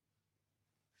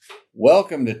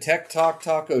Welcome to Tech Talk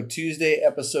Taco Tuesday,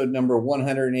 episode number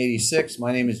 186.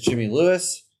 My name is Jimmy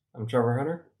Lewis. I'm Trevor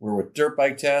Hunter. We're with Dirt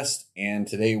Bike Test, and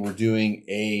today we're doing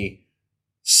a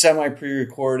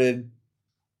semi-pre-recorded,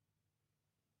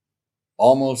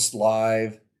 almost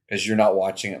live, because you're not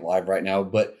watching it live right now,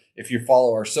 but if you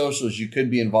follow our socials, you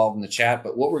could be involved in the chat.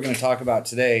 But what we're going to talk about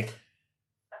today,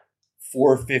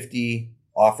 450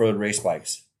 off-road race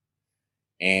bikes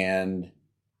and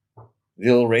a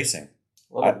little racing.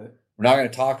 Love it. We're not going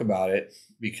to talk about it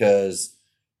because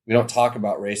we don't talk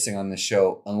about racing on this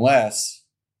show unless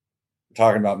we're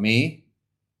talking about me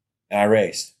and I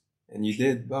raced. And you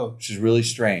did both. Which is really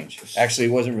strange. Actually,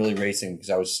 it wasn't really racing because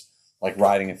I was like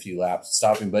riding a few laps,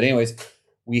 stopping. But anyways,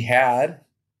 we had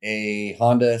a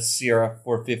Honda Sierra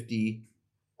 450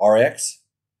 RX,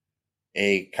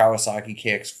 a Kawasaki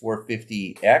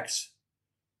KX450X,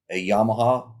 a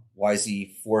Yamaha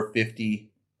YZ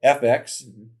 450 FX,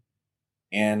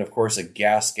 and of course a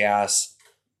Gas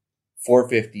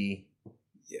 450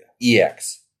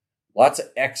 EX. Lots of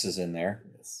X's in there.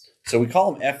 Yes. So we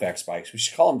call them FX bikes. We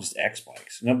should call them just X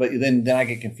bikes. No, but then I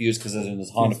get confused because there's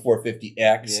this Honda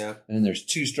 450X, and then there's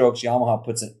two strokes. Yamaha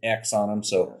puts an X on them,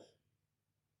 so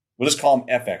we'll just call them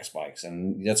FX bikes,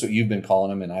 and that's what you've been calling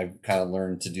them, and I've kind of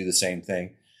learned to do the same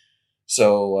thing.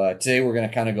 So today we're going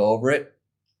to kind of go over it.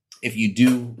 If you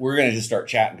do, we're going to just start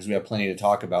chatting because we have plenty to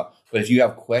talk about. But if you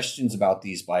have questions about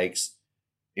these bikes,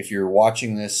 if you're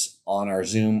watching this on our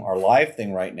Zoom, our live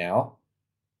thing right now,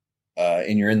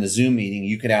 and you're in the Zoom meeting,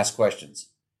 you can ask questions.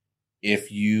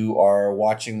 If you are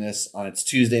watching this on its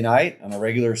Tuesday night on a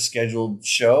regular scheduled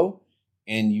show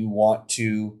and you want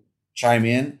to chime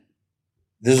in,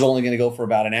 this is only going to go for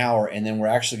about an hour, and then we're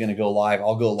actually going to go live.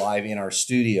 I'll go live in our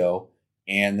studio,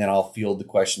 and then I'll field the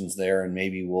questions there, and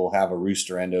maybe we'll have a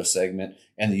Roosterendo segment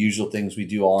and the usual things we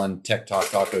do on Tech Talk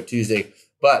Taco Tuesday.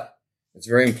 But it's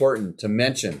very important to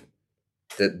mention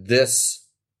that this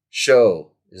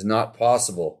show is not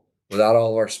possible without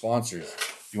all of our sponsors.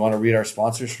 You want to read our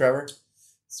sponsors, Trevor?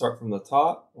 Start from the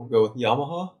top. We'll go with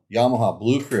Yamaha. Yamaha,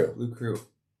 Blue Crew. Blue Crew.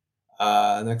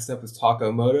 Next up is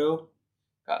Taco Moto.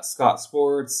 Got Scott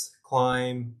Sports,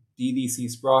 Climb, DDC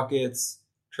Sprockets,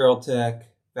 Trail Tech,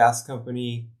 Fast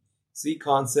Company, Seat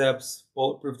Concepts,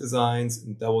 Bulletproof Designs,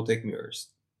 and Double Take Mirrors.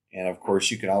 And of course,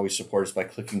 you can always support us by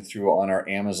clicking through on our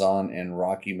Amazon and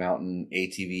Rocky Mountain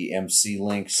ATV MC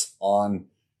links on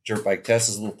Dirt Bike Test.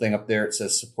 There's a little thing up there. It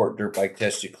says support Dirt Bike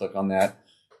Test. You click on that,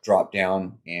 drop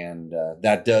down, and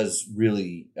that does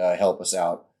really help us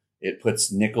out. It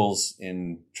puts nickels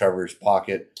in Trevor's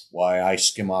pocket while I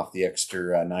skim off the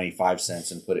extra 95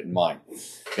 cents and put it in mine,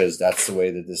 because that's the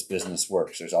way that this business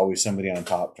works. There's always somebody on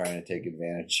top trying to take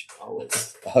advantage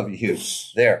of you.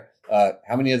 There.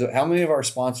 How many of our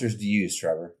sponsors do you use,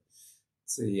 Trevor?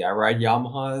 Let's see. I ride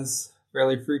Yamahas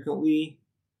fairly frequently.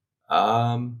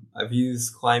 I've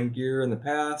used Climb gear in the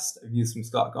past. I've used some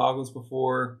Scott goggles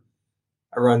before.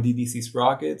 I run DDC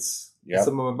Sprockets on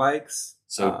some of my bikes.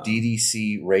 So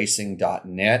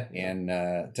ddcracing.net. And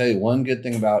I'll tell you one good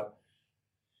thing about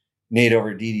Nate over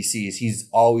at DDC is he's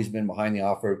always been behind the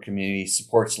off-road community,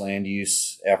 supports land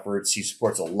use efforts. He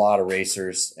supports a lot of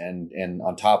racers. And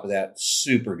on top of that,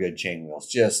 super good chain wheels.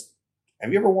 Just,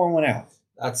 have you ever worn one out?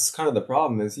 That's kind of the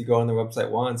problem is you go on their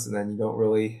website once and then you don't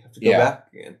really have to go back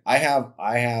again. I have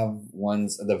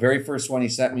ones. The very first one he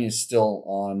sent me is still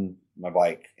on my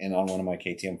bike and on one of my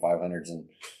KTM 500s, and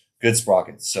good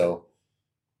sprockets. So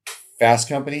Fast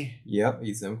Company. Yep, I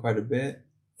use them quite a bit.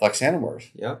 Flex handlebars.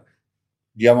 Yep.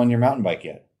 Do you have one on your mountain bike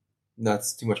yet? No,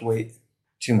 that's too much weight.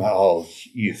 Too much. Oh,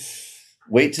 you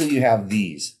wait till you have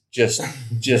these. Just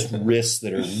wrists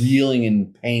that are reeling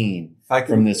in pain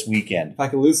from this weekend. If I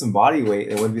could lose some body weight,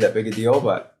 it wouldn't be that big a deal,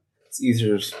 but it's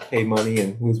easier to pay money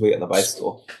and lose weight on the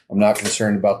bicycle. I'm not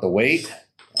concerned about the weight.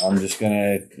 I'm just going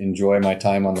to enjoy my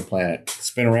time on the planet.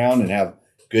 Spin around and have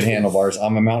good handlebars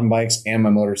on my mountain bikes and my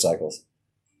motorcycles.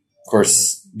 Of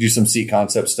course, do some seat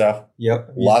concept stuff.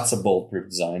 Yep. Lots of bulletproof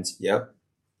designs. Yep.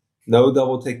 No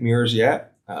double take mirrors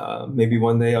yet. Maybe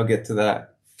one day I'll get to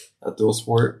that dual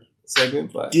sport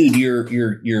segment. But dude, your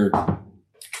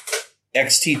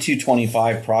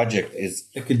XT225 project is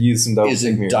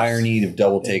in dire need of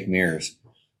double take mirrors.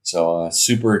 So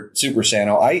super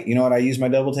Sano. You know what I use my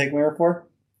double take mirror for?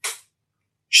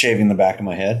 Shaving the back of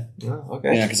my head. Oh,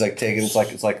 okay. Yeah, because I take it.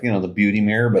 It's like the beauty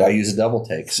mirror, but I use a double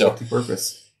take. So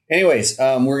multi-purpose. Anyways,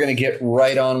 we're gonna get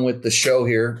right on with the show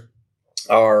here.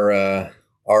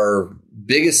 Our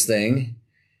biggest thing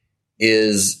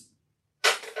is,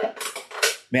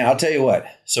 man, I'll tell you what.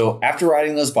 So after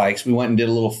riding those bikes, we went and did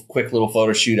a quick little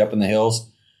photo shoot up in the hills.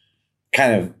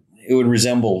 It would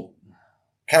resemble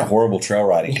kind of horrible trail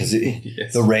riding because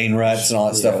Yes. the rain ruts and all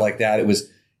that stuff like that. It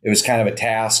was kind of a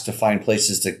task to find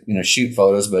places to, shoot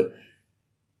photos, but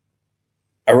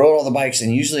I rode all the bikes,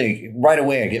 and usually right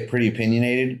away I get pretty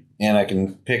opinionated and I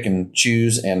can pick and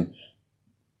choose, and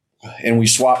we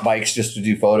swap bikes just to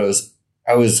do photos.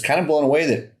 I was kind of blown away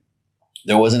that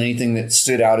there wasn't anything that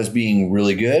stood out as being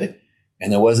really good,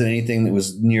 and there wasn't anything that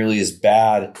was nearly as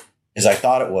bad as I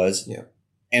thought it was. Yeah.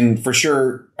 And for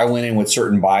sure, I went in with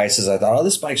certain biases. I thought,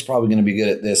 this bike's probably going to be good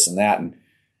at this and that. And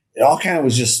it all kind of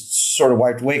was just sort of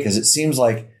wiped away because it seems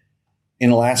like in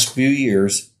the last few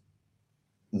years,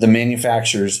 the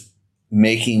manufacturers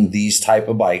making these type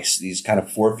of bikes, these kind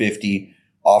of 450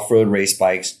 off-road race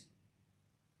bikes,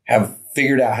 have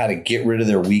figured out how to get rid of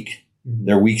their weak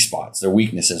spots, their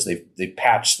weaknesses. They've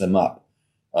patched them up.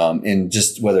 And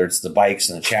just whether it's the bikes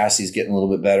and the chassis getting a little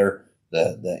bit better,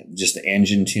 just the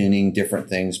engine tuning, different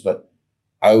things. But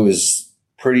I was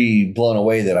pretty blown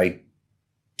away that I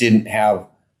didn't have,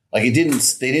 they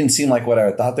didn't seem like what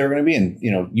I thought they were going to be. And,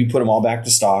 you put them all back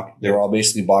to stock. They were all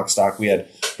basically box stock. We had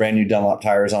brand new Dunlop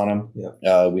tires on them.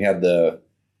 Yeah. We had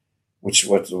what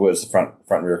was the front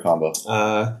and rear combo?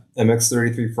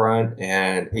 MX-33 front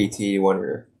and AT-81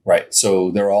 rear. Right.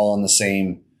 So they're all on the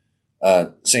same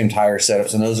tire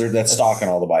setups. And that's stock on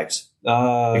all the bikes.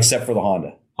 Except for the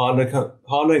Honda. Honda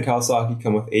and Kawasaki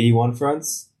come with 81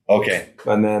 fronts. Okay.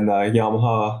 And then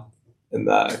Yamaha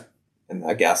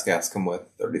and Gas come with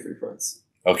 33 fronts.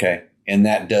 Okay. And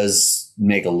that does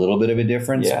make a little bit of a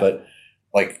difference, but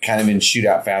kind of in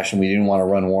shootout fashion, we didn't want to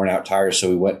run worn out tires. So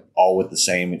we went all with the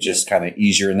same. It's just kind of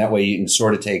easier. And that way you can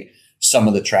sort of take some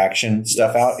of the traction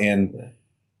stuff out. And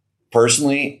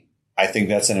personally, I think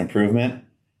that's an improvement.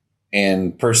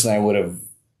 And personally, I would have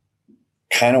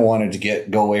kind of wanted to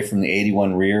go away from the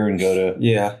 81 rear and go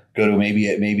to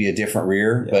maybe a different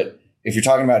rear. Yeah. But if you're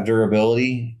talking about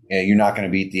durability, you're not going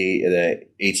to beat the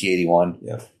AT81.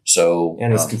 Yeah. So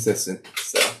it's consistent.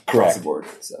 So correct. Across the board.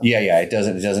 So. Yeah. It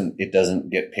doesn't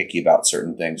get picky about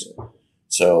certain things.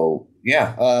 So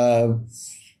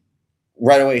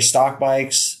right away, stock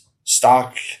bikes,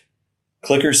 stock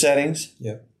clicker settings.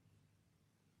 Yep.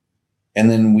 And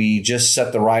then we just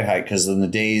set the ride height because on the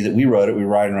day that we rode it, we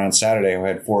were riding around Saturday. We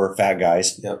had 4 fat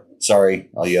guys. Yep. Sorry,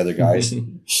 all you other guys.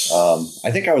 I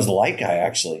think I was the light guy,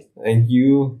 actually. And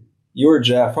you were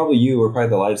Jeff. Probably you were probably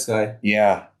the lightest guy.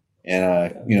 Yeah.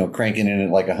 And, cranking in at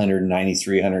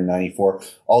 193, 194.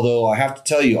 Although I have to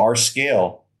tell you, our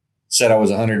scale said I was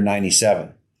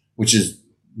 197, which is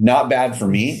not bad for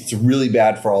me. It's really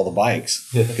bad for all the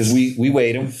bikes because we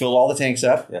weighed them, filled all the tanks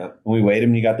up. Yeah. And we weighed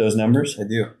them. You got those numbers? I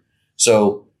do.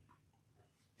 So,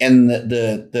 and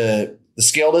the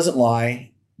scale doesn't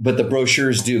lie, but the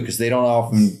brochures do because they don't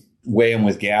often weigh them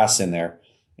with gas in there.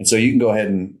 And so you can go ahead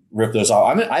and rip those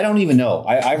off. I don't even know.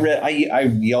 I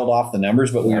yelled off the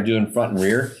numbers, but we were doing front and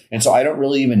rear. And so I don't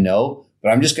really even know, but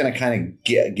I'm just going to kind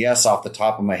of guess off the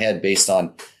top of my head based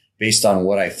on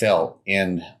what I felt.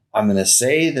 And I'm going to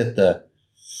say that the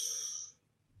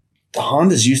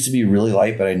Hondas used to be really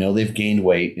light, but I know they've gained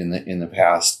weight in the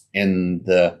past. And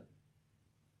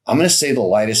I'm going to say the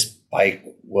lightest bike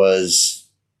was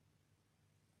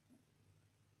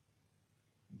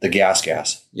the gas.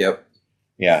 Yep.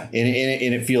 Yeah. And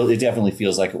it definitely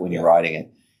feels like it when you're riding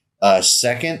it.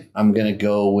 Second, I'm going to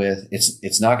go with,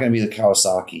 it's not going to be the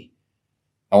Kawasaki.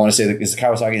 I want to say is the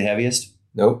Kawasaki the heaviest?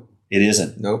 Nope. It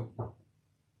isn't. Nope.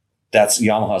 That's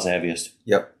Yamaha's the heaviest.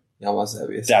 Yep. Yamaha's the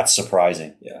heaviest. That's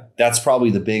surprising. Yeah. That's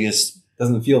probably the biggest.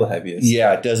 Doesn't feel the heaviest.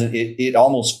 Yeah, it doesn't. It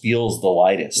almost feels the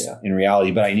lightest in reality,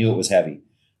 but I knew it was heavy.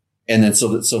 And then so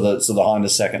the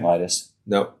Honda's second lightest.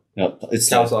 Nope. No, it's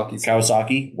Kawasaki's.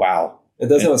 Kawasaki. Wow. It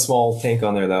does have a small tank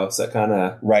on there though, so that kind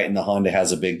of right. And the Honda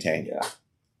has a big tank.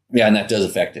 Yeah, and that does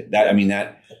affect it. That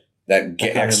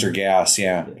extra gas.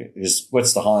 Yeah.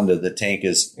 What's the Honda? The tank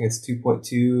is. I think it's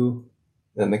 2.2.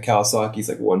 Then the Kawasaki's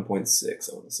 1.6.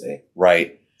 I want to say.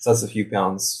 Right. So that's a few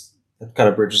pounds. That kind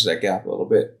of bridges that gap a little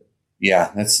bit.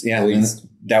 Yeah,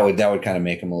 that would kind of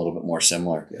make them a little bit more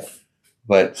similar. Yeah.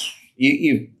 But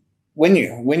when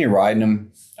you're riding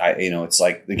them, it's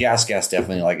like the gas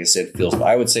definitely, like I said, feels.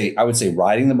 I would say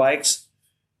riding the bikes,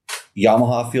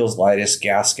 Yamaha feels lightest,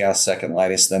 gas second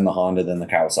lightest, then the Honda, then the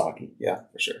Kawasaki. Yeah,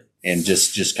 for sure. And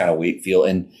just kind of weight feel.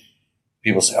 And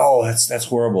people say, "Oh, that's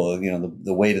horrible."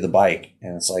 The weight of the bike,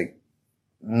 and it's like,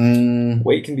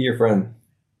 weight can be your friend.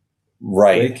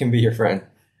 Right. Weight can be your friend.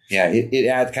 Yeah, it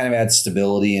adds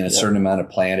stability and a certain amount of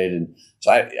planted, and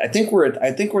so I think we're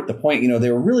at the point.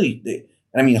 They were really,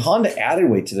 Honda added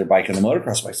weight to their bike on the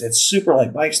motocross bikes. They had super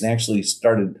light bikes and actually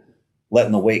started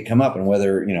letting the weight come up, and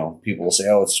whether, people will say,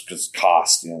 oh, it's just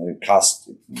cost,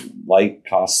 light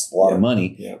costs a lot of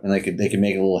money, and they could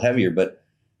make it a little heavier. But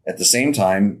at the same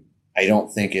time, I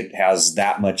don't think it has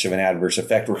that much of an adverse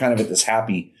effect. We're kind of at this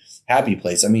happy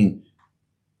place. I mean,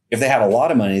 if they had a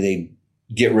lot of money, they'd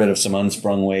get rid of some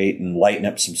unsprung weight and lighten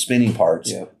up some spinning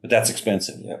parts, but that's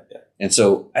expensive. And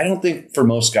so I don't think for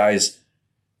most guys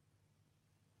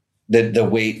that the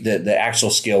weight, the actual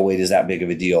scale weight is that big of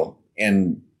a deal.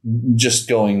 And just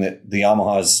going that the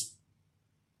Yamaha's,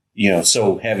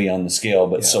 so heavy on the scale,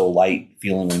 but so light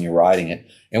feeling when you're riding it.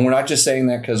 And we're not just saying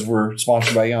that because we're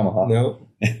sponsored by Yamaha. No.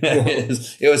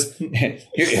 It was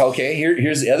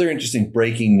here's the other interesting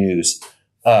breaking news.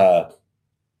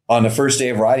 On the first day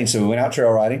of riding, so we went out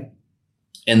trail riding,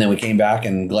 and then we came back,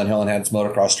 and Glen Helen had its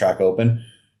motocross track open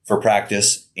for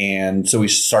practice. And so we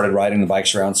started riding the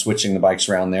bikes around, switching the bikes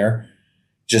around there,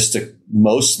 just to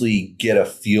mostly get a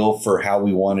feel for how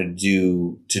we wanted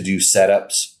to do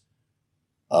setups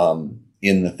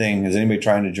in the thing. Is anybody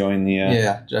trying to join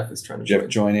the Jeff is trying to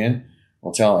join in?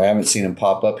 I'll tell him I haven't seen him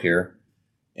pop up here,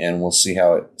 and we'll see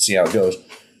how it goes.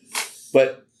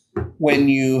 But when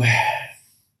you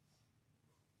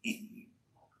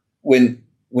I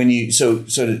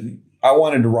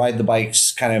wanted to ride the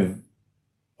bikes kind of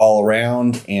all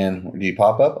around. And do you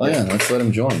pop up? Oh yeah, let's let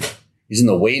him join. He's in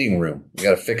the waiting room. We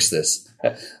got to fix this.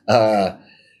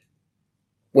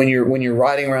 When you're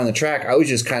riding around the track, I was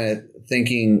just kind of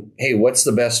thinking, hey, what's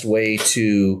the best way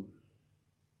to,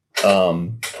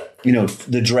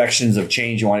 the directions of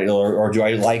change you want it, or do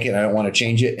I like it? I don't want to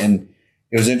change it. And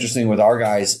it was interesting with our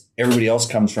guys. Everybody else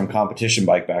comes from competition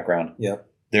bike background. Yeah.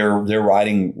 They're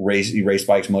riding race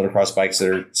bikes, motocross bikes that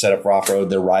are set up for off-road.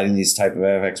 They're riding these type of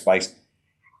FX bikes,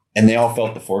 and they all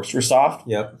felt the forks were soft.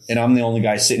 Yep. And I'm the only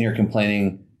guy sitting here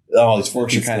complaining, oh, these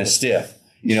forks are kind of stiff,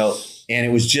 and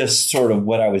it was just sort of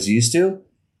what I was used to.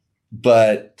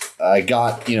 But I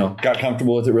got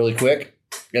comfortable with it really quick.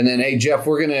 And then, hey, Jeff,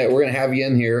 we're gonna have you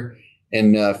in here,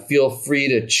 and feel free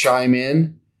to chime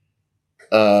in.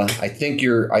 I think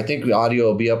the audio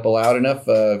will be up loud enough.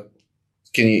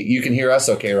 You can hear us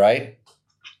okay, right?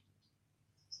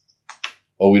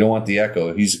 Oh, we don't want the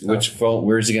echo. Which phone?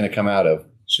 Where's he going to come out of?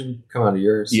 Should come out of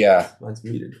yours. Yeah. Mine's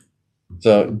muted.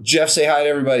 So, Jeff, say hi to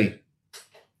everybody.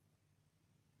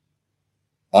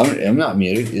 I'm not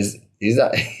muted. He's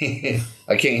not.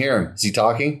 I can't hear him. Is he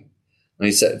talking? Let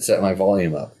me set my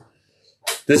volume up.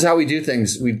 This is how we do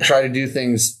things. We try to do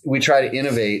things. We try to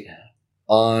innovate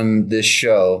on this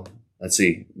show. Let's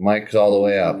see. Mic's all the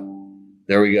way up.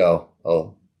 There we go.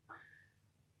 Oh,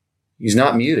 he's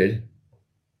not muted.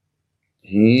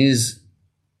 He's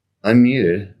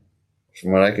unmuted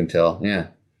from what I can tell. Yeah.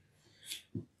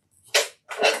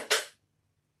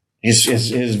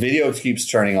 His video keeps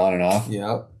turning on and off.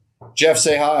 Yeah. Jeff,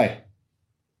 say hi.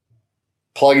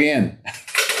 Plug in.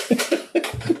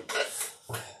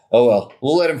 Oh, well,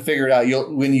 we'll let him figure it out.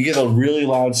 When you get a really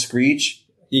loud screech.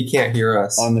 He can't hear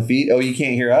us. On the feed. Oh, you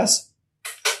can't hear us?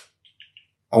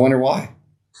 I wonder why.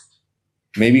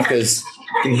 Maybe because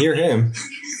you can hear him.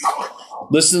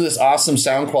 Listen to this awesome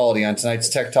sound quality on tonight's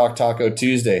Tech Talk Taco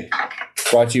Tuesday,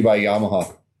 brought to you by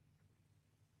Yamaha.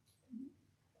 You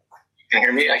can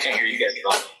hear me? I can't hear you guys.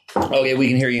 Okay, we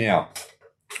can hear you now.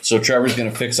 So Trevor's going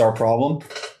to fix our problem.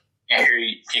 Can't hear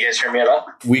you. Do you guys hear me at all?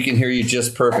 We can hear you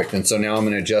just perfect. And so now I'm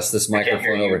going to adjust this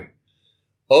microphone over.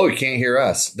 Oh, you can't hear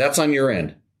us. That's on your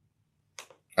end.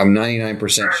 I'm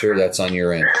 99% sure that's on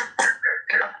your end.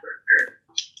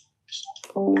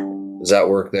 Does that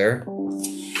work there?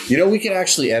 We can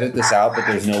actually edit this out, but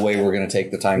there's no way we're going to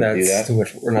take the time to do that. Too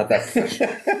much. We're not that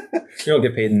professional. We don't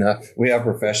get paid enough. We have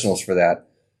professionals for that.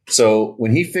 So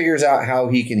when he figures out how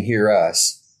he can hear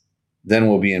us, then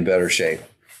we'll be in better shape.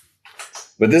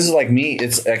 But this is like me.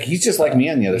 It's like he's just like me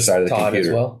on the other side of the Todd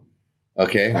computer. As well.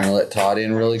 Okay, I'm going to let Todd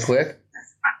in really quick.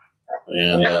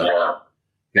 And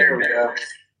there we go.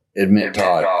 Admit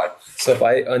Todd. So if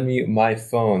I unmute my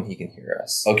phone, he can hear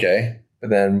us. Okay. But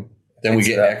then we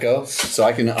get echo. So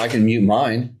I can mute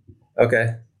mine.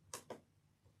 Okay.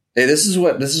 Hey, this is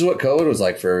what COVID was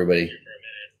like for everybody.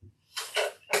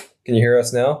 Can you hear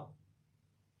us now?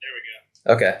 There we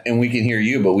go. Okay. And we can hear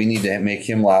you, but we need to make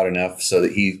him loud enough so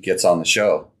that he gets on the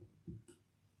show.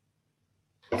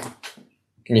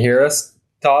 Can you hear us,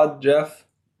 Todd, Jeff?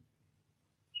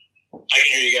 I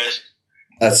can hear you guys.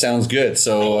 That sounds good.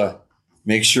 So we're going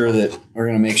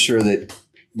to make sure that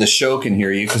the show can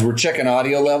hear you, because we're checking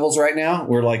audio levels right now.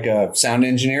 We're like sound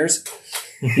engineers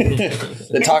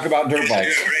that talk about dirt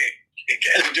bikes. You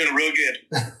guys are doing real good.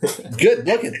 Good.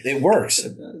 Look, it works.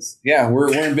 It does. Yeah,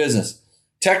 we're in business.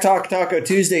 Tech Talk Taco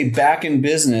Tuesday back in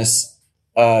business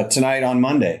tonight on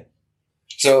Monday.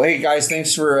 So, hey, guys,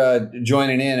 thanks for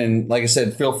joining in. And like I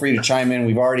said, feel free to chime in.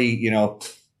 We've already,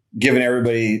 given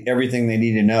everybody everything they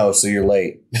need to know, so you're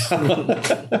late. The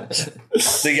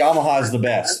Yamaha is the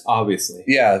best. Obviously.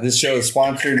 Yeah, this show is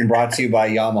sponsored and brought to you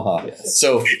by Yamaha. Yes.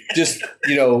 So just,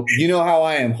 you know how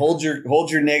I am. Hold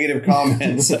your negative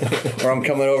comments or I'm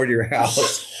coming over to your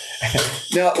house.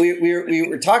 No, we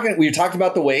were talking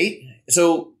about the weight.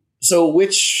 So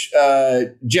which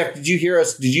Jeff, did you hear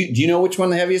us? Do you know which one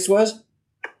the heaviest was?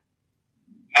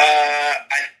 I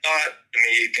thought, let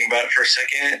me think about it for a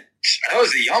second. I thought it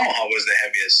was the Yamaha was the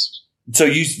heaviest.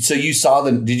 So you saw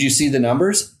did you see the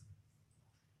numbers?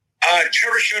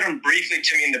 Trevor showed them briefly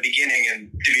to me in the beginning,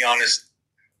 and to be honest,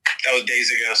 that was days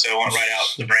ago, so it went right out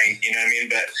the brain, you know what I mean?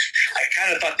 But I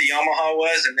kind of thought the Yamaha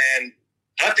was, and then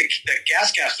I thought the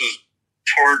gas was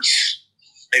towards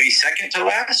maybe second to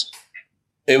last.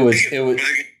 It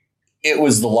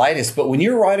was the lightest, but when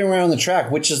you're riding around the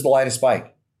track, which is the lightest bike?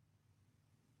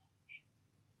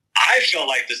 I felt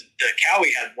like the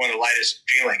Cowie had one of the lightest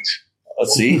feelings.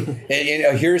 Let's see.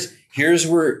 And here's this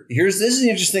is the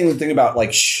interesting thing about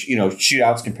like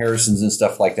shootouts, comparisons, and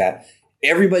stuff like that.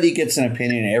 Everybody gets an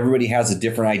opinion, and everybody has a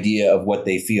different idea of what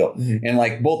they feel. Mm-hmm. And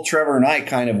like both Trevor and I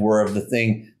kind of were of the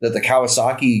thing that the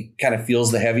Kawasaki kind of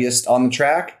feels the heaviest on the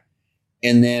track,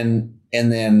 and then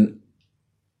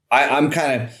I'm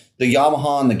kind of the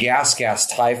Yamaha and the gas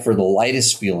tie for the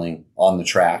lightest feeling on the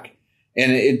track.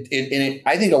 And it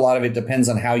I think a lot of it depends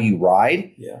on how you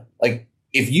ride. Yeah. Like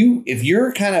if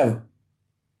you're kind of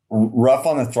rough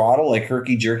on the throttle, like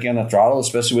herky jerky on the throttle,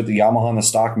 especially with the Yamaha on the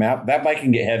stock map, that bike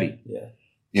can get heavy. Yeah.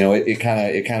 It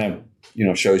kind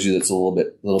of shows you that it's a little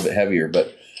bit heavier.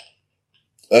 But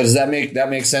does that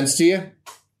make sense to you?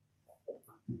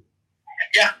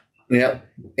 Yeah. Yeah.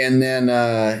 And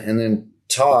then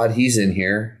Todd, he's in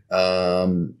here.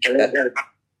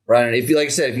 Right. If you, like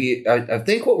I said, I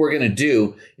think what we're going to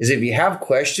do is if you have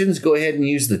questions, go ahead and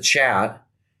use the chat.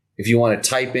 If you want to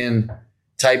type in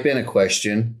a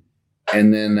question,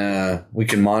 and then we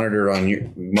can monitor on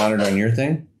your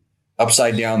thing.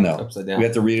 Upside down though. Upside down. We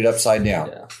have to read it upside down.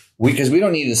 Yeah. Because we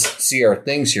don't need to see our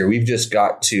things here. We've just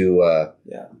got to.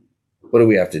 What do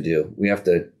we have to do? We have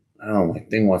to. I don't know. My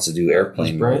thing wants to do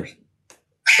airplane mode.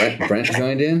 Brent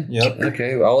joined in? Yep.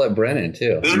 Okay, well, I'll let Brent in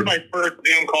too. This is my first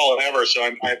Zoom call ever, so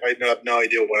I have no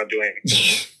idea what I'm doing.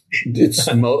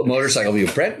 It's motorcycle view.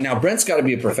 Brent's got to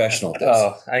be a professional at this.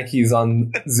 Oh, I think he's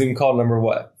on Zoom call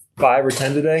number 5 or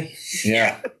 10 today?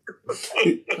 Yeah.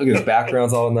 Look at his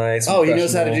background's all nice. Oh, he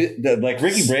knows how to do like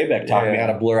Ricky Brabeck taught me how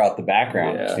to blur out the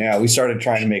background. Yeah, we started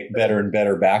trying to make better and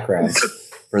better backgrounds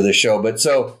for the show. But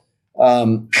so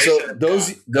those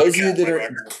of you that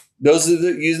are. Those of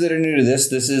you that are new to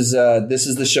this is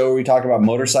the show where we talk about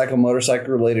motorcycle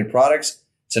related products.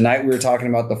 Tonight we were talking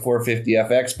about the 450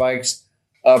 FX bikes.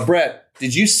 Brett,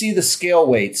 did you see the scale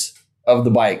weights of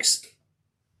the bikes?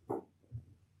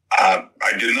 I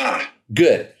do not.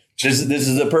 Good. This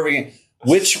is a perfect.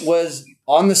 Which was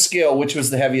on the scale? Which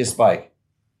was the heaviest bike?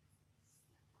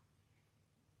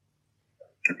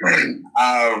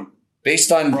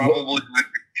 Based on probably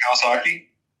Kawasaki.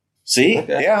 See?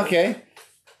 Okay. Yeah. Okay.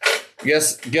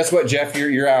 Guess what, Jeff?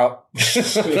 You're out.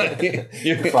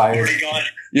 You're fired.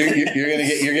 You're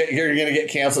gonna get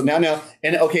canceled now.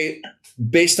 And okay,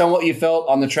 based on what you felt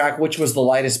on the track, which was the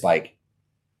lightest bike?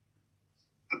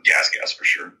 Gas for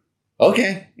sure.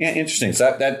 Okay, yeah, interesting.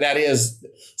 So that is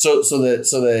so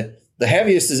the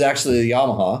heaviest is actually the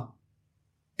Yamaha,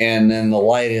 and then the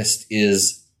lightest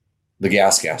is the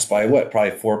gas by what?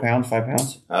 Probably 4 pounds, 5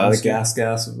 pounds. The gas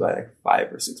was like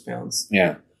 5 or 6 pounds.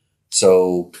 Yeah.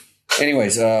 So.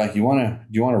 Anyways, do you want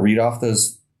to read off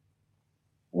those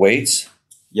weights?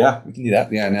 Yeah, we can do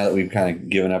that. Yeah, now that we've kind of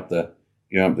given up the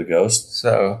ghost.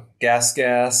 So gas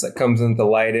that comes in the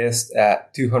lightest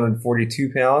at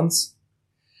 242 pounds.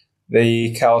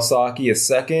 The Kawasaki is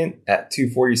second at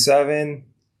 247.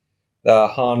 The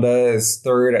Honda is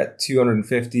third at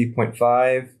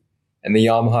 250.5, and the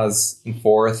Yamaha's in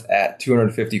fourth at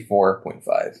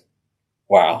 254.5.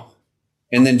 Wow.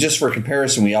 And then just for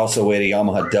comparison, we also weighed a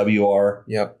Yamaha WR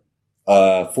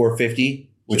 450,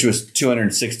 which was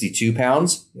 262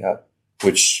 pounds. Yep.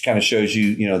 Which kind of shows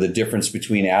you, the difference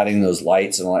between adding those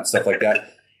lights and all that stuff like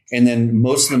that. And then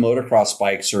most of the motocross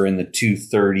bikes are in the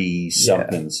 230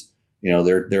 somethings. Yeah.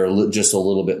 They're just a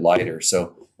little bit lighter.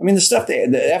 So, I mean, the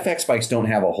FX bikes don't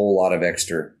have a whole lot of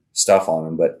extra stuff on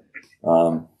them. But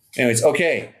anyways,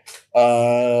 okay.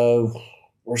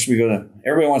 Where should we go to?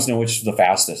 Everybody wants to know which is the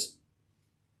fastest.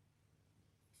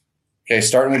 Okay,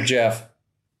 starting with Jeff.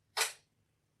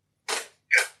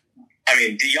 I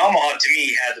mean, the Yamaha to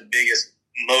me had the biggest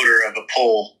motor of a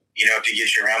pull to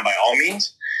get you around by all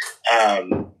means.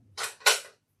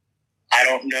 I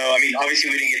don't know. I mean, obviously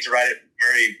we didn't get to ride it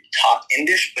very top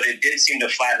endish, but it did seem to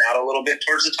flatten out a little bit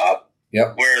towards the top.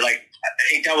 Yep. Where I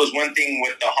think that was one thing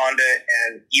with the Honda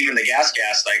and even the gas.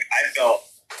 I felt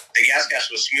the gas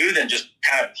was smooth and just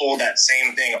kind of pulled that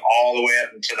same thing all the way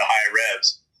up into the high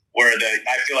revs. Where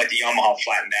I feel like the Yamaha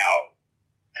flattened out.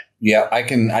 Yeah, I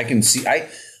can see. I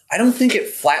don't think it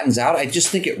flattens out. I just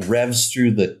think it revs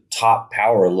through the top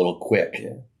power a little quick.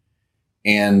 Yeah.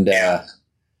 And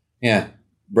yeah.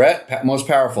 Brett, most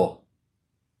powerful.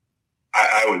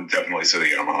 I would definitely say the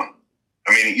Yamaha.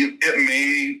 I mean, it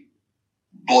may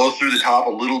blow through the top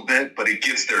a little bit, but it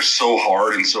gets there so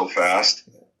hard and so fast.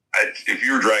 If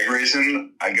you're drag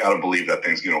racing, I gotta believe that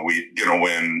thing's gonna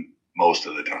win most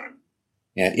of the time.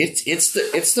 Yeah,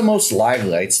 it's the most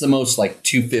lively. It's the most like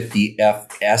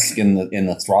 250F-esque in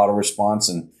the throttle response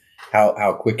and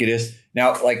how quick it is.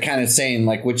 Now, like kind of saying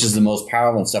like which is the most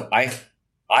powerful and stuff.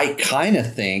 I kind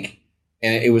of think,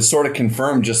 and it was sort of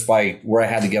confirmed just by where I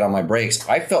had to get on my brakes.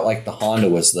 I felt like the Honda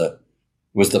was the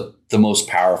most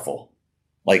powerful.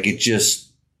 Like it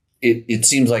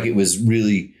seems like it was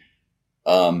really,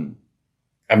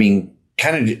 I mean,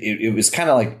 kind of it was kind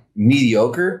of like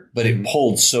mediocre, but it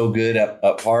pulled so good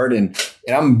up hard. And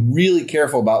I'm really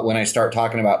careful about when I start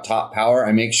talking about top power.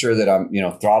 I make sure that I'm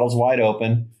throttle's wide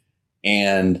open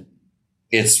and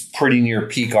it's pretty near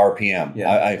peak RPM.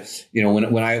 Yeah. I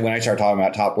when I start talking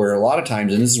about top, where a lot of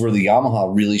times, and this is where the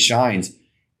Yamaha really shines,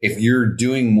 if you're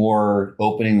doing more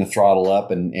opening the throttle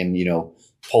up and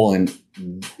pulling,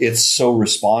 it's so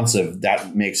responsive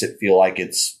that makes it feel like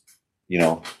it's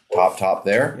top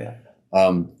there.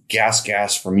 Yeah.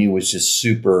 Gas for me was just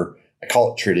super, I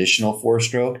call it traditional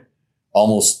 4-stroke,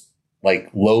 almost like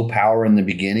low power in the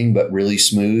beginning, but really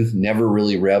smooth, never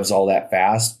really revs all that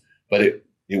fast, but it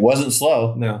wasn't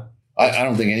slow. No, I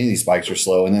don't think any of these bikes are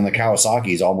slow. And then the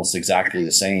Kawasaki is almost exactly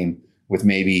the same, with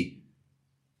maybe,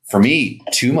 for me,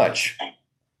 too much.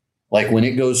 Like when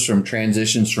it goes from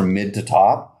transitions from mid to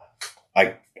top,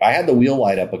 I had the wheel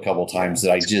light up a couple times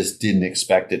that I just didn't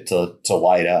expect it to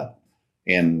light up.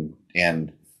 And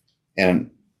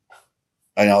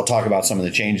I'll talk about some of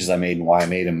the changes I made and why I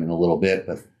made them in a little bit,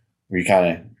 but were you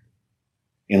kind of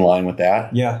in line with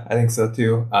that? Yeah, I think so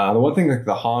too. The one thing, like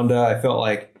the Honda, I felt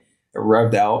like it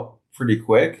revved out pretty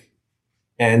quick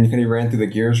and you kind of ran through the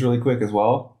gears really quick as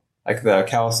well. Like the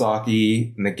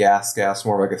Kawasaki and the gas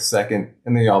more like a second,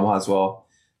 and the Yamaha as well,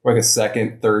 like a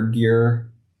second, third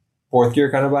gear, fourth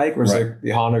gear kind of bike. Whereas like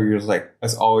the Honda, you're just like,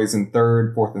 it's always in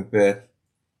third, fourth, and fifth.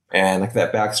 And like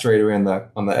that back straightaway on the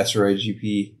SRA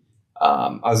GP,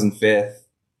 I was in fifth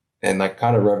and like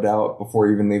kind of revved out before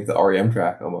you even leave the REM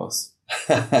track almost.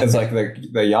 It's like the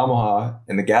Yamaha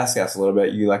and the gas a little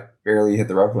bit, you like barely hit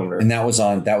the rev limiter. And that was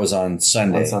on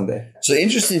Sunday. On Sunday. So the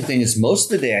interesting thing is most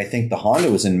of the day I think the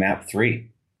Honda was in map 3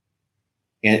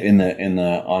 in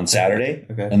the on Saturday.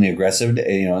 Okay. And the aggressive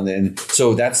day, and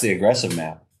so that's the aggressive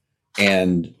map.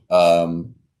 And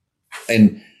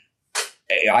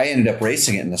I ended up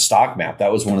racing it in the stock map.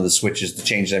 That was one of the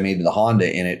changes I made to the Honda.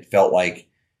 And it felt like,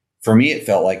 for me,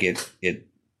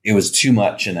 it was too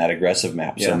much in that aggressive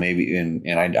map. Yeah. So maybe, and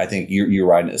I think you're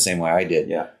riding it the same way I did.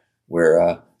 Yeah.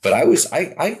 Where, but I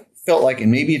felt like,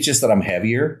 and maybe it's just that I'm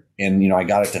heavier and, I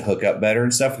got it to hook up better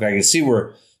and stuff. I can see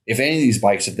where if any of these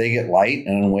bikes, if they get light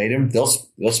and unweight them, they'll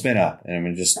spin up. And I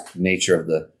mean, just nature of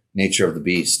the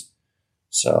beast.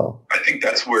 So I think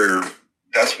that's where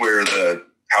the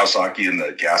Kawasaki and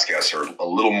the gas are a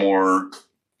little more,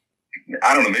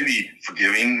 I don't know, maybe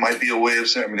forgiving might be a way of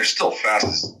saying. I mean, they're still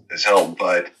fast as hell,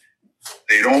 but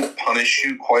they don't punish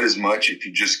you quite as much if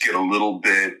you just get a little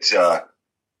bit,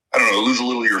 lose a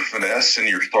little of your finesse and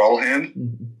your throttle hand.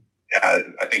 Mm-hmm. Yeah,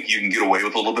 I think you can get away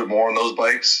with a little bit more on those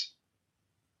bikes.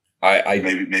 I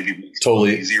maybe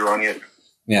totally easier on you.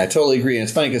 Yeah, I totally agree. And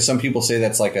it's funny because some people say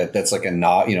that's like a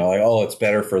it's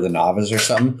better for the novice or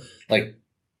something. Like,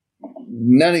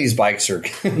 none of these bikes are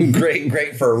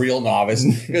great for a real novice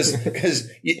because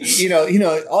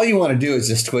all you want to do is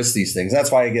just twist these things.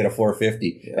 That's why I get a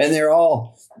 450, yeah. And they're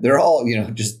all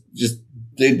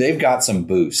they've got some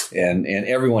boost and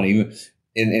everyone even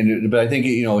but I think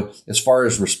as far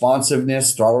as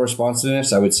responsiveness, throttle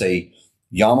responsiveness, I would say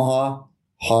Yamaha,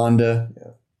 Honda,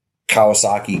 yeah.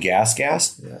 Kawasaki, gas.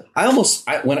 Yeah.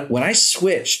 When I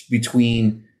switched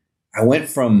between, I went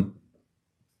from,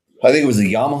 I think it was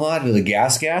the Yamaha to the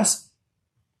gas.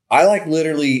 I like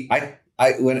literally, I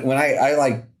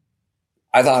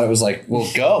thought it was like,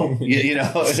 well, go,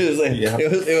 it was like, yeah.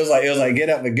 it was like, get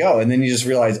up and go. And then you just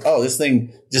realize, oh, this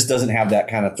thing just doesn't have that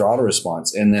kind of throttle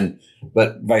response. And then,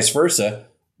 but vice versa,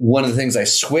 one of the things I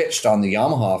switched on the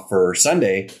Yamaha for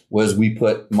Sunday was we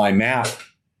put my map,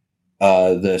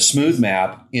 the smooth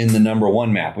map, in the number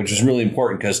 1 map, which is really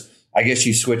important because I guess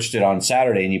you switched it on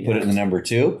Saturday and you put it in the number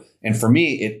 2. And for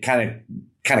me, it kind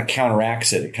of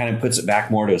counteracts it. It kind of puts it back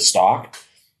more to stock.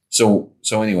 So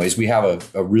anyways, we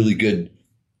have a really good,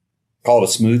 call it a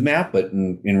smooth map, but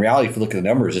in reality, if you look at the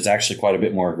numbers, it's actually quite a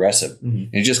bit more aggressive. Mm-hmm.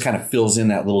 And it just kind of fills in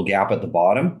that little gap at the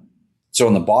bottom. So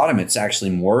on the bottom, it's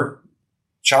actually more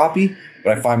choppy,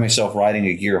 but I find myself riding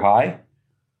a gear high,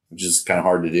 which is kind of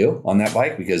hard to do on that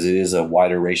bike because it is a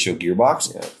wider ratio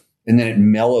gearbox. Yeah. And then it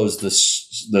mellows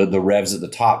the revs at the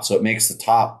top. So it makes the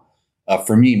top,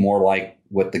 for me, more like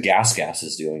what the gas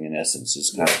is doing in essence.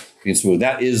 It's kind of being smooth.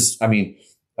 That is, again,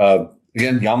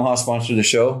 Yamaha sponsored the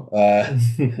show.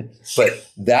 But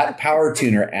that Power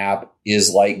Tuner app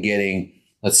is like getting,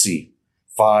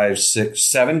 5, 6,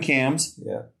 7 cams.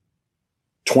 Yeah.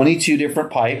 22 different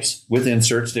pipes with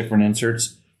different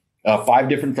inserts, 5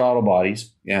 different throttle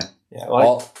bodies. Yeah. Yeah.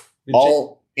 Well,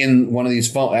 all in one of these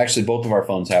phones. Actually, both of our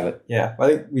phones have it. Yeah. I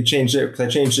think we changed it because I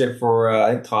changed it for,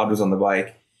 I think Todd was on the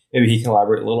bike. Maybe he can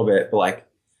elaborate a little bit, but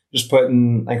just put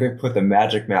the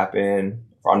magic map in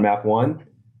on map 1.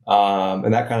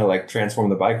 And that kind of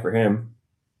transformed the bike for him.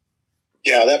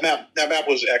 Yeah. That map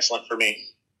was excellent for me.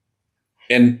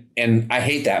 And I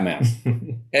hate that map.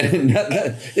 And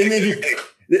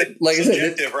like I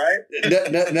said, right?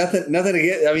 Nothing to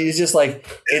get. I mean, it's just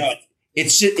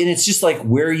it's just like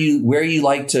where you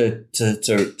like to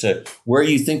where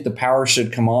you think the power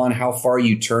should come on, how far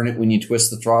you turn it when you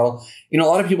twist the throttle. A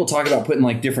lot of people talk about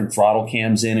putting different throttle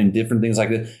cams in and different things like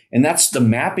that, and that's the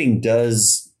mapping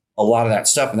does a lot of that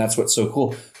stuff, and that's what's so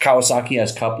cool. Kawasaki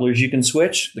has couplers you can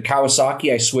switch. The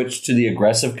Kawasaki, I switched to the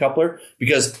aggressive coupler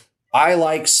because I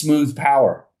like smooth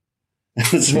power.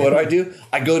 So what do?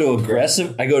 I go to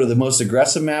aggressive. I go to the most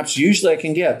aggressive maps usually I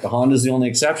can get. The Honda's the only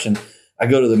exception. I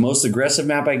go to the most aggressive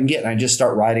map I can get, and I just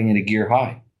start riding at a gear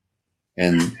high,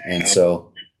 and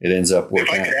so it ends up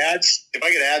working. If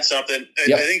I could add something,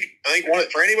 yep. I think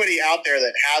for anybody out there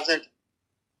that hasn't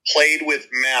played with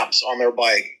maps on their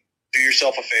bike, do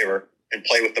yourself a favor and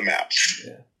play with the maps.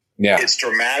 Yeah. It's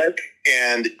dramatic,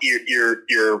 and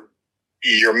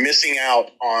you're missing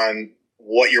out on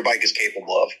what your bike is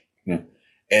capable of.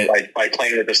 Yeah. By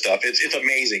playing with this stuff. It's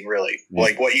amazing, really.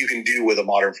 Yeah. What you can do with a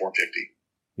modern 450.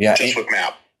 Yeah. Just with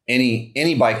map.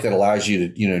 Any bike that allows you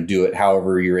to, do it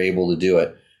however you're able to do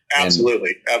it.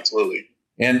 Absolutely.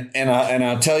 And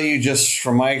I'll tell you just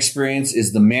from my experience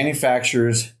is the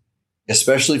manufacturers,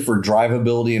 especially for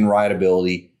drivability and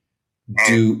rideability,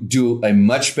 do a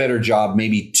much better job,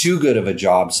 maybe too good of a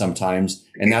job sometimes.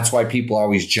 And that's why people are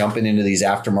always jumping into these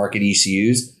aftermarket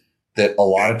ECUs that a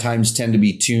lot of times tend to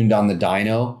be tuned on the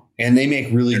dyno, and they make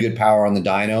really good power on the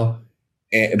dyno.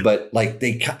 But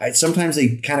sometimes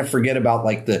they kind of forget about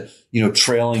the,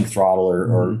 trailing throttle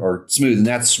or smooth. And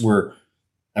that's where,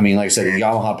 like I said, the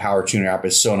Yamaha Power Tuner app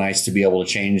is so nice to be able to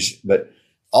change, but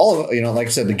all of, like I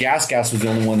said, the gas was the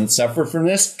only one that suffered from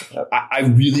this. Yep. I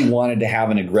really wanted to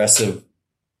have an aggressive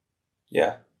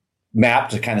map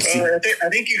to kind of see. I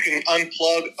think you can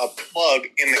unplug a plug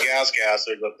in the gas.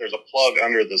 There's a plug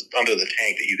under the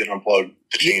tank that you can unplug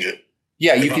to change it.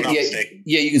 Yeah, you can.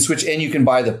 You can switch, and you can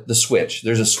buy the switch.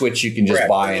 There's a switch you can just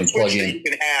buy and plug in. You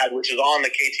can add, which is on the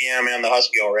KTM and the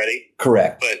Husky already.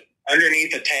 Correct. But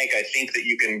underneath the tank, I think that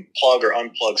you can plug or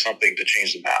unplug something to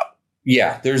change the map.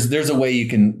 Yeah, there's a way you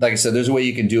can, like I said, there's a way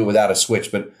you can do it without a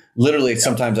switch. But literally,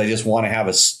 sometimes I just want to have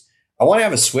a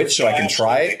switch so I can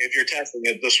try it. If you're testing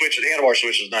it, the handlebar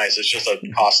switch is nice. It's just a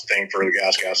cost thing for the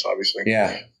gas, obviously.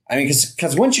 Yeah,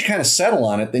 because once you kind of settle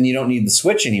on it, then you don't need the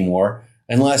switch anymore,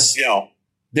 unless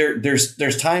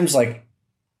there's times I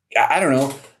don't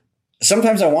know.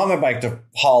 Sometimes I want my bike to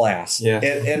haul ass. Yeah,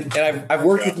 and I've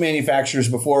worked with manufacturers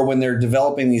before when they're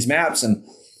developing these maps, and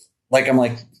I'm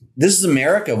like, this is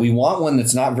America. We want one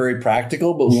that's not very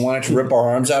practical, but we want it to rip our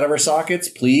arms out of our sockets,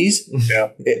 please. Yeah.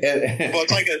 Well,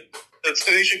 it's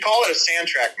they should call it a sand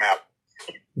track map.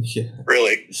 Yeah.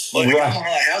 Really. Well, Yamaha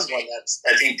has one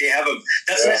I think they have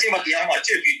that's the nice thing about the Yamaha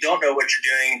too. If you don't know what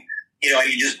you're doing,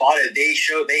 and you just bought it,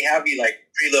 they have you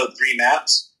preload 3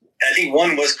 maps. And I think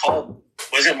one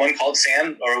wasn't one called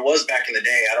Sand, or it was back in the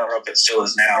day. I don't know if it still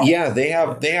is now. Yeah,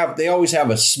 they always have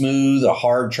a smooth, a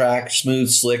hard track, smooth,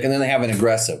 slick, and then they have an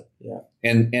aggressive. Yeah.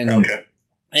 And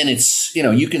it's,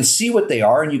 you can see what they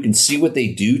are and you can see what they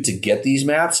do to get these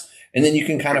maps, and then you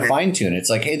can kind of fine tune it. It's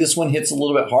like, hey, this one hits a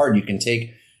little bit hard. You can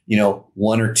take,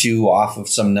 1 or 2 off of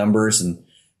some numbers and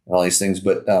all these things.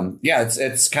 But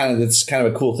it's kind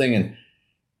of a cool thing.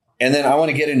 And then I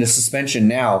want to get into suspension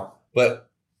now, but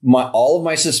all of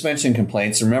my suspension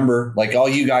complaints, remember, like all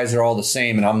you guys are all the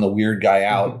same, and I'm the weird guy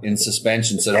out in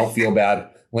suspension, so don't feel bad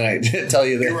when I tell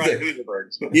you that. You ride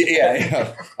Husabergs.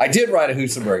 Yeah. I did ride a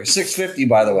Husaberg, 650,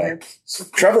 by the way.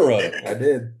 Trevor rode it. I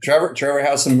did. Trevor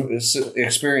has some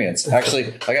experience.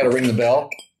 Actually, I got to ring the bell.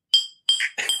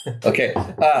 Okay.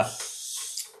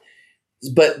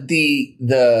 But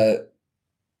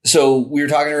so we were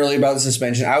talking earlier about the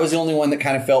suspension. I was the only one that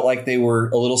kind of felt like they were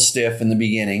a little stiff in the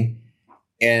beginning.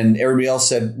 And everybody else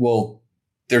said, well,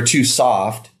 they're too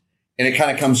soft. And it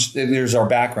kind of comes, there's our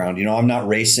background. You know, I'm not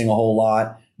racing a whole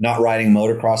lot, not riding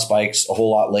motocross bikes a whole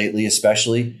lot lately,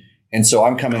 especially. And so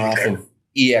I'm coming off of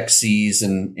EXCs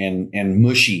and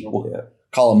mushy, we'll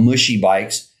call them mushy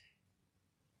bikes.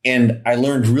 And I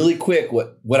learned really quick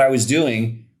what I was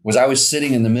doing was I was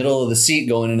sitting in the middle of the seat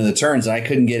going into the turns, and I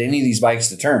couldn't get any of these bikes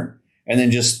to turn. And then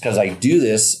just because I do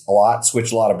this a lot,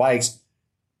 switch a lot of bikes,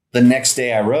 the next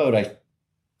day I rode, I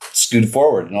scooted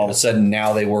forward, and all of a sudden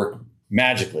now they work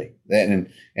magically.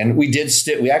 And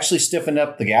we actually stiffened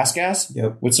up the gas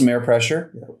with some air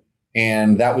pressure. Yep.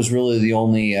 And that was really the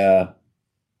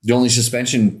only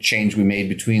suspension change we made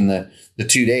between the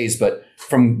 2 days. But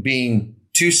from being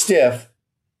too stiff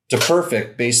to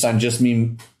perfect based on just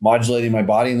me modulating my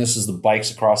body, and this is the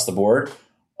bikes across the board,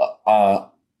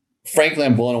 frankly,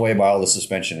 I'm blown away by all the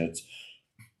suspension. It's,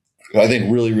 I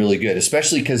think, really, really good,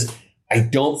 especially because I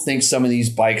don't think some of these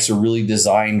bikes are really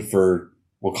designed for,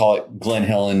 we'll call it Glen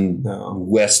Helen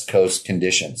West Coast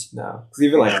conditions. No,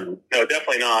 even no,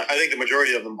 definitely not. I think the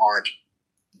majority of them aren't.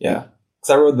 Yeah, because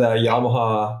I rode the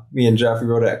Yamaha. Me and Jeff, we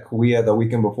rode it at Kauai the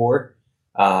weekend before,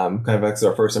 kind of like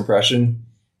our first impression.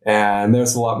 And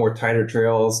there's a lot more tighter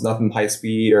trails, nothing high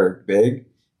speed or big.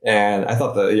 And I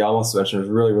thought the Yamaha suspension was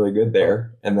really, really good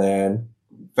there. And then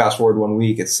fast forward 1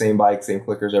 week, it's same bike, same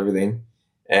clickers, everything,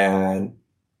 and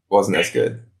wasn't as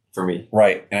good for me.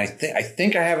 Right. And I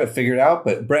think I have it figured out.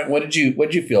 But Brent, what did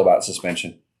you feel about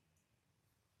suspension?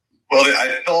 Well,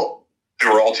 I felt they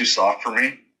were all too soft for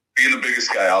me. Being the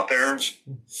biggest guy out there,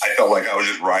 I felt like I was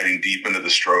just riding deep into the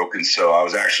stroke, and so I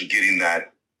was actually getting that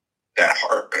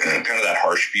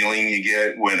harsh feeling you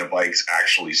get when a bike's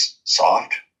actually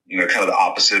soft. You know, kind of the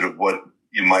opposite of what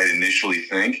you might initially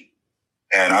think.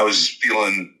 And I was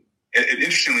feeling it.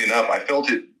 Interestingly enough, I felt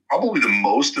it probably the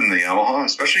most in the Yamaha,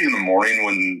 especially in the morning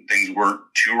when things weren't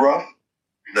too rough.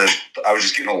 That I was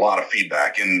just getting a lot of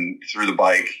feedback in through the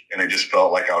bike, and I just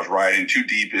felt like I was riding too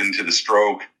deep into the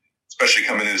stroke, especially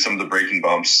coming into some of the braking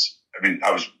bumps. I mean,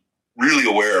 I was really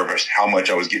aware of how much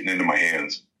I was getting into my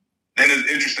hands. Then,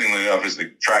 interestingly enough, as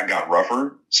the track got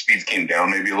rougher, speeds came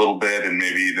down maybe a little bit, and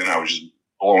maybe then I was just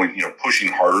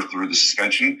pushing harder through the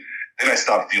suspension. Then I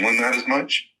stopped feeling that as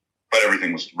much, but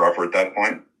everything was rougher at that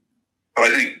point. But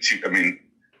I think,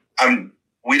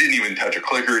 we didn't even touch a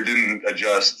clicker, didn't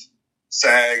adjust,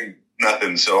 sag,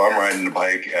 nothing. So I'm riding the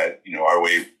bike at, our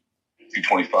weight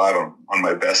 225 on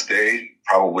my best day,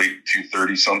 probably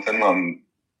 230 something on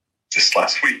just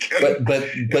last weekend.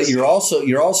 But you're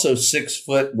also 6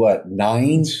 foot, what,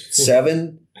 9,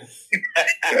 7?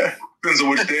 Yeah, depends on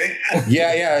which day.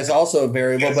 Yeah, it's also a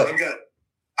variable. Yes, but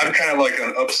I'm kind of like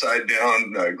an upside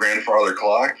down grandfather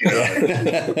clock,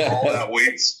 all that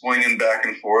weight swinging back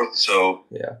and forth. So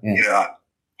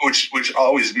which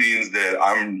always means that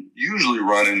I'm usually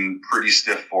running pretty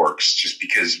stiff forks, just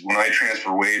because when I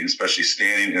transfer weight, especially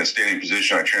standing in a standing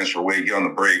position, I transfer weight, get on the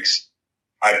brakes.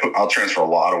 I'll transfer a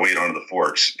lot of weight onto the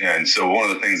forks. And so one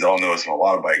of the things I'll notice on a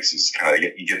lot of bikes is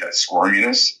you get that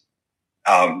squirminess.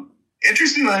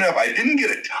 Interestingly enough, I didn't get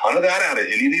a ton of that out of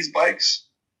any of these bikes.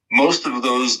 Most of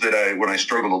those when I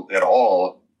struggled at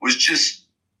all, was just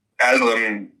as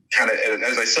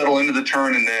I settle into the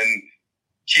turn and then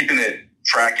keeping it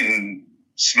tracking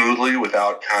smoothly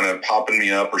without kind of popping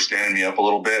me up or standing me up a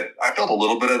little bit. I felt a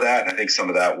little bit of that. And I think some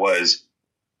of that was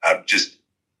just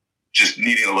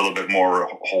needing a little bit more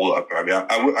hold up. I mean,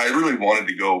 I really wanted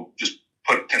to go just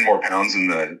put 10 more pounds in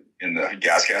the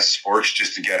gas sports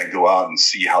just to kind of go out and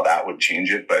see how that would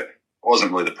change it. But it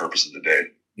wasn't really the purpose of the day.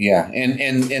 Yeah.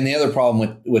 And the other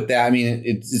problem with that, I mean,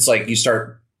 it's like you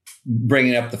start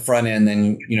bringing up the front end,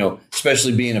 then,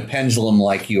 especially being a pendulum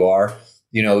like you are,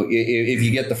 if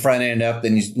you get the front end up,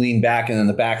 then you lean back and then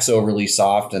the back's overly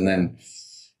soft, and then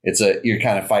you're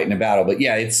kind of fighting a battle. But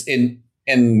yeah,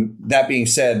 and that being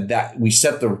said, that we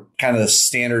set the kind of the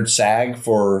standard sag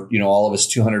for, all of us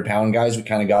 200 pound guys. We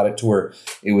kind of got it to where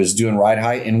it was doing ride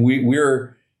height, and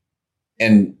we're,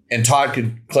 and Todd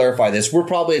could clarify this, we're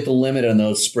probably at the limit on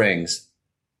those springs.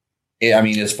 I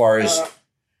mean, as far as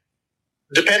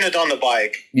dependent on the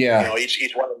bike, yeah,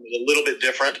 each one of them is a little bit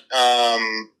different.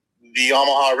 the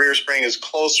Yamaha rear spring is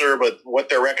closer, but what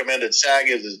their recommended sag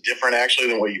is different actually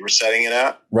than what you were setting it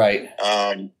at. Right.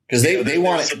 Because they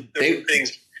want it.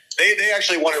 They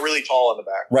actually want it really tall in the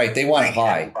back. Right. They want it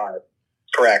high.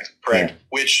 Correct. Yeah.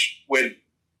 Which would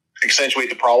accentuate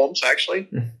the problems actually.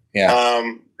 Yeah.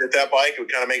 With that bike, it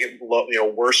would kind of make it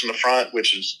worse in the front,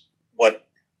 which is what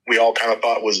we all kind of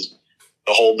thought was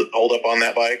the hold up on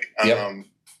that bike. Yep.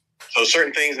 So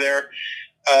certain things there.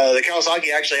 The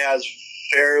Kawasaki actually has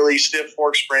fairly stiff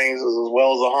fork springs as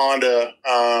well as the Honda.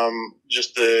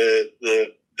 Just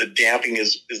the damping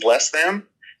is less than.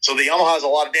 So the Yamaha has a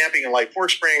lot of damping and light fork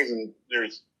springs, and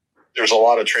there's a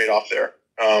lot of trade off there.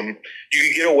 You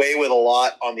can get away with a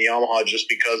lot on the Yamaha just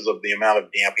because of the amount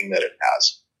of damping that it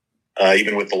has,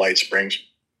 even with the light springs,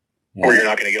 where you're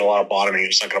not going to get a lot of bottoming.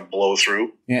 It's not going to blow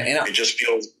through. Yeah, and it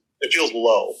feels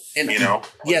low. And, in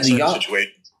certain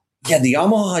situations. Yeah, the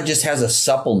Yamaha just has a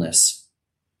suppleness,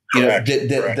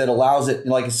 that allows it.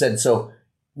 Like I said, so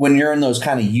when you're in those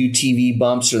kind of UTV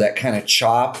bumps or that kind of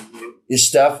chop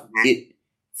stuff, it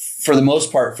for the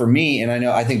most part for me, and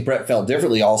I think Brett felt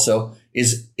differently also,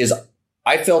 is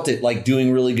I felt it like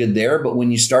doing really good there. But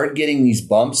when you start getting these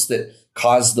bumps that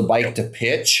cause the bike to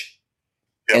pitch,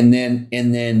 and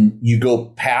then you go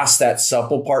past that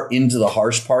supple part into the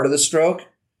harsh part of the stroke,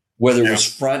 whether it was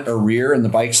front or rear, and the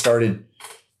bike started,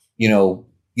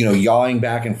 yawing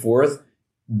back and forth,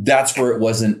 that's where it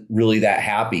wasn't really that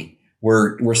happy.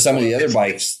 Where some of the other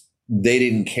bikes, they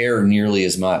didn't care nearly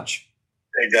as much.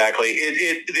 Exactly.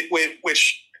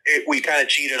 We kind of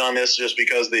cheated on this just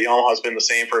because the Yamaha's been the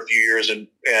same for a few years.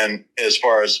 And as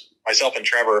far as myself and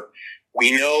Trevor,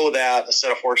 we know that a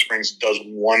set of fork springs does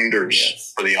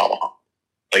wonders for the Yamaha.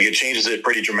 Like it changes it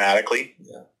pretty dramatically.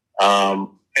 Yeah.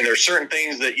 And there's certain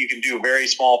things that you can do, very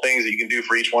small things that you can do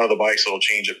for each one of the bikes that'll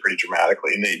change it pretty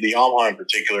dramatically. And the Yamaha in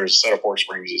particular, a set of fork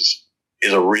springs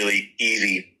is a really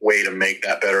easy way to make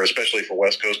that better, especially for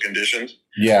West Coast conditions.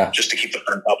 Yeah. Just to keep the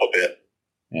front up a bit.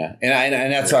 Yeah.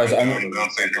 And that's why I'm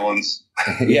St. Helens.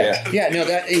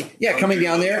 Coming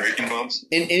down there. Braking bumps.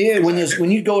 And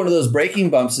when you go into those braking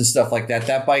bumps and stuff like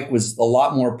that bike was a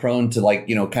lot more prone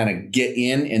to kind of get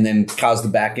in and then cause the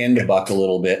back end to buck a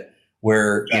little bit.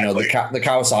 Where, the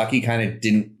Kawasaki kind of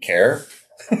didn't care.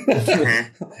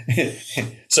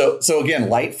 So again,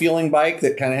 light feeling bike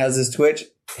that kind of has this twitch,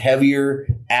 heavier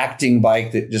acting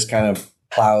bike that just kind of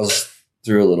plows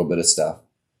through a little bit of stuff.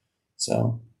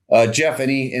 So, Jeff,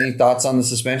 any thoughts on the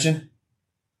suspension?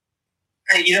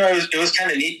 It was kind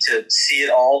of neat to see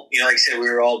it all. Like I said, we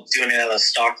were all doing it at a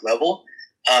stock level.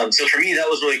 So for me, that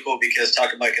was really cool because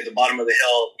talking about at the bottom of the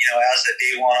hill, as the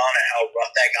day went on and how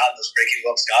rough that got and those braking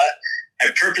bumps got, I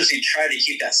purposely tried to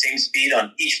keep that same speed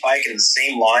on each bike in the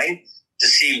same line to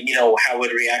see, how it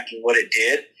would react and what it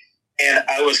did. And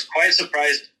I was quite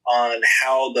surprised on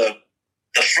how the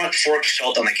front fork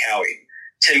felt on the Cowie.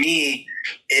 To me,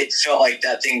 it felt like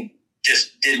that thing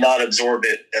just did not absorb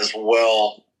it as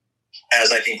well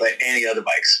as I think like any other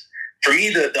bikes. For me,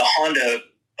 the Honda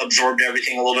absorbed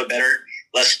everything a little bit better.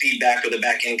 Less feedback with the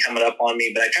back end coming up on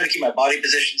me, but I try to keep my body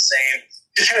position the same,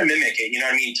 just try to mimic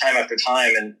it, time after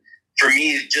time. And for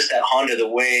me, just that Honda, the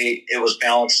way it was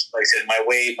balanced, like I said, my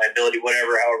weight, my ability,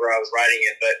 however I was riding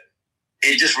it, but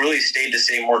it just really stayed the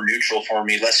same, more neutral for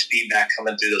me, less feedback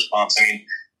coming through those bumps. I mean,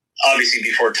 obviously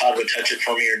before Todd would touch it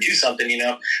for me or do something,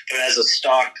 but as a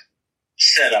stock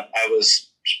setup, I was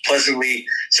pleasantly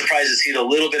surprised to see the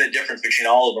little bit of difference between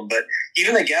all of them. But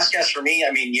even the gas for me,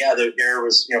 I mean, the air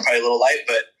was probably a little light,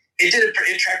 but it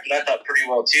tracked it, I thought, pretty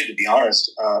well too, to be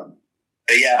honest.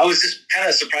 But yeah, I was just kind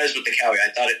of surprised with the Cowie.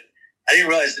 I didn't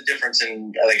realize the difference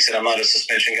in, like I said, I'm not a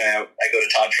suspension guy. I go to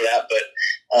Todd for that, but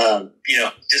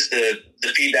just the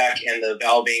feedback and the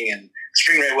valving and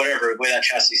spring rate, whatever, the way that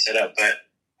chassis set up. But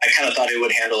I kind of thought it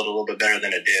would handle it a little bit better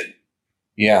than it did.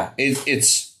 Yeah,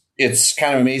 it's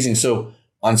kind of amazing. So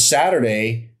on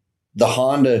Saturday, the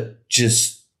Honda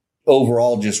just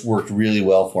overall just worked really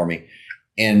well for me.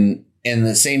 And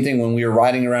the same thing when we were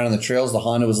riding around on the trails, the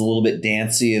Honda was a little bit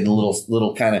dancy and a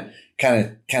little kind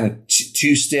of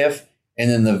too stiff. And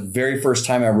then the very first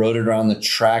time I rode it around the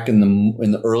track in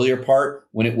the earlier part,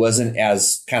 when it wasn't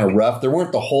as kind of rough, there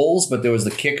weren't the holes, but there was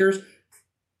the kickers.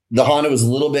 The Honda was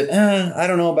a little bit, I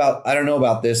don't know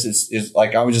about this. It's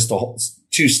like I was just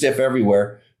too stiff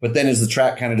everywhere. But then as the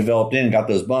track kind of developed in and got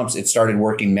those bumps, it started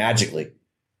working magically.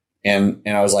 And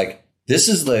I was like, this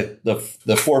is the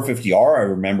 450R I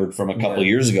remembered from a couple of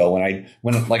years ago when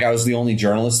I was the only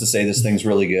journalist to say this thing's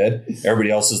really good.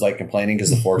 Everybody else is like complaining because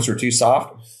the forks were too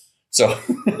soft. So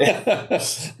yeah.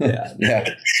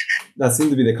 That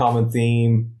seemed to be the common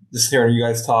theme. Just hearing you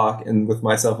guys talk and with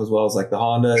myself as well, is like the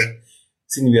Honda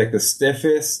seemed to be like the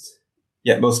stiffest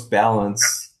most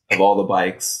balance of all the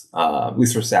bikes, at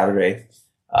least for Saturday.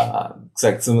 It's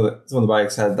like some of the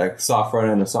bikes had like soft front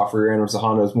end and soft rear end, whereas the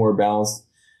Honda was more balanced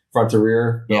front to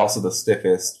rear, but also the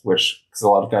stiffest, which because a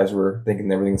lot of guys were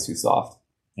thinking everything's too soft.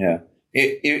 Yeah,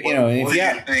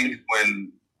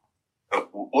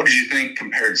 what did you think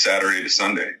compared Saturday to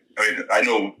Sunday? I mean, I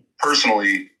know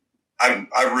personally,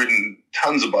 I've ridden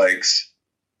tons of bikes,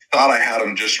 thought I had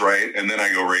them just right, and then I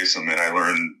go race them and I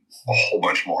learn a whole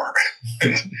bunch more.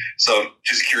 And so,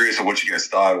 just curious of what you guys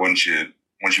thought once you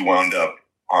wound up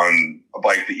on a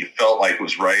bike that you felt like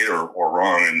was right or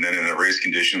wrong, and then in the race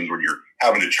conditions where you're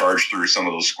having to charge through some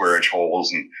of those square edge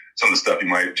holes and some of the stuff you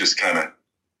might just kind of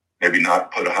maybe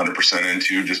not put 100%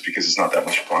 into just because it's not that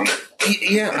much fun.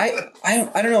 Yeah,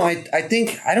 I don't know.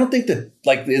 I don't think that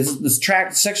like this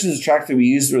track sections of track that we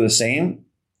used were the same.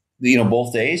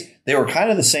 Both days they were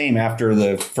kind of the same after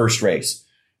the first race.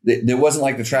 There wasn't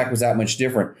like the track was that much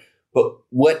different. But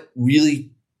what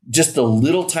really just the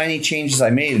little tiny changes I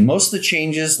made, and most of the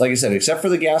changes, like I said, except for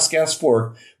the gas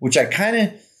fork, which I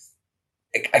kind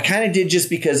of did just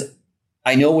because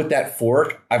I know with that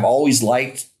fork, I've always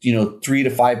liked, 3 to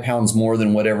 5 pounds more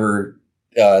than whatever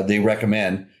they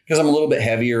recommend because I'm a little bit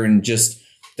heavier and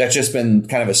that's just been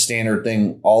kind of a standard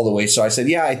thing all the way. So I said,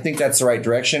 yeah, I think that's the right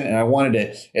direction. And I wanted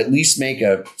to at least make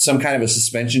some kind of a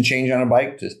suspension change on a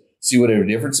bike to see whatever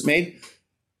difference it made.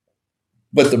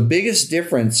 But the biggest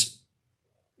difference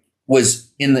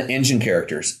was in the engine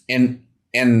characters. And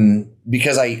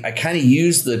because I kind of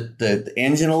used the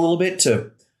engine a little bit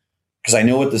because I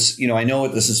know what this, I know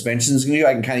what the suspension is going to do.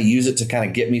 I can kind of use it to kind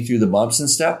of get me through the bumps and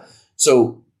stuff.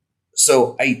 So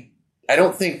I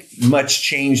don't think much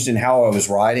changed in how I was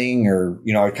riding, or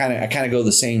I kind of go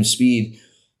the same speed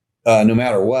no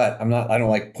matter what. I don't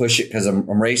like push it because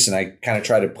I'm racing. I kind of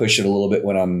try to push it a little bit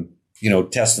when I'm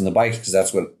testing the bikes because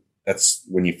that's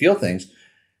when you feel things.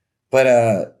 But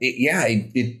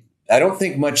I don't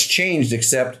think much changed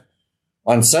except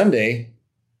on Sunday.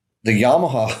 The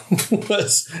Yamaha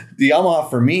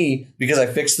for me, because I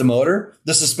fixed the motor,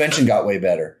 the suspension got way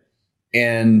better.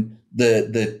 And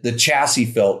the chassis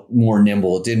felt more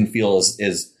nimble. It didn't feel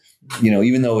as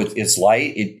even though it's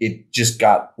light, it just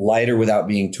got lighter without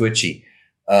being twitchy.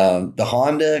 The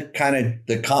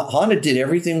Honda did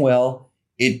everything well.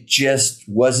 It just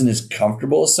wasn't as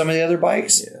comfortable as some of the other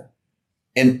bikes. Yeah.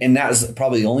 And that was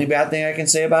probably the only bad thing I can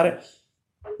say about it.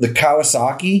 The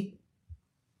Kawasaki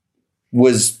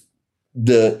was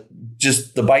the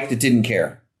bike that didn't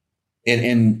care.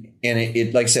 And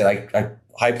it like I said, I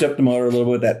hyped up the motor a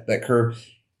little bit, that curve.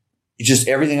 It just,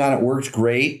 everything on it worked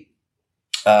great.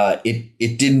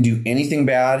 It didn't do anything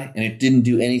bad, and it didn't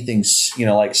do anything,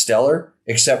 like stellar,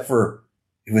 except for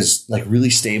it was like really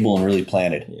stable and really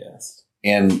planted. Yes.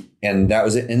 And that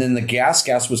was it. And then the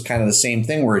gas was kind of the same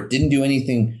thing, where it didn't do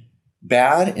anything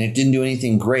bad and it didn't do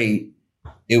anything great.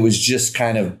 It was just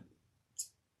kind of,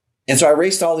 and so I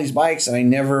raced all these bikes, and I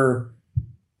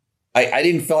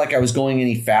didn't feel like I was going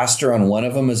any faster on one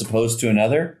of them as opposed to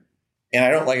another. And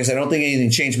I don't think anything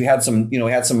changed. We had some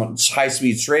high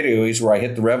speed straightaways where I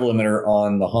hit the rev limiter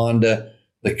on the Honda,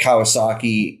 the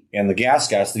Kawasaki, and the gas.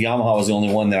 The Yamaha was the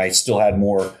only one that I still had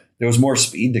more. There was more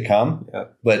speed to come,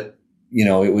 but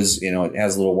it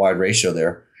has a little wide ratio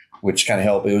there, which kind of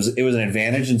helped. It was an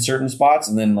advantage in certain spots.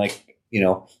 And then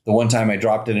the one time I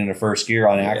dropped it into first gear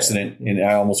on accident, and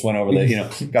I almost went over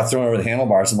got thrown over the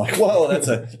handlebars. I'm like, whoa, that's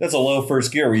a low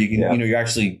first gear where you can, you're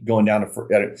actually going down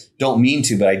to, don't mean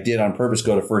to, but I did on purpose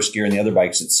go to first gear. And the other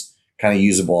bikes, it's kind of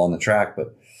usable on the track.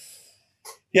 But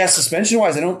yeah, suspension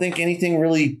wise, I don't think anything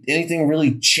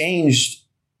really changed.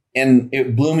 And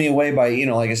it blew me away by,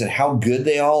 like I said, how good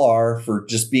they all are for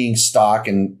just being stock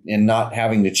and not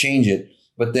having to change it.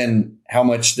 But then how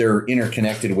much they're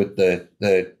interconnected with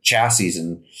the chassis,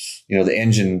 and the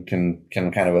engine can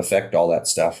kind of affect all that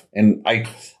stuff. And I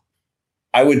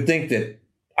would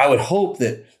hope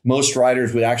that most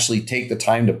riders would actually take the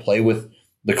time to play with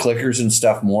the clickers and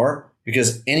stuff more,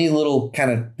 because any little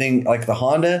kind of thing like the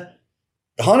Honda's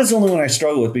the only one I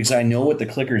struggle with, because I know what the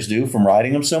clickers do from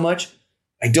riding them so much.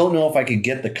 I don't know if I could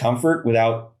get the comfort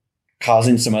without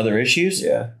causing some other issues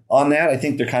on that. I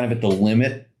think they're kind of at the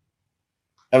limit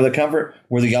of the comfort,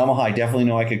 where the Yamaha, I definitely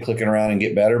know I could click it around and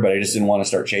get better, but I just didn't want to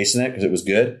start chasing it because it was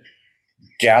good.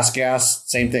 Gas,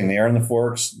 same thing. The air in the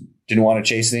forks, didn't want to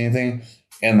chase anything.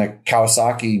 And the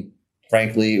Kawasaki,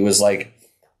 frankly, it was like,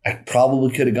 I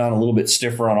probably could have gone a little bit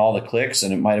stiffer on all the clicks,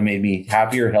 and it might have made me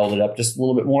happier, held it up just a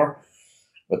little bit more.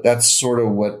 But that's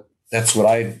what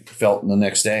I felt the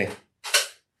next day.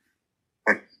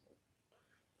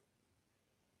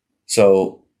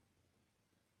 So,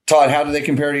 Todd, how do they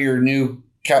compare to your new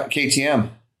KTM?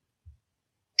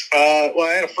 Well,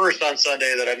 I had a first on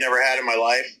Sunday that I've never had in my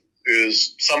life. It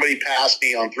was somebody passed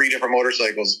me on 3 different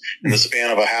motorcycles in the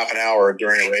span of a half an hour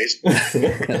during a race,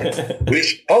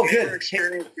 which I've never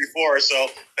experienced before. So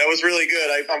that was really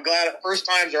good. I'm glad. First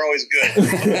times are always good.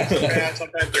 Sometimes they're bad,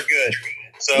 sometimes they're good.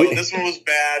 So this one was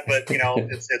bad, but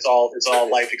it's all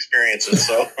life experiences.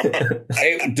 So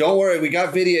hey, don't worry, we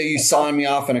got video. You sawing me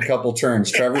off in a couple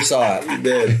turns. Trevor saw it. You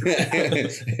did.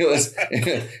 it was a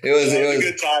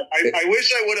good time. I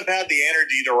wish I would have had the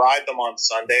energy to ride them on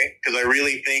Sunday, because I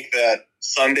really think that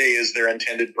Sunday is their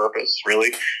intended purpose.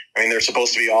 Really, I mean, they're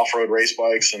supposed to be off-road race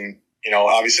bikes, and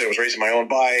obviously I was racing my own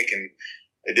bike, and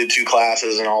I did 2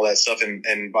 classes and all that stuff,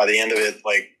 and by the end of it,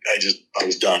 like I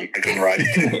was done. I couldn't ride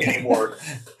it anymore.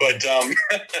 But the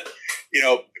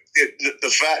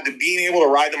fact that being able to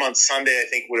ride them on Sunday, I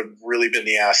think, would have really been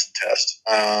the acid test.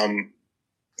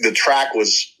 The track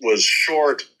was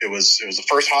short. It was the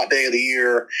first hot day of the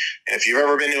year, and if you've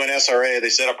ever been to an SRA, they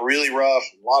set up really rough,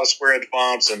 a lot of square edge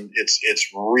bumps, and it's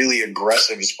really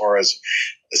aggressive as far as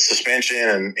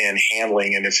suspension and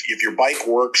handling. And if your bike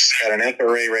works at an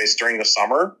SRA race during the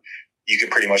summer, you can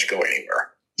pretty much go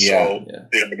anywhere. So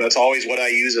that's always what I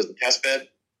use as the test bed.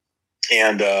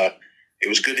 And it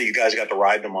was good that you guys got to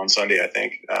ride them on Sunday, I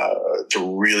think,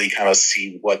 to really kind of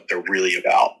see what they're really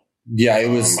about. Yeah, it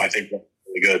was. I think that's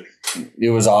really good.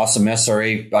 It was awesome.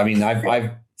 SRA. I mean,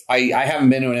 I haven't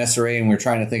been to an SRA, and we're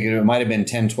trying to think of it. It might have been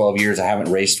 10, 12 years. I haven't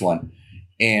raced one.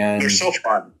 And they're so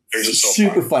fun. They're just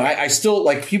super fun. I still,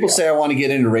 like, people say I want to get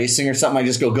into racing or something. I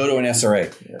just go to an SRA.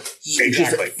 Yeah.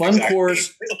 Exactly. Just fun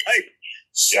course.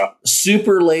 Yeah.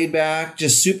 Super laid back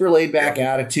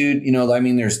attitude. I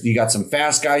mean, you got some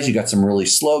fast guys, you got some really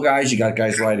slow guys, you got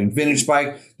guys riding vintage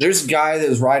bike. There's a guy that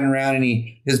was riding around and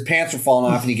his pants were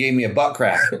falling off and he gave me a butt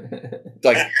crack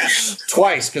like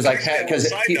twice because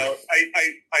Side note,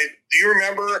 do you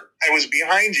remember I was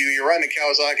behind you? You're riding a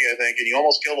Kawasaki, I think, and you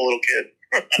almost killed a little kid.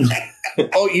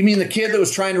 Oh, you mean the kid that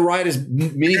was trying to ride his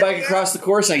mini bike across the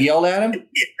course? And I yelled at him.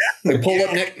 Yeah. I pulled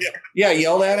up next. Yeah, I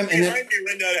yelled at him, and then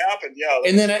when that happened. Yeah.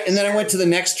 And then I went to the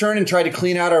next turn and tried to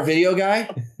clean out our video guy.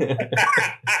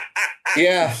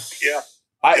 Yeah. Yeah.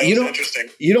 Interesting.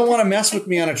 You don't want to mess with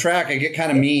me on a track. I get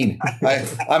kind of mean.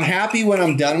 I'm happy when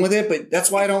I'm done with it, but that's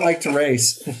why I don't like to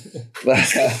race.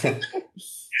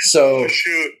 Oh,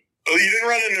 shoot. Well, you didn't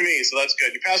run into me, so that's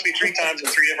good. You passed me 3 times on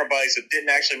 3 different bikes that didn't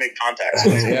actually make contact.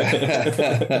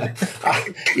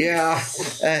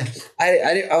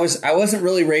 I wasn't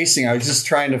really racing. I was just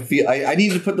trying to feel. I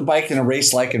needed to put the bike in a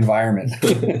race-like environment.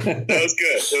 That was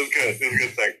good. It was a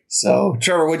good thing. So,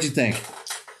 Trevor, what'd you think?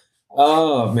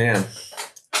 Oh man,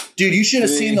 dude, you should have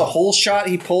seen the whole shot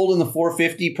he pulled in the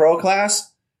 450 Pro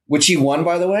class, which he won,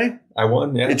 by the way. I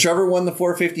won. Yeah, and Trevor won the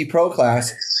 450 Pro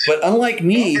class, but unlike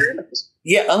me.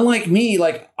 Yeah, unlike me,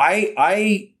 like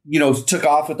I took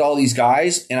off with all these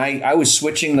guys, and I was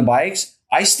switching the bikes.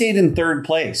 I stayed in 3rd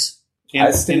place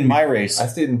in my race. I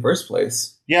stayed in 1st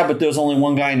place. Yeah, but there was only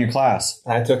one guy in your class.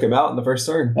 I took him out in the first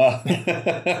turn. You got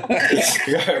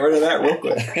rid of that real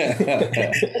quick.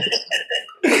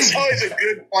 It's always a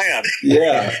good plan.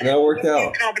 Yeah, that worked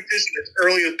out. Competition as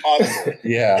early as possible.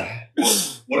 Yeah.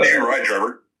 What did you ride,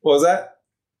 Trevor? What was that?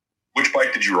 Which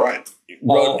bike did you ride?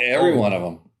 Rode every one of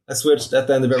them. I switched at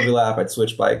the end of every lap. I'd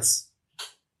switch bikes.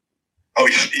 Oh,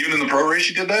 even in the pro race,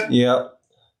 you did that? Yep.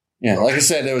 Yeah, like I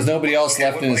said, there was nobody else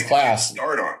left in his class.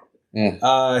 Start on. Yeah.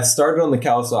 I started on the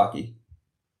Kawasaki.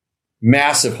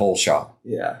 Massive hole shot.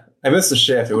 Yeah, I missed the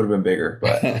shift. It would have been bigger,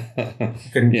 but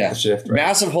couldn't get the shift right.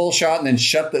 Massive hole shot, and then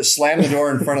slam the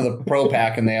door in front of the pro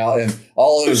pack, and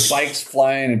all of those bikes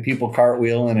flying and people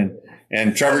cartwheeling,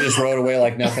 and Trevor just rode away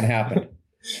like nothing happened.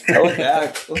 I look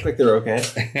back. Looked like they're okay.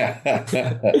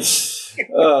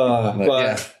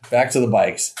 Back to the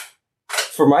bikes.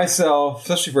 For myself,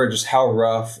 especially for just how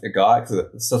rough it got, because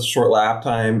it's such a short lap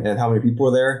time and how many people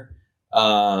were there,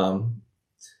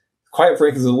 quite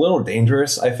frankly, is a little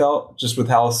dangerous, I felt, just with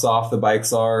how soft the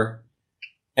bikes are.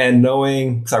 And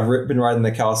knowing, because I've been riding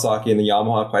the Kawasaki and the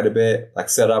Yamaha quite a bit, like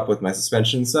set up with my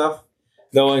suspension and stuff,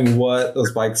 knowing what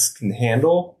those bikes can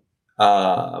handle,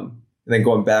 and then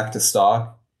going back to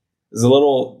stock is a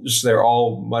little, just they're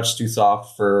all much too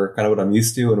soft for kind of what I'm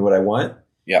used to and what I want.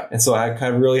 Yeah. And so I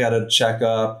kind of really had to check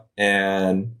up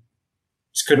and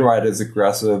just couldn't ride as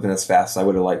aggressive and as fast as I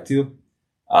would have liked to.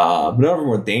 But none of them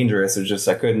were dangerous. It's just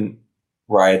I couldn't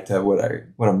ride to what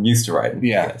I'm used to riding.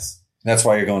 Yeah. That's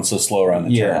why you're going so slow around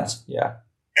the turns. Yeah.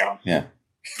 I'm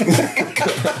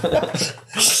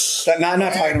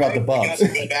not talking about the bumps. I got to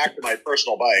go back to my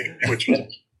personal bike, which was,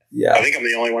 I think I'm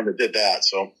the only one that did that.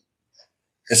 So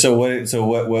what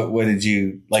did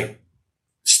you like?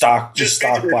 Stock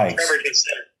bikes.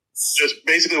 just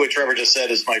basically what Trevor just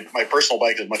said is my personal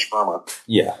bike is much firmer.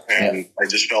 Yeah. And I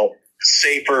just felt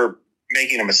safer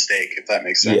making a mistake, if that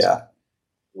makes sense. Yeah.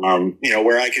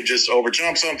 Where I could just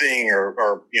overjump something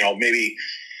or maybe,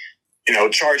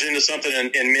 charge into something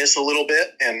and miss a little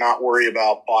bit and not worry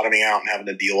about bottoming out and having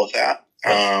to deal with that.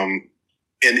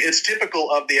 And it's typical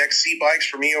of the XC bikes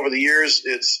for me over the years.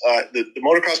 It's the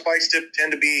motocross bikes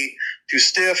tend to be too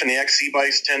stiff and the XC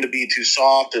bikes tend to be too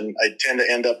soft, and I tend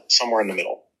to end up somewhere in the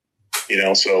middle,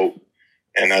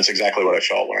 and that's exactly what I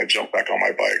felt when I jumped back on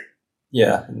my bike.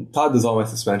 Yeah, and Todd does all my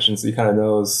suspension, so he kind of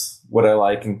knows what I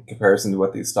like in comparison to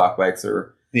what these stock bikes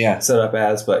are set up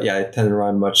as. But yeah, I tend to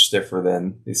run much stiffer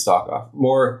than these stock off.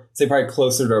 More, say, probably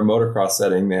closer to a motocross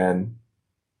setting than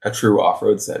a true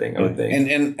off-road setting, I would think.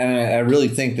 And I really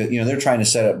think that, they're trying to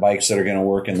set up bikes that are going to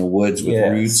work in the woods with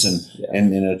roots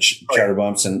and cheddar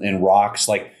bumps and rocks.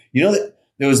 Like, that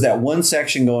there was that one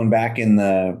section going back in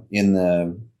the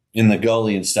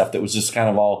gully and stuff that was just kind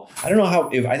of all, I don't know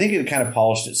I think it kind of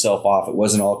polished itself off. It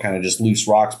wasn't all kind of just loose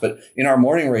rocks, but in our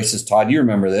morning races, Todd, you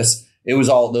remember this, it was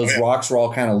all, those rocks were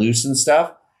all kind of loose and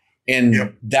stuff.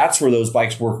 And that's where those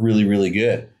bikes work really, really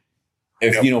good.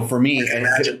 If, for me,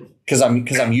 because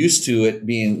I'm used to it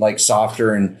being like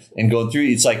softer and going through,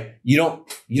 it's like, you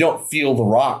don't feel the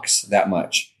rocks that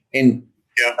much. And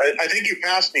yeah, I think you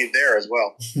passed me there as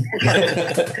well.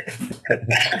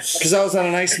 Because I was on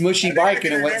a nice mushy bike,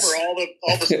 and it went. Remember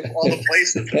all the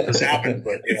places that this happened,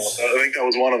 but I think that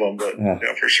was one of them. But yeah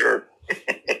for sure.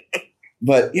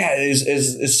 But yeah,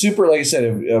 it's super. Like I said,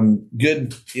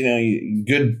 good.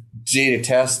 Good data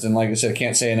test, and like I said, I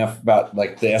can't say enough about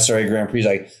like the SRA Grand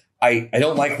Prix. I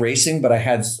don't like racing, but I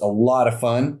had a lot of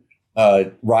fun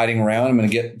riding around. I'm going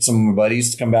to get some of my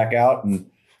buddies to come back out, and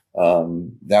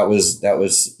that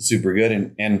was super good.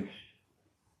 And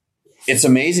it's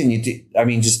amazing.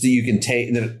 Just that you can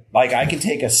take that. Like I can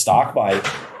take a stock bike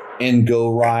and go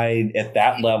ride at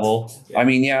that level.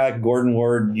 Gordon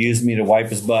Ward used me to wipe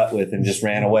his butt with and just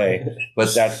ran away,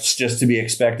 but that's just to be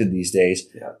expected these days.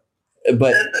 Yeah.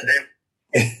 But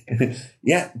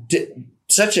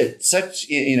such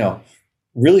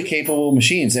really capable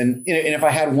machines. And if I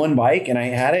had one bike and I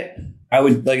had it, I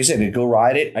would, like I said, I'd go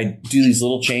ride it. I'd do these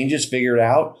little changes, figure it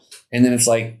out. And then it's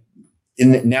like,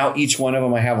 now each one of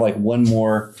them, I have like one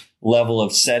more level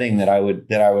of setting that I would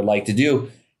like to do.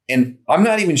 And I'm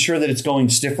not even sure that it's going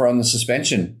stiffer on the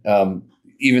suspension.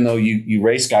 Even though you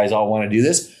race guys all want to do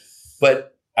this,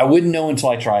 but I wouldn't know until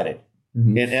I tried it.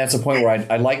 Mm-hmm. And that's a point where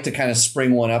I'd like to kind of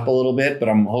spring one up a little bit, but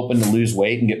I'm hoping to lose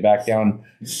weight and get back down.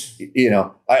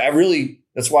 I really,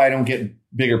 that's why I don't get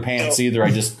bigger pants either.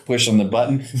 I just push on the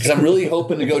button because I'm really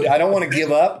hoping to go. I don't want to give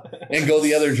up and go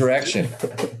the other direction.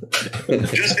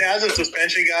 Just as a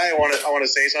suspension guy, I want to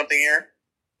say something here.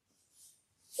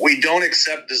 We don't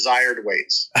accept desired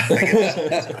weights.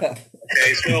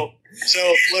 Okay, so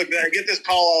look, I get this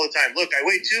call all the time. Look, I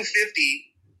weigh 250.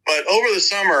 But over the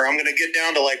summer, I'm going to get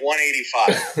down to like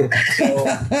 185. So,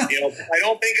 I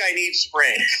don't think I need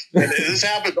springs. And this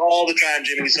happens all the time,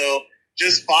 Jimmy. So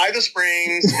just buy the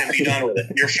springs and be done with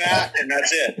it. You're fat, and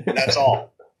that's it. And that's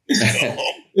all. So.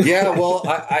 Yeah, well,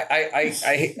 I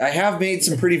have made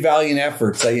some pretty valiant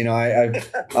efforts. I'm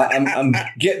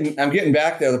getting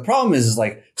back there. The problem is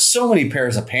like so many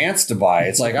pairs of pants to buy.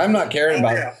 It's like I'm not caring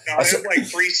about. Yeah. No, I have like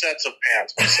 3 sets of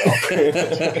pants myself.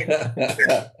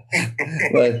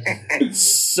 But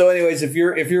so, anyways, if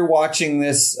you're watching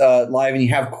this live and you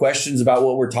have questions about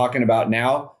what we're talking about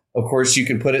now, of course you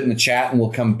can put it in the chat and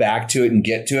we'll come back to it and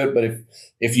get to it. But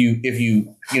if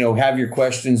you have your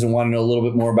questions and want to know a little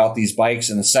bit more about these bikes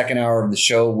in the second hour of the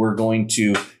show, we're going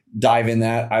to dive in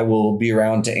that. I will be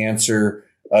around to answer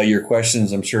your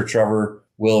questions. I'm sure Trevor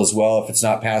will as well. If it's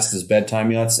not past his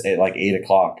bedtime, it's at like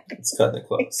 8:00. It's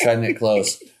cutting it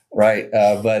close. Right.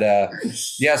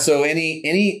 Yeah. So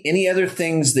any other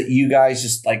things that you guys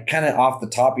just like kind of off the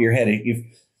top of your head, if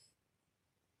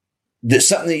there's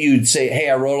something that you'd say, hey,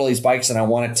 I rode all these bikes and I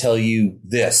want to tell you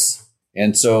this.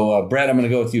 And so, Brett, I'm going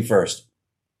to go with you first.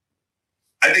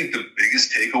 I think the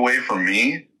biggest takeaway for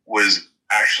me was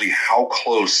actually how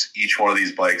close each one of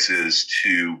these bikes is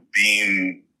to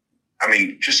being,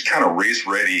 just kind of race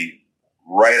ready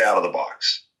right out of the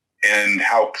box. And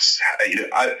how,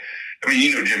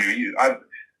 Jimmy,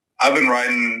 I've been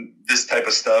riding this type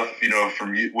of stuff,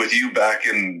 with you back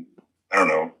in, I don't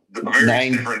know, the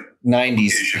various different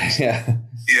 90s. Yeah.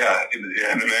 Yeah. In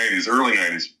the 90s, early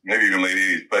 90s, maybe even late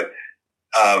 80s. But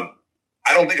I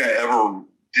don't think I ever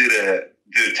did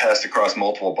a test across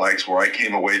multiple bikes where I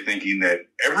came away thinking that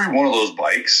every one of those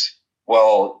bikes,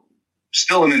 while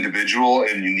still an individual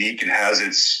and unique and has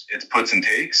its puts and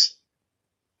takes,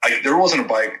 there wasn't a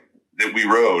bike that we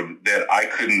rode that I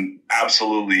couldn't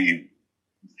absolutely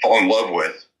fall in love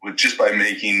with just by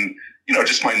making,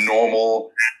 just my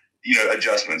normal,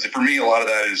 adjustments. And for me, a lot of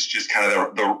that is just kind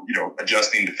of the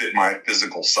adjusting to fit my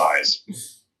physical size.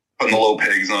 Putting the low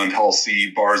pegs on, tall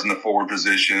seat, bars in the forward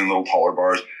position, little taller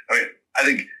bars. I mean, I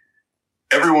think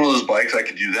every one of those bikes, I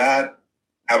could do that,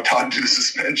 have Todd do the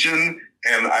suspension,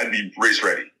 and I'd be race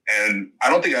ready. And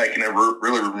I don't think I can ever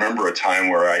really remember a time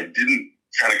where I didn't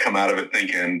kind of come out of it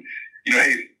thinking,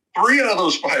 hey, 3 out of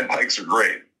those 5 bikes are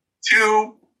great.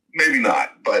 2, maybe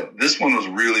not. But this one was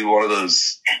really one of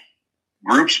those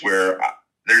groups where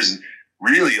there's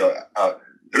really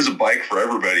there's a bike for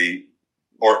everybody,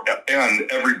 and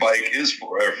every bike is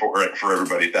for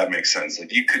everybody, if that makes sense.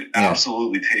 Like, you could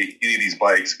absolutely take any of these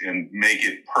bikes and make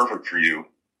it perfect for you.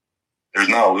 There's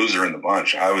not a loser in the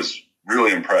bunch. I was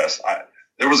really impressed.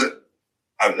 There's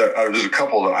a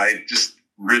couple that I just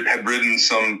had ridden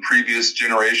some previous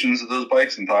generations of those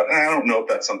bikes and thought, I don't know if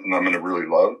that's something I'm going to really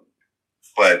love,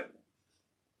 but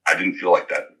I didn't feel like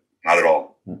that. Not at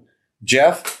all.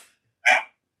 Jeff?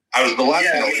 I was the last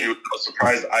thing I was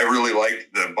surprised. I really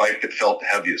liked the bike that felt the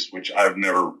heaviest, which I've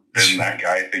never been that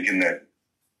guy thinking that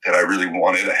I really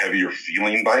wanted a heavier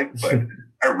feeling bike, but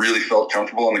I really felt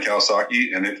comfortable on the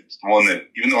Kawasaki, and it's the one that,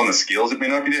 even though on the scales it may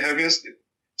not be the heaviest,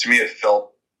 to me it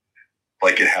felt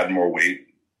like it had more weight,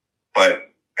 but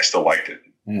I still liked it.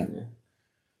 Mm.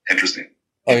 Interesting.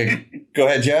 Okay, go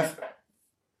ahead, Jeff.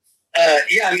 I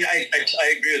mean, I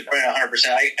agree with Brian 100%.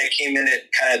 I came in it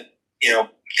kind of,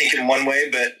 thinking one way,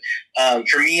 but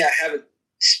for me, I haven't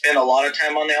spent a lot of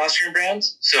time on the Austrian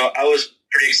brands, so I was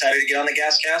pretty excited to get on the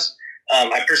GasGas.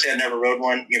 I personally had never rode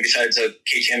one, besides a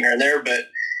KTM here and there, but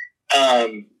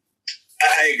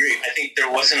I agree. I think there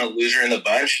wasn't a loser in the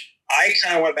bunch. I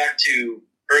kind of went back to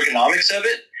ergonomics of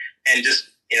it and just,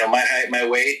 my height, my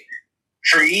weight.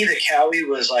 For me, the Cowie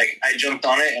was like, I jumped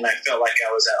on it and I felt like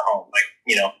I was at home.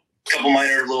 Like, a couple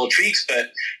minor little tweaks,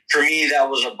 but for me, that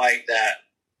was a bike that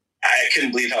I couldn't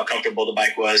believe how comfortable the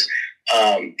bike was.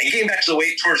 And getting back to the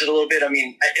weight towards it a little bit, I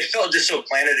mean, it felt just so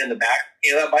planted in the back,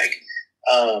 that bike,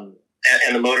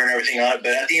 and the motor and everything on it.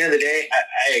 But at the end of the day,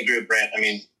 I agree with Brent. I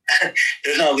mean,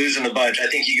 there's no lose in the bunch. I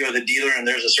think you go to the dealer and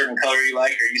there's a certain color you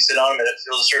like, or you sit on them and it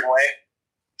feels a certain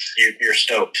way, you're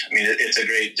stoked. I mean, it's a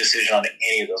great decision on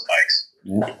any of those bikes.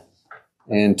 Yeah.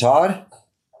 And Todd?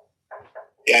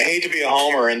 Yeah, I hate to be a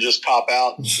homer and just cop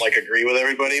out and agree with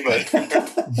everybody, but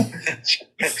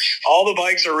all the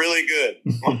bikes are really good.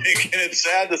 And it's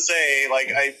sad to say,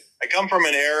 I come from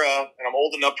an era, and I'm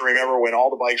old enough to remember when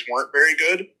all the bikes weren't very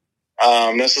good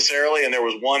necessarily, and there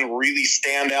was one really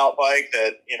standout bike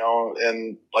that,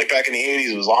 and back in the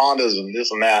 80s, it was the Hondas and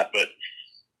this and that, but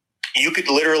you could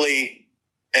literally,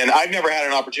 and I've never had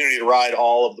an opportunity to ride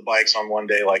all of the bikes on one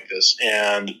day like this,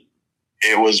 and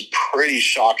it was pretty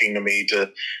shocking to me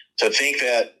to think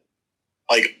that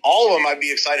all of them I'd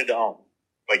be excited to own.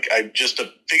 Just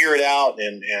to figure it out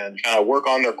and kind of work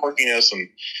on their quirkiness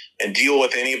and deal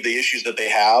with any of the issues that they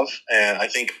have. And I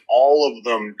think all of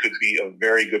them could be a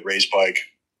very good race bike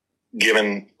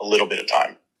given a little bit of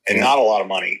time and not a lot of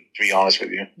money, to be honest with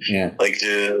you. Yeah.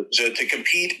 To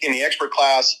compete in the expert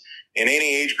class in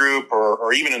any age group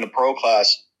or even in the pro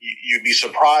class, you'd be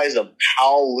surprised of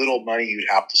how little money you'd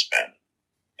have to spend.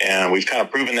 And we've kind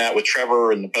of proven that with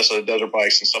Trevor and the Best of the Desert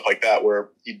bikes and stuff like that, where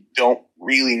you don't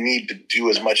really need to do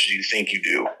as much as you think you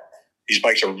do. These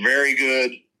bikes are very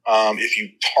good. If you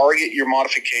target your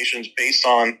modifications based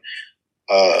on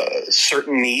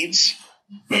certain needs,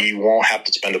 you won't have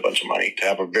to spend a bunch of money to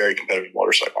have a very competitive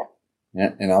motorcycle.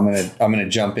 Yeah, and I'm gonna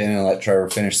jump in and let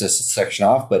Trevor finish this section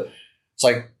off. But it's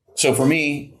so for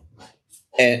me.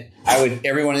 And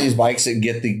every one of these bikes that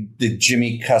get the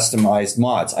Jimmy customized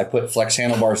mods. I put flex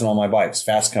handlebars on all my bikes.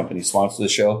 Fast Company sponsor the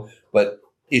show, but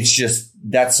it's just,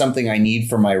 that's something I need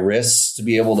for my wrists to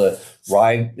be able to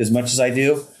ride as much as I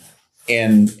do.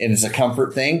 And it's a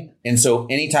comfort thing. And so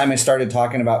anytime I started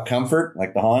talking about comfort,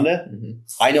 like the Honda,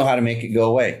 I know how to make it go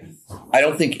away. I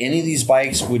don't think any of these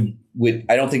bikes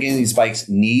I don't think any of these bikes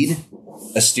need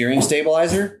a steering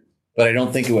stabilizer, but I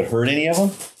don't think it would hurt any of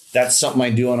them. That's something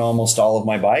I do on almost all of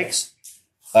my bikes.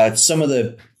 Some of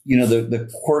the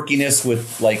quirkiness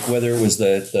with whether it was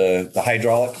the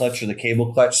hydraulic clutch or the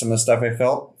cable clutch, some of the stuff I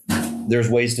felt, there's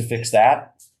ways to fix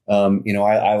that. I'm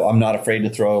not afraid to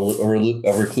throw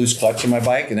a recluse clutch in my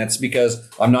bike, and that's because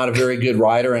I'm not a very good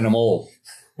rider and I'm old.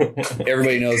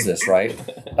 Everybody knows this, right?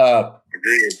 And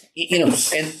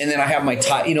then I have my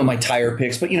tire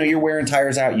picks, but you're wearing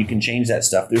tires out. You can change that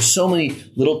stuff. There's so many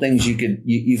little things you can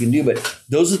do, but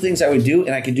those are the things I would do,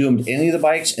 and I could do them to any of the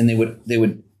bikes, and they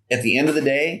would at the end of the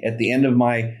day, at the end of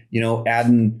my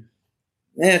adding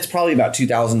it's probably about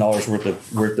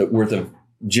 $2,000 worth of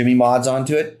Jimmy mods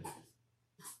onto it.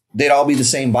 They'd all be the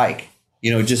same bike,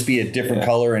 just be a different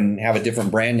color and have a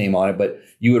different brand name on it. But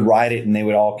you would ride it, and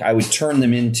I would turn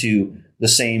them into the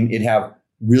same. It'd have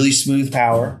really smooth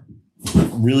power,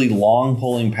 really long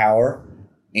pulling power,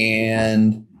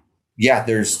 and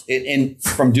and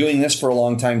from doing this for a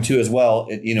long time too, as well,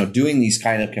 doing these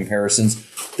kind of comparisons,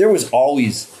 there was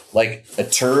always like a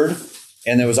turd,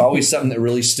 and there was always something that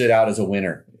really stood out as a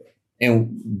winner.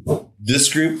 And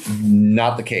this group,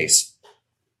 not the case.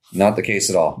 Not the case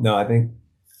at all. No, I think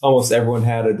almost everyone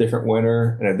had a different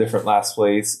winner and a different last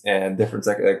place and different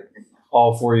second. Like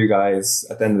all four of you guys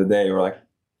at the end of the day were like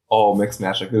all mixed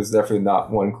match. Like there's definitely not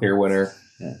one clear winner.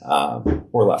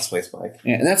 Or last place bike.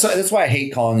 Yeah, and that's why I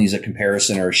hate calling these a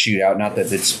comparison or a shootout. Not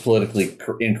that it's politically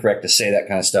incorrect to say that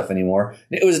kind of stuff anymore.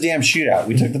 It was a damn shootout.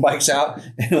 We took the bikes out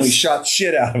and we shot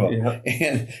shit out of them.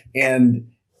 Yeah. And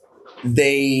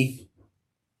they,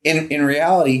 in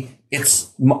reality,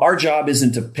 our job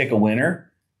isn't to pick a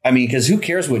winner. I mean, because who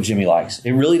cares what Jimmy likes?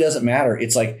 It really doesn't matter.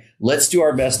 It's like, let's do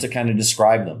our best to kind of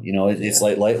describe them. It's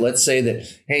like let's say that,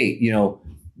 hey,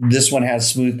 this one has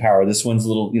smooth power. This one's a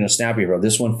little, snappier.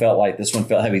 This one felt light. This one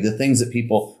felt heavy. The things that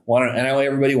people want to, and I know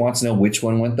everybody wants to know which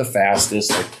one went the fastest.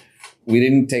 Like, we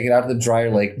didn't take it out to the dry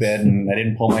lake bed, and I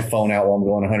didn't pull my phone out while I'm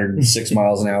going 106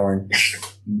 miles an hour and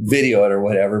video it or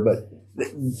whatever. But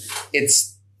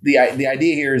it's the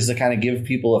idea here is to kind of give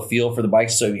people a feel for the bike.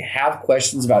 So if you have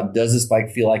questions about, does this bike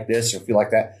feel like this or feel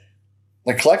like that?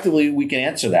 Like collectively, we can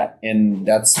answer that. And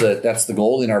that's the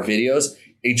goal in our videos.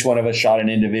 Each one of us shot an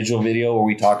individual video where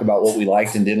we talk about what we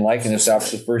liked and didn't like, and this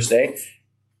after the first day.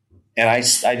 And I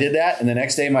did that, and the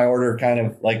next day my order kind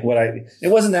of like it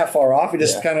wasn't that far off. It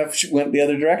just kind of went the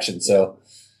other direction. So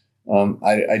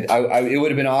it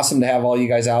would have been awesome to have all you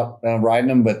guys out riding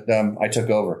them, but I took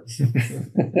over. You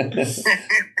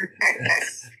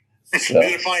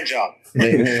did a fine job.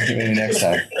 Maybe next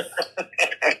time.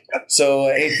 So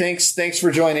hey, thanks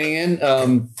for joining in.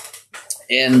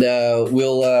 And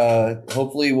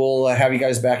hopefully we'll have you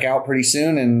guys back out pretty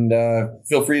soon. And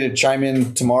feel free to chime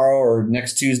in tomorrow or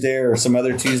next Tuesday or some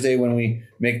other Tuesday when we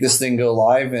make this thing go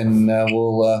live, and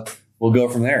we'll go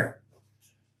from there.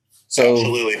 So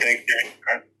absolutely, thank you.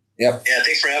 Yep. Yeah,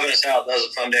 thanks for having us out. That was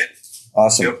a fun day.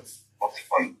 Awesome. Yep. Lots of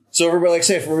fun. So everybody, like I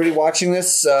say, for everybody watching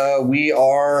this,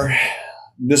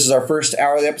 this is our first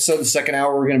hour of the episode. The second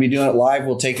hour, we're going to be doing it live.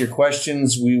 We'll take your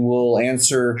questions. We will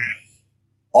answer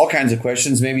all kinds of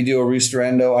questions, maybe do a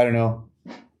roosterendo. I don't know.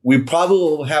 We probably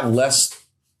will have less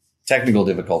technical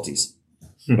difficulties,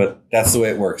 but that's the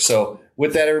way it works. So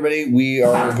with that, everybody, we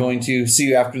are going to see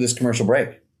you after this commercial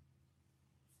break.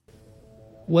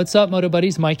 What's up, Moto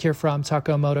Buddies? Mike here from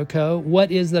Taco Moto Co.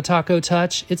 What is the Taco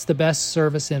Touch? It's the best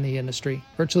service in the industry.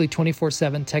 Virtually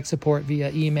 24/7 tech support via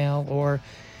email or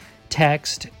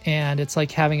text, and it's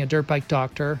like having a dirt bike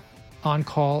doctor on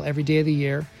call every day of the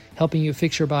year, helping you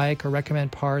fix your bike or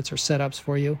recommend parts or setups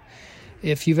for you.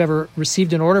 If you've ever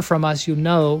received an order from us, you'll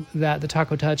know that the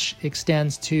Taco Touch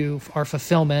extends to our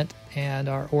fulfillment, and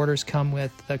our orders come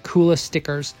with the coolest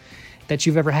stickers that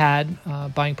you've ever had,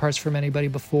 buying parts from anybody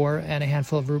before, and a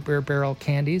handful of root beer barrel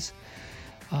candies.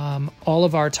 All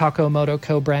of our Taco Moto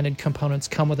Co. branded components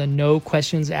come with a no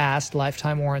questions asked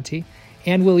lifetime warranty,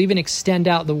 and we'll even extend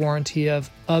out the warranty of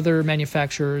other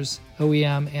manufacturers,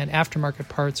 OEM, and aftermarket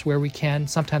parts where we can,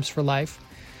 sometimes for life.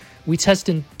 We test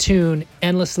and tune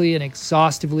endlessly and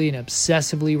exhaustively and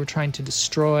obsessively. We're trying to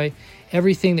destroy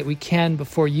everything that we can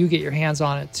before you get your hands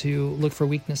on it, to look for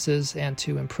weaknesses and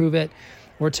to improve it,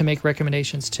 or to make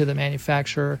recommendations to the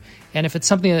manufacturer. And if it's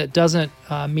something that doesn't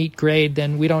meet grade,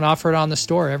 then we don't offer it on the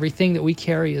store. Everything that we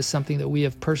carry is something that we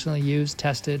have personally used,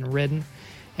 tested, and ridden,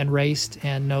 and raced,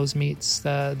 and knows meets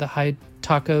the high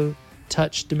Taco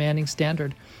Touch demanding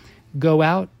standard. Go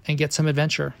out and get some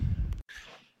adventure.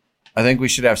 I think we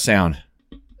should have sound.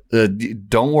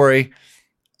 Don't worry.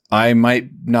 I might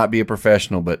not be a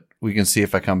professional, but we can see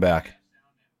if I come back.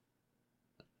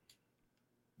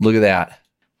 Look at that.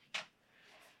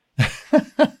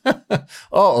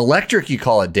 Oh, electric, you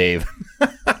call it, Dave.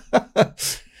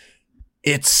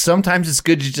 Sometimes it's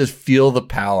good to just feel the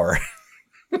power.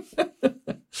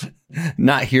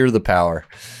 Not hear the power.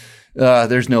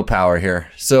 There's no power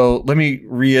here. So let me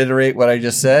reiterate what I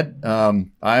just said.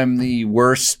 I'm the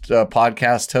worst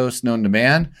podcast host known to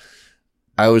man.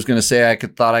 I was going to say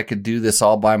thought I could do this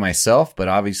all by myself, but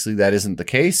obviously that isn't the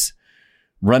case.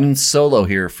 Running solo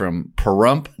here from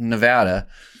Pahrump, Nevada.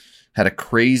 Had a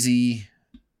crazy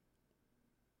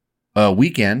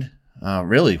weekend,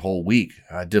 really whole week.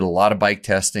 I did a lot of bike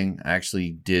testing. I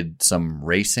actually did some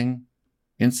racing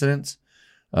incidents.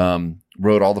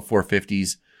 rode all the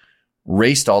 450s,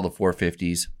 raced all the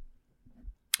 450s,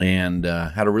 and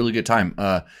had a really good time.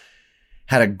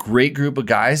 Had a great group of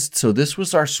guys. So this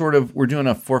was our we're doing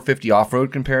a 450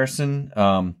 off-road comparison.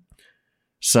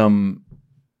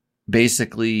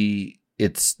 Basically,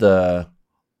 it's the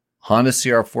Honda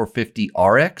CR 450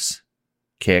 RX,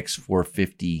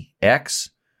 KX 450X,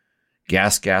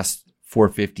 Gas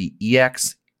 450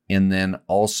 EX, and then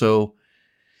also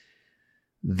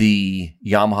the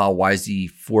Yamaha YZ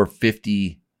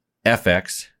 450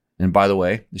 FX. And by the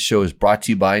way, the show is brought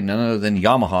to you by none other than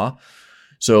Yamaha.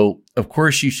 So, of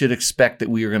course, you should expect that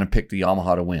we are going to pick the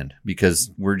Yamaha to win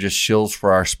because we're just shills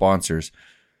for our sponsors.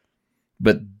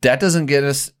 But that doesn't get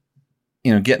us,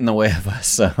 get in the way of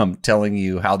us telling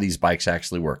you how these bikes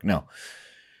actually work. No.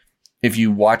 If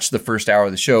you watch the first hour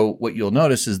of the show, what you'll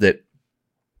notice is that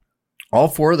all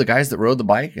 4 of the guys that rode the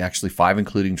bike, actually 5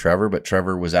 including Trevor, but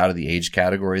Trevor was out of the age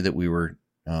category that we were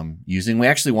using. We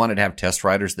actually wanted to have test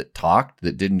riders that talked,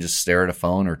 that didn't just stare at a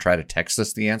phone or try to text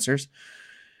us the answers.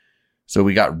 So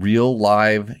we got real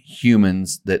live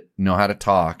humans that know how to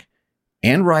talk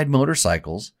and ride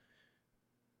motorcycles,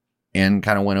 and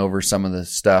kind of went over some of the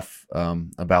stuff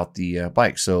about the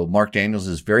bike. So Mark Daniels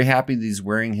is very happy that he's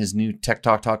wearing his new Tech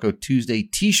Talk Taco Tuesday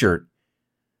t-shirt.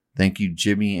 Thank you,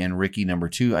 Jimmy and Ricky number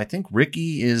 2. I think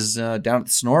Ricky is down at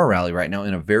the Sonora Rally right now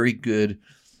in a very good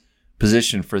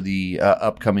position for the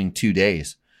upcoming 2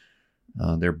 days.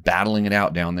 They're battling it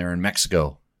out down there in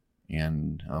Mexico.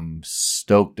 And I'm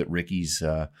stoked that Ricky's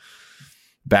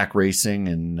back racing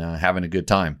and having a good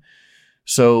time.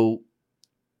 So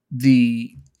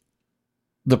the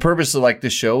purpose of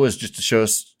this show is just to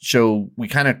show we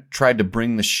kind of tried to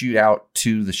bring the shootout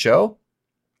to the show,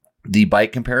 the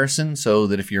bike comparison, so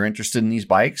that if you're interested in these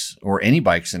bikes or any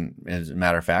bikes, as a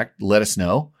matter of fact, let us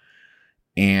know.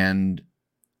 And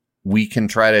we can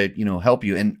try to, help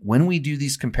you. And when we do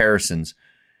these comparisons,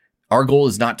 our goal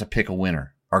is not to pick a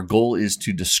winner. Our goal is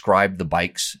to describe the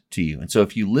bikes to you. And so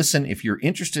if you're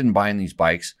interested in buying these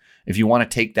bikes, if you want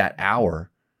to take that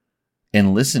hour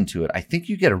and listen to it, I think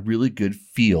you get a really good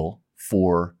feel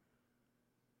for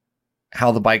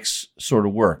how the bikes sort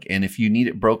of work. And if you need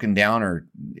it broken down or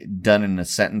done in a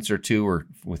sentence or two, or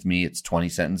with me, it's 20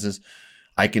 sentences,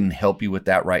 I can help you with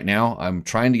that right now. I'm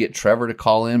trying to get Trevor to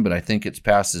call in, but I think it's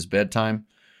past his bedtime.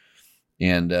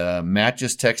 And Matt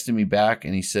just texted me back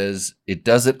and he says, it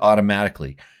does it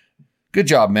automatically. Good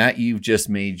job, Matt. You've just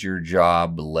made your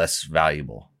job less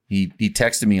valuable. He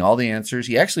texted me all the answers.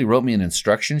 He actually wrote me an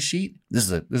instruction sheet.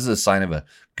 This is a sign of a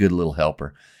good little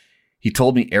helper. He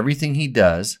told me everything he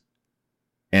does.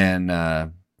 And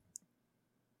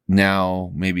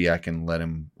now maybe I can let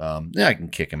him, I can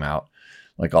kick him out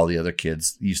like all the other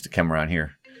kids used to come around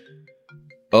here.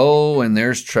 Oh, and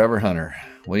there's Trevor Hunter.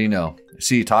 What do you know?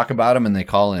 See, you talk about them and they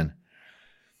call in.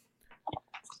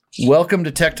 Welcome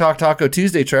to Tech Talk Taco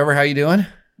Tuesday, Trevor. How you doing?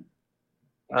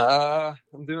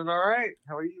 I'm doing all right.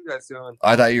 How are you guys doing?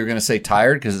 I thought you were going to say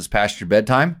tired because it's past your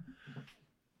bedtime.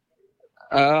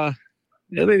 Yeah,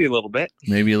 maybe a little bit.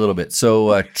 Maybe a little bit.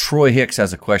 So Troy Hicks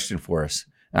has a question for us.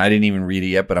 I didn't even read it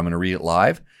yet, but I'm going to read it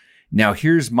live. Now,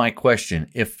 here's my question.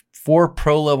 If 4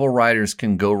 pro-level riders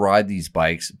can go ride these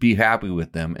bikes, be happy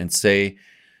with them, and say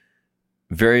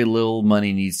very little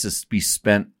money needs to be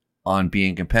spent on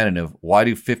being competitive, why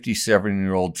do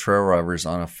 57-year-old trail riders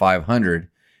on a 500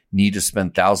 need to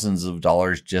spend thousands of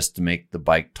dollars just to make the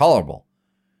bike tolerable?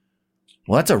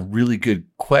 Well, that's a really good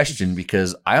question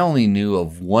because I only knew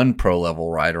of one pro-level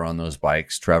rider on those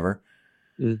bikes, Trevor.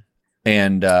 Mm.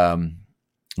 And the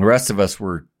rest of us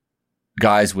were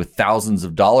guys with thousands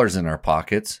of dollars in our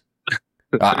pockets.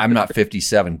 I'm not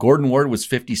 57. Gordon Ward was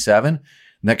 57.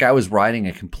 And that guy was riding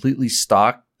a completely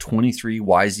stock 23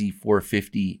 YZ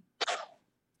 450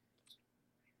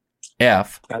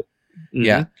 F. Mm-hmm.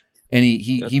 Yeah. And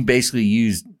he basically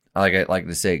used, like I like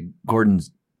to say,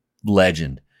 Gordon's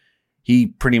legend. He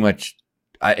pretty much,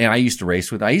 I used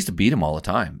to beat him all the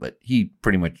time, but he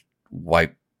pretty much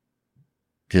wiped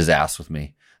his ass with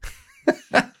me.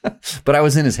 But I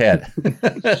was in his head.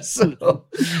 So,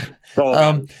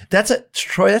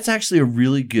 Troy, that's actually a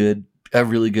really good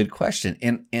question.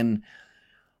 And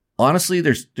honestly,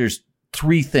 there's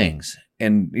 3 things,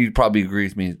 and you'd probably agree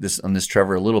with me on this,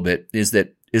 Trevor, a little bit, is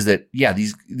that yeah,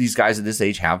 these guys at this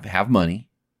age have money,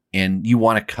 and you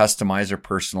want to customize or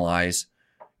personalize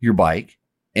your bike,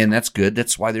 and that's good.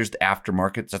 That's why there's the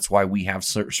aftermarket. That's why we have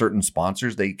certain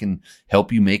sponsors. They can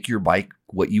help you make your bike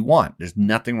what you want. There's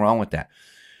nothing wrong with that.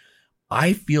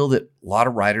 I feel that a lot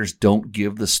of riders don't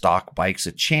give the stock bikes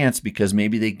a chance because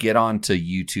maybe they get onto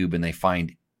YouTube and they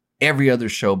find every other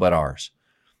show but ours.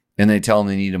 and they tell them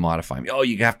they need to modify them. Oh,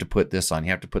 you have to put this on. You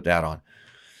have to put that on.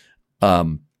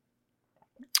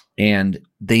 And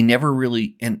they never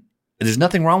really, and there's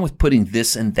nothing wrong with putting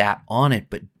this and that on it,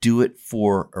 but do it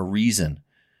for a reason.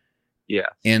 Yeah.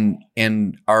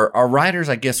 And our riders,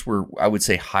 I guess, were, I would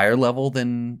say, higher level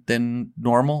than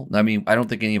normal. I mean, I don't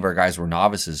think any of our guys were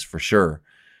novices for sure,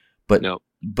 but no.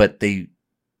 But they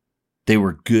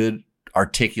were good,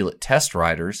 articulate test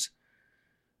riders.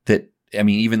 That, I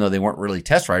mean, even though they weren't really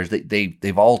test riders,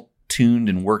 they've all tuned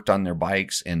and worked on their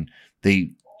bikes, and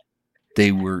they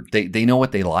know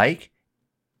what they like.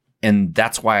 And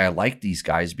that's why I like these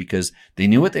guys, because they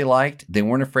knew what they liked. They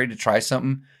weren't afraid to try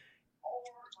something.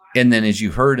 And then, as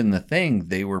you heard in the thing,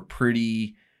 they were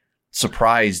pretty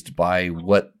surprised by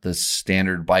what the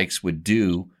standard bikes would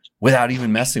do without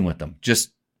even messing with them,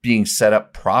 just being set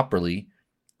up properly,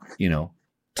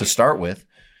 to start with.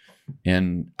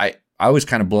 And I was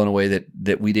kind of blown away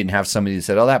that we didn't have somebody that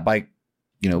said, "Oh, that bike,"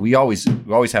 we always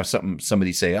have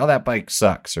somebody say, "Oh, that bike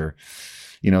sucks," or,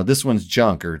 "This one's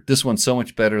junk," or "This one's so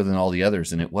much better than all the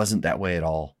others." And it wasn't that way at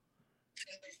all.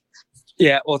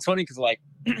 Yeah. Well, it's funny because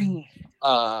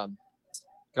at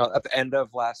the end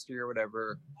of last year or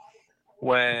whatever,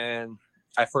 when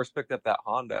I first picked up that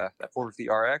Honda, that 450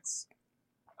 RX,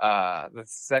 the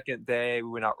second day we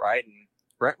went out riding,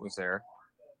 Brent was there,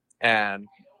 and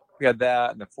we had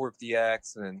that and the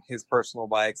 450X and his personal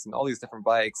bikes and all these different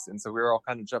bikes. And so we were all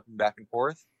kind of jumping back and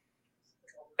forth.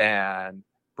 And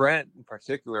Brent in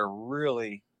particular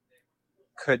really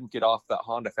couldn't get off that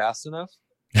Honda fast enough.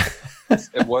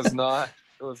 It was not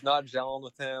gelling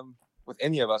with him, with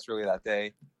any of us really that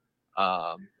day.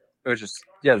 It was just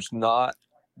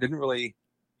didn't really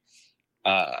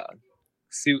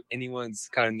suit anyone's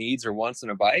kind of needs or wants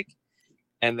in a bike.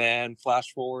 And then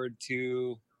flash forward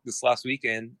to this last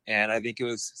weekend, and I think it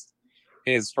was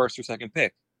his first or second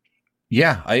pick.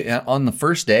 Yeah, on the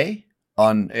first day,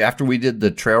 after we did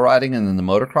the trail riding and then the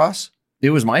motocross, it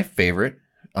was my favorite.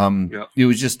 Yep.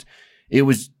 It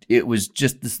was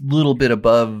just this little bit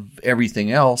above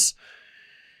everything else.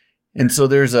 And so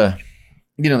there's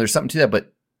something to that.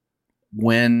 But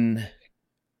when,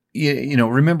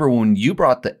 remember when you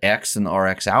brought the X and the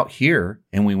RX out here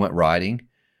and we went riding,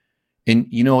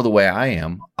 and the way I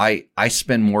am, I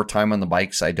spend more time on the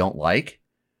bikes I don't like.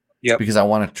 Yep. Because I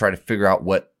want to try to figure out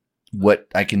what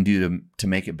I can do to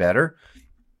make it better.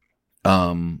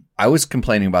 I was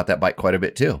complaining about that bike quite a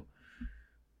bit too.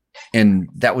 And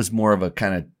that was more of a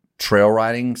kind of trail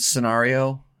riding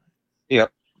scenario.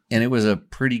 Yep. And it was a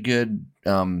pretty good,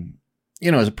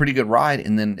 it was a pretty good ride.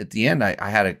 And then at the end, I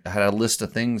had a list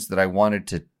of things that I wanted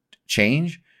to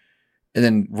change, and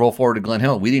then roll forward to Glen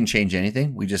Hill. We didn't change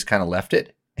anything. We just kind of left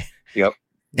it. Yep.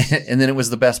 And then it was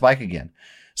the best bike again.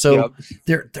 So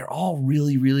they're all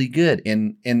really, really good.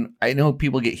 And I know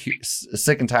people get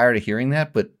sick and tired of hearing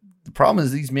that, but the problem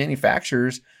is these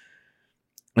manufacturers,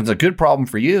 it's a good problem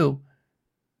for you.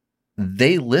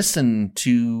 They listen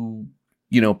to,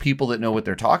 people that know what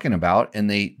they're talking about, and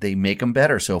they make them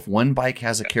better. So if one bike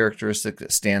has a characteristic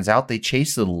that stands out, they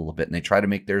chase it a little bit and they try to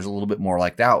make theirs a little bit more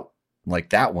like that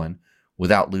one,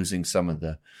 without losing some of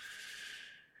the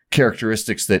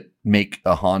characteristics that make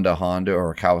a Honda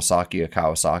or a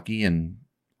Kawasaki. And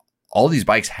all these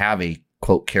bikes have a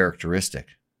quote characteristic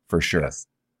for sure. Yes.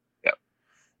 Yep.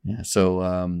 Yeah.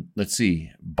 So let's see.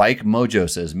 Bike Mojo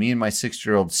says, me and my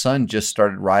 6-year-old son just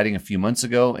started riding a few months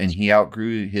ago, and he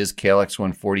outgrew his KLX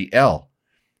 140L.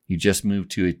 He just moved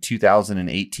to a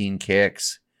 2018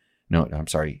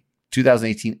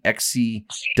 2018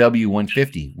 XCW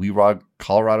 150. We ride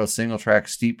Colorado single track,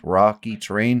 steep, rocky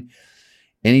terrain.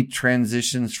 Any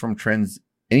tips for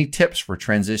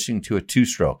transitioning to a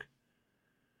 2-stroke?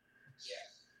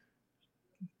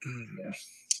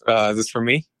 Is this for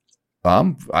me?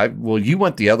 You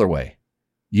went the other way.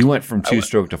 You went from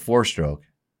 2-stroke to 4-stroke.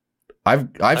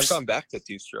 I've gone back to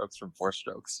 2 strokes from 4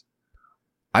 strokes.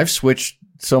 I've switched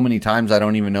so many times I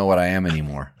don't even know what I am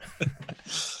anymore.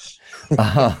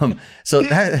 So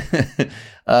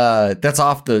that's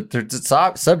off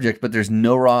the subject, but there's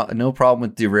no problem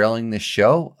with derailing this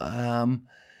show.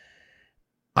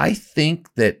 I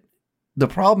think that the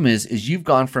problem is you've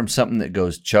gone from something that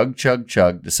goes chug, chug,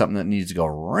 chug to something that needs to go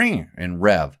ring and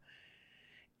rev.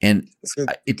 And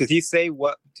did he say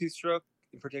what 2-stroke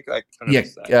in particular?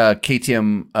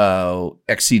 KTM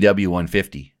XCW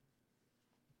 150.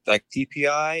 Like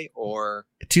TPI or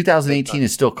 2018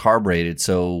 is still carbureted,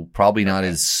 so probably not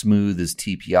as smooth as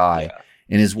TPI. Yeah.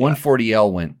 And his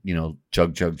 140L went,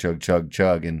 chug, chug, chug, chug,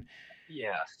 chug, and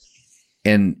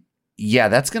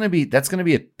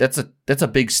that's a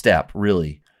big step,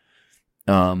 really.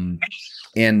 And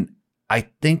I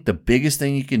think the biggest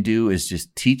thing you can do is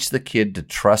just teach the kid to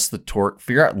trust the torque,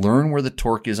 learn where the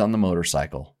torque is on the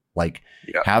motorcycle. Like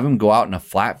have him go out in a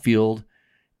flat field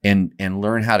and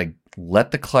learn how to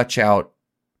let the clutch out.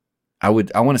 I want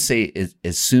to say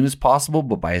as soon as possible,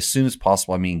 but by as soon as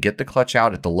possible, I mean, get the clutch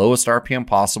out at the lowest RPM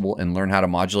possible and learn how to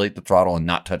modulate the throttle and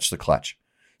not touch the clutch.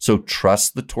 So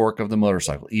trust the torque of the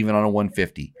motorcycle, even on a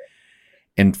 150,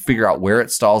 and figure out where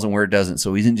it stalls and where it doesn't.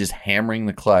 So he isn't just hammering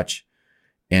the clutch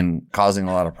and causing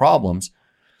a lot of problems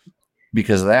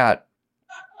because of that.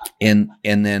 And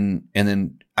then,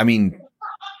 I mean,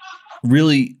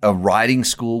 really a riding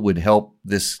school would help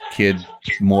this kid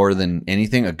more than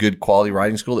anything. A good quality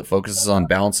riding school that focuses on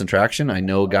balance and traction. I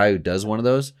know a guy who does one of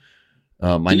those.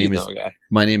 My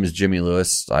name is Jimmy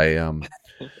Lewis. I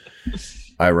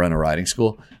run a riding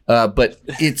school. But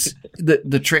it's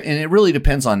and it really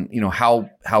depends on,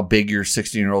 how big your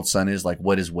 16-year-old son is, like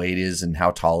what his weight is and how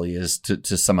tall he is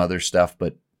to some other stuff.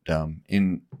 But,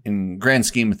 in grand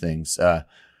scheme of things,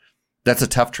 that's a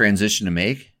tough transition to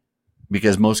make.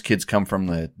 Because most kids come from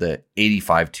the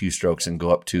 85 two-strokes and go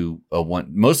up to a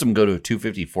one. Most of them go to a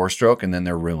 250 four-stroke and then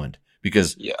they're ruined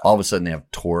because all of a sudden they have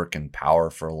torque and power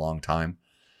for a long time.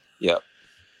 Yeah.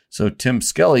 So Tim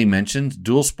Skelly mentioned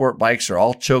dual sport bikes are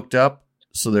all choked up,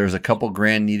 so there's a couple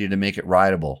grand needed to make it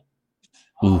rideable.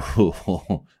 Ooh,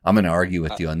 I'm going to argue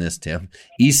with you on this, Tim.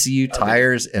 ECU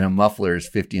tires and a muffler is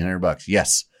 $1,500.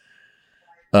 Yes.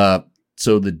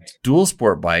 So the dual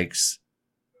sport bikes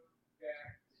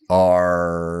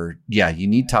you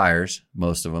need tires,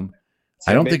 most of them.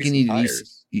 I don't think you need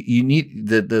tires. You need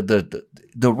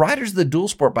the riders of the dual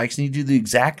sport bikes need to do the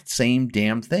exact same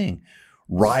damn thing.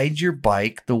 Ride your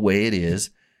bike the way it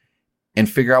is and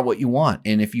figure out what you want.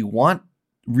 And if you want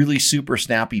really super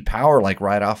snappy power, like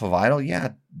ride off of idle,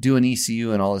 do an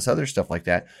ECU and all this other stuff like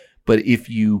that. But if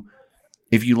you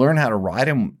learn how to ride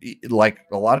them, like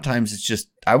a lot of times it's just,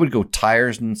 I would go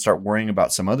tires and start worrying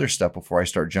about some other stuff before I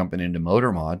start jumping into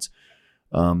motor mods.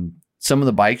 Some of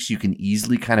the bikes, you can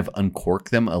easily kind of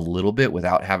uncork them a little bit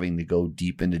without having to go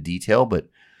deep into detail. But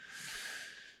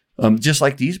just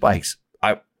like these bikes,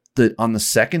 on the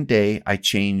second day, I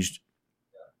changed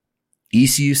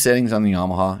ECU settings on the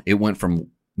Yamaha. It went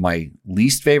from my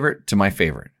least favorite to my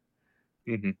favorite.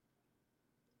 Mm-hmm.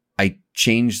 I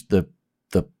changed the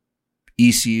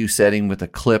ECU setting with a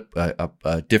clip,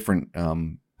 a different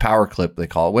power clip, they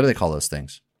call it. What do they call those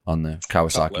things on the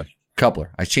Kawasaki?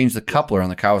 Coupler. I changed the coupler on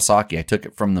the Kawasaki. I took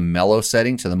it from the mellow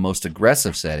setting to the most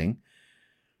aggressive setting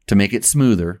to make it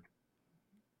smoother.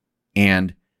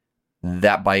 And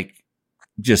that bike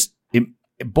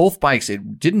both bikes,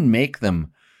 it didn't make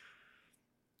them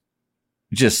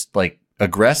just like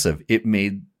aggressive. It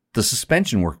made the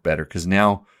suspension work better because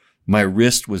now my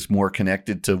wrist was more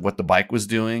connected to what the bike was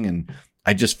doing, and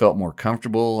I just felt more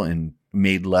comfortable and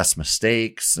made less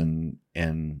mistakes. And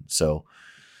so,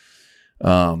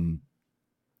 it's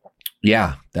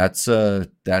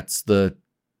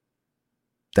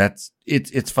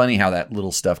funny how that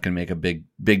little stuff can make a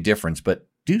big difference, but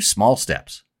do small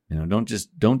steps,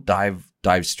 don't dive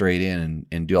straight in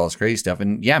and do all this crazy stuff.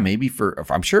 And maybe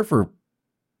I'm sure for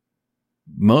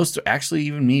most, actually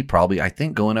even me probably, I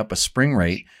think going up a spring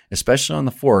rate, especially on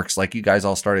the forks, like you guys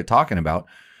all started talking about.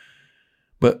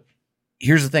 But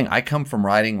here's the thing. I come from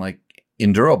riding like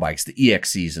enduro bikes, the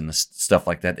EXCs and the stuff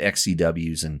like that, the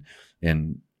XCWs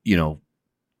and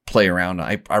play around.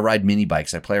 I ride mini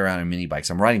bikes. I play around in mini bikes.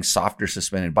 I'm riding softer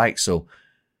suspended bikes. So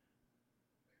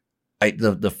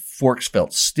the forks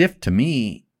felt stiff to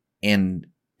me, and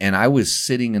I was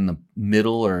sitting in the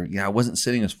middle, or I wasn't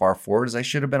sitting as far forward as I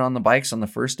should have been on the bikes on the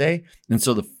first day. And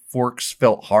so the forks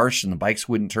felt harsh and the bikes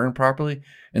wouldn't turn properly.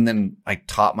 And then I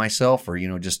taught myself, or,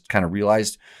 just kind of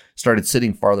started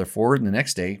sitting farther forward. And the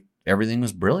next day, everything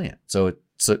was brilliant. So it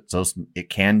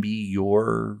can be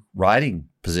your riding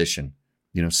position,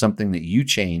 something that you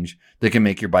change that can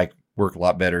make your bike work a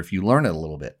lot better if you learn it a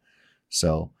little bit.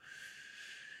 So,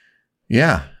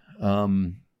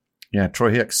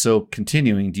 Troy Hicks. So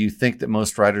continuing, do you think that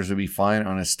most riders would be fine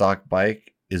on a stock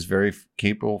bike is very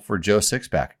capable for Joe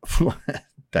Sixpack?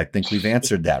 I think we've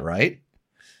answered that, right?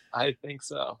 I think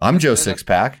so. I'm Joe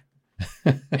Sixpack.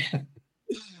 At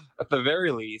the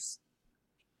very least,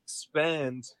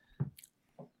 spend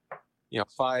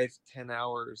 5-10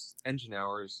 hours, engine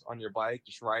hours on your bike,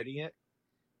 just riding it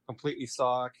completely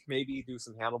stock. Maybe do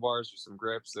some handlebars or some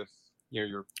grips if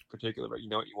you're particular, but you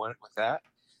know what you want with that.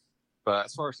 But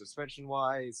as far as suspension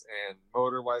wise and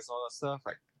motor wise and all that stuff,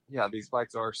 these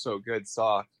bikes are so good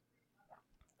stock.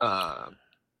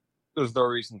 There's no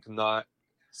reason to not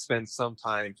spend some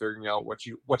time figuring out what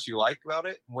you like about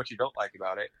it and what you don't like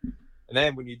about it, And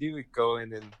then when you do go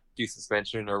in and do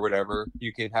suspension or whatever,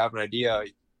 you can have an idea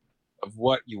of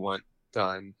what you want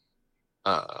done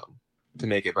to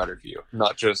make it better for you.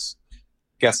 Not just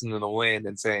guessing in the wind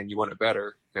and saying you want it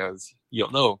better, because you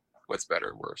don't know what's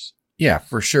better or worse. Yeah,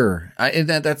 for sure. And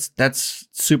that's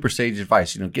super sage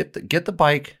advice. Get the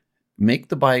bike, make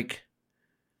the bike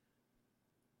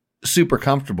super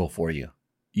comfortable for you.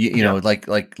 You know,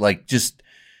 like just,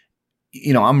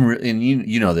 I'm and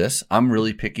you know this, I'm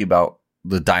really picky about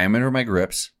the diameter of my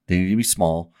grips. They need to be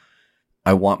small.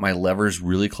 I want my levers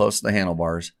really close to the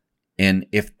handlebars. And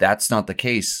if that's not the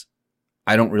case,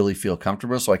 I don't really feel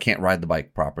comfortable, so I can't ride the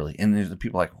bike properly. And there's the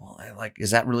people like, well,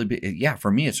 is that really big? Yeah,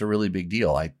 for me, it's a really big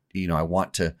deal. I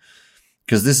want to,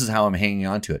 because this is how I'm hanging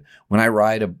on to it. When I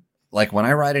ride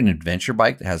an adventure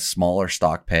bike that has smaller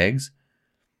stock pegs,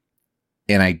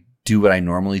 and I do what I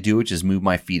normally do, which is move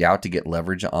my feet out to get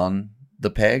leverage on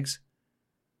the pegs,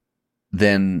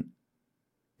 then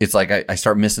it's like I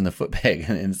start missing the foot peg,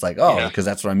 and it's like, because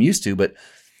that's what I'm used to. But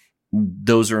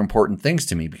those are important things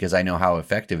to me because I know how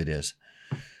effective it is.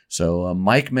 So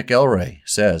Mike McElroy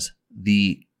says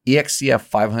the EXCF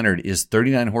 500 is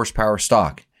 39 horsepower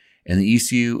stock, and the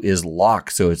ECU is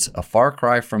locked, so it's a far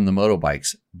cry from the moto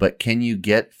bikes. But can you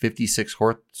get 56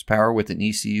 horsepower with an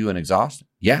ECU and exhaust?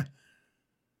 Yeah.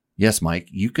 Yes, Mike,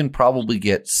 you can probably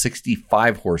get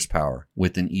 65 horsepower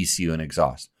with an ECU and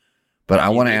exhaust. But I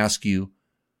want to ask you,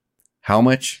 how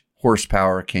much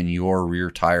horsepower can your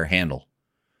rear tire handle?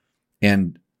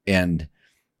 And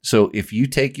so if you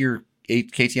take your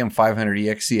KTM 500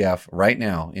 EXCF right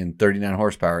now in 39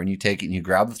 horsepower and you take it and you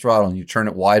grab the throttle and you turn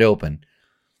it wide open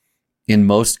in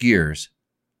most gears,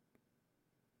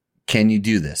 can you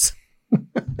do this?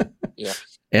 Yeah.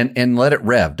 And let it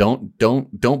rev.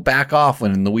 Don't back off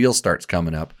when the wheel starts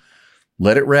coming up.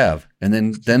 Let it rev. And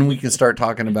then we can start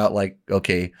talking about like,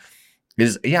 okay,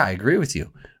 I agree with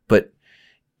you. But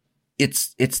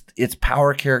it's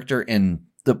power, character, and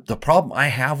the problem I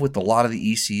have with a lot of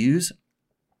the ECUs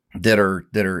that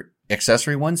are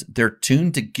accessory ones, they're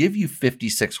tuned to give you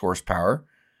 56 horsepower,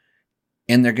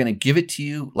 and they're going to give it to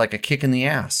you like a kick in the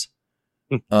ass.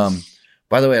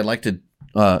 By the way, I'd like to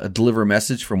deliver a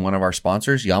message from one of our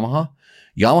sponsors, Yamaha.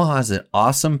 Yamaha has an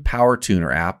awesome Power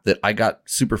Tuner app that I got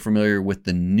super familiar with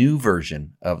the new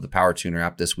version of the Power Tuner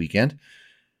app this weekend.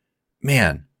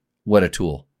 Man, what a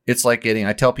tool. It's like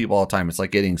I tell people all the time, it's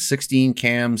like getting 16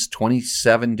 cams,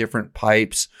 27 different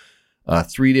pipes,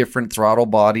 3 different throttle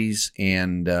bodies,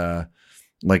 and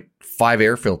like 5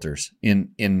 air filters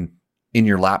in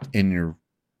your lap, in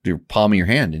your palm of your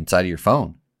hand, inside of your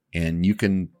phone. And you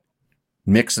can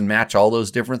mix and match all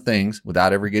those different things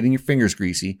without ever getting your fingers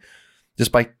greasy,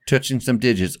 just by touching some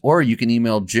digits. Or you can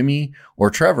email Jimmy or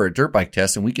Trevor at Dirt Bike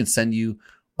Test, and we can send you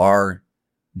our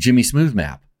Jimmy Smooth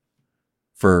map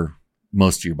for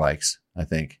most of your bikes, I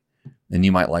think. And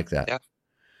you might like that. Yeah.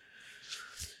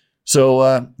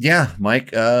 So,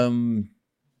 Mike, kind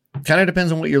of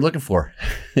depends on what you're looking for.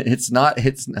 It's not,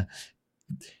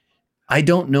 I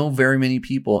don't know very many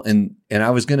people. And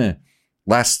I was going to,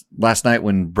 last night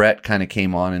when Brett kind of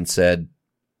came on and said,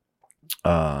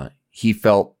 he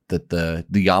felt that the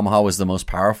Yamaha was the most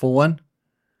powerful one.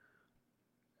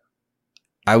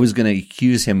 I was going to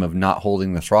accuse him of not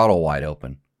holding the throttle wide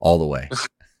open all the way.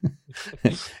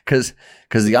 Because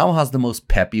the Yamaha is the most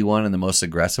peppy one and the most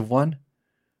aggressive one.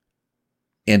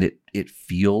 And it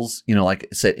feels, like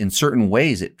I said, in certain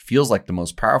ways, it feels like the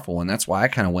most powerful one. That's why I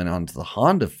kind of went on to the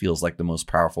Honda feels like the most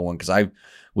powerful one, because I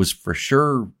was for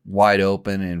sure wide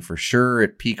open and for sure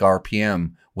at peak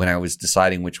RPM when I was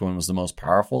deciding which one was the most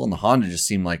powerful. And the Honda just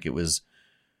seemed like it was,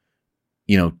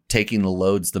 taking the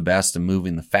loads the best and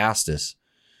moving the fastest.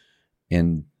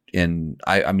 And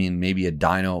I mean, maybe a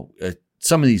dyno,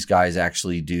 some of these guys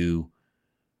actually do,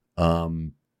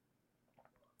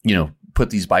 put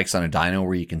these bikes on a dyno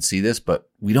where you can see this, but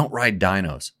we don't ride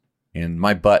dynos. And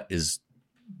my butt is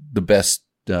the best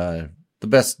dirt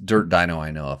dyno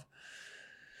I know of.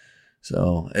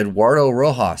 So Eduardo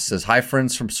Rojas says, hi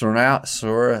friends from Sonora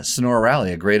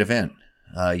Rally, a great event.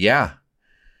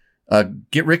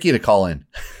 Get Ricky to call in.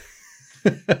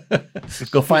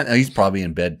 Go find, he's probably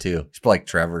in bed too. He's like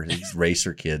Trevor, he's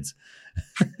racer kids.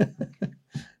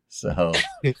 So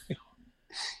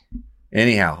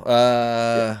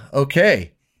anyhow,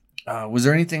 okay. Was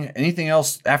there anything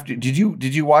else after? Did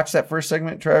you watch that first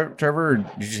segment, Trevor, or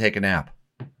did you take a nap?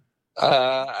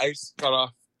 I just got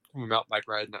off from a mountain bike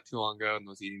ride not too long ago and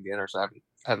was eating dinner, so I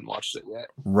haven't watched it yet.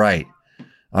 Right.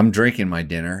 I'm drinking my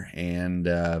dinner, and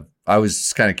I was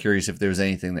just kind of curious if there was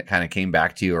anything that kind of came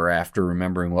back to you, or after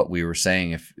remembering what we were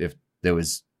saying, if there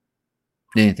was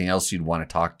anything else you'd want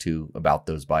to talk to about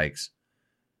those bikes.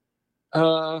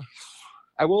 I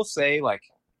will say, like,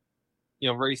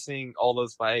 racing all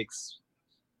those bikes,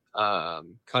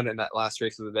 kind of in that last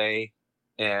race of the day,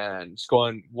 and just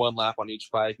going one lap on each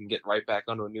bike and getting right back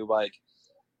onto a new bike,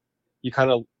 you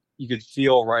could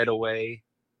feel right away,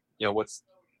 what's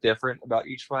different about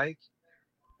each bike.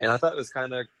 And I thought it was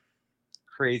kind of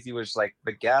crazy, was like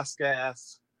the gas,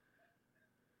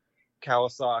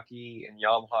 Kawasaki, and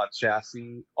Yamaha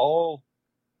chassis all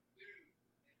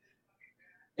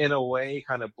in a way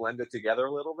kind of blended together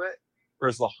a little bit,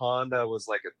 whereas the Honda was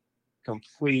like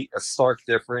a stark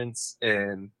difference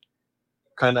in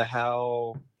kind of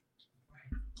how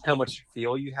much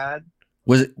feel you had.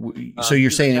 Was it? So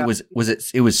you're saying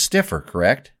it was stiffer,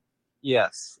 correct?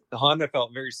 Yes, the Honda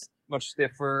felt very much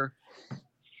stiffer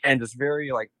and just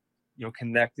very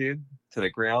connected to the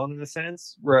ground in a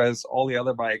sense, whereas all the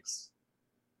other bikes,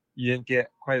 you didn't get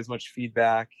quite as much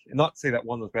feedback. And not to say that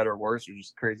one was better or worse, it's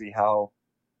just crazy how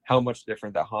much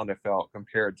different that Honda felt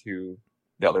compared to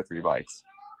the other three bikes.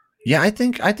 Yeah, I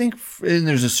think and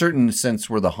there's a certain sense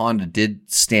where the Honda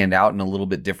did stand out in a little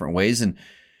bit different ways,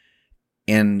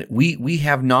 and we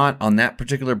have not, on that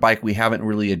particular bike, we haven't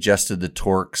really adjusted the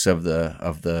torques of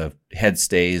the head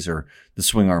stays or the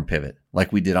swing arm pivot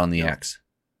like we did on the X.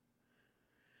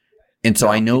 And so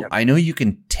I know you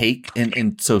can take,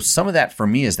 and so some of that for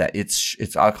me is that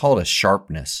it's I'll call it a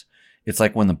sharpness. It's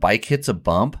like when the bike hits a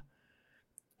bump,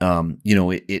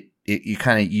 you're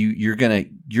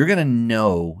gonna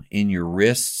know in your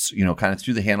wrists, kind of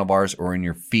through the handlebars or in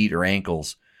your feet or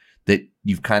ankles that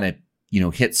you've kind of,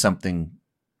 hit something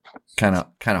kind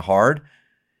of hard.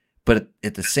 But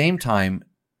at the same time,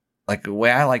 like the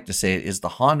way I like to say it is the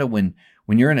Honda, when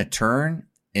you're in a turn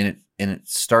and it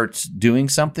starts doing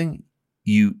something,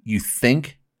 you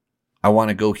think, I want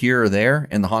to go here or there,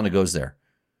 and the Honda goes there.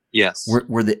 Yes.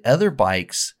 Where the other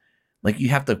bikes, like, you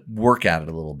have to work at it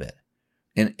a little bit.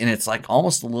 And it's like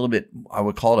almost a little bit, I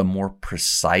would call it a more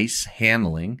precise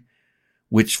handling,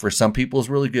 which for some people is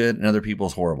really good and other people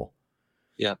is horrible.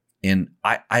 Yeah. And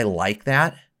I like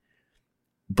that,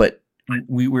 but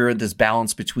we're at this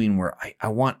balance between where I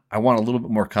want a little bit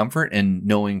more comfort, and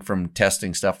knowing from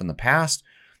testing stuff in the past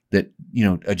that,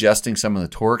 adjusting some of the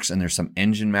torques, and there's some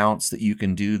engine mounts that you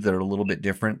can do that are a little bit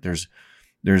different. There's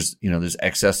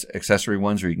accessory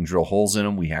ones where you can drill holes in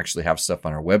them. We actually have stuff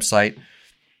on our website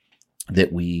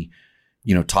that we,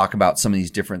 talk about some of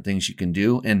these different things you can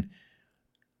do. And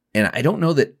I don't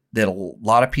know that a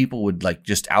lot of people would like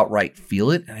just outright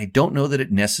feel it. And I don't know that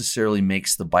it necessarily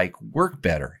makes the bike work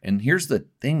better. And here's the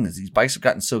thing, is these bikes have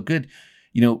gotten so good.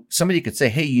 Somebody could say,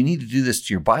 hey, you need to do this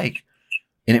to your bike,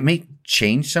 and it may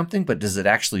change something, but does it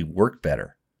actually work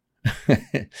better?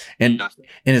 and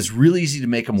it's really easy to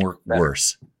make them work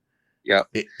worse. Yeah.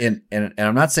 And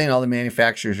I'm not saying all the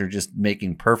manufacturers are just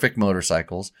making perfect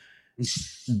motorcycles.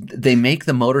 They make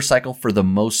the motorcycle for the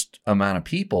most amount of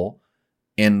people,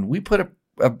 and we put a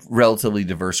relatively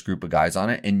diverse group of guys on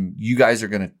it. And you guys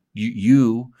are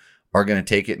you are gonna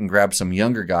take it and grab some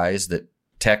younger guys that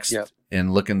text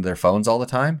and look into their phones all the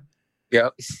time.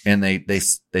 Yep. And they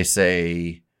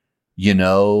say, and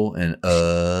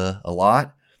a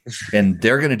lot, and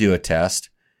they're gonna do a test,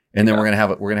 and then we're gonna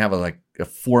have a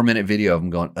 4-minute video of them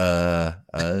going,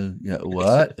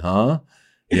 what? Huh?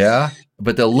 Yeah.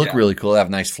 But they'll look really cool. They have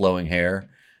nice flowing hair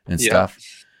and stuff.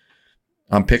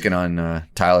 I'm picking on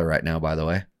Tyler right now, by the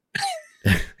way.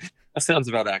 That sounds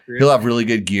about accurate. He'll have really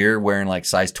good gear, wearing like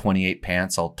size 28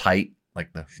 pants, all tight,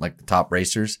 like the top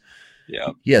racers. Yeah.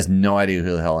 He has no idea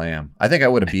who the hell I am. I think I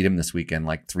would have beat him this weekend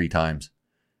like 3 times.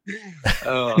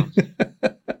 Oh.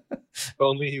 If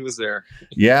only he was there.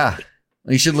 Yeah.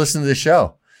 You should listen to the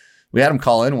show. We had him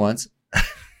call in once.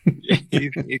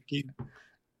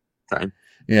 Time.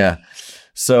 Yeah.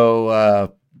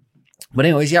 So, but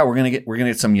anyways, we're gonna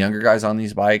get some younger guys on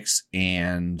these bikes,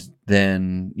 and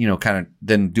then do a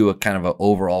kind of an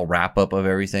overall wrap up of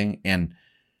everything, and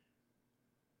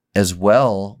as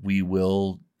well, we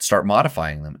will start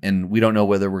modifying them. And we don't know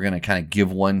whether we're gonna kind of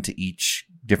give one to each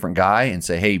different guy and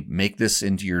say, hey, make this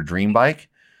into your dream bike,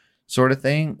 sort of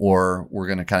thing, or we're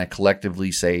gonna kind of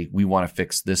collectively say we want to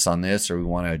fix this on this, or we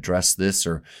want to address this,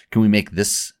 or can we make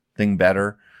this thing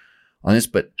better on this.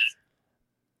 But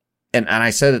and I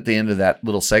said at the end of that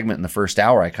little segment in the first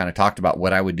hour, I kind of talked about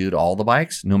what I would do to all the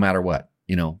bikes, no matter what.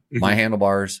 My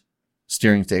handlebars,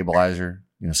 steering stabilizer,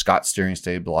 Scott's steering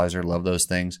stabilizer, love those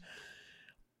things.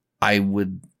 I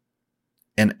would,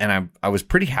 and I was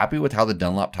pretty happy with how the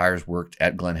Dunlop tires worked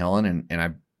at Glen Helen,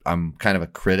 and I'm kind of a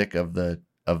critic of the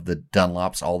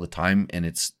Dunlops all the time, and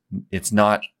it's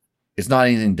not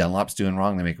anything Dunlop's doing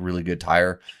wrong. They make a really good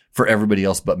tire for everybody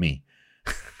else but me.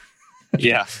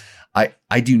 Yeah.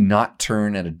 I do not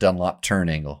turn at a Dunlop turn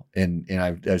angle. And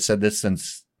I've said this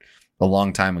since a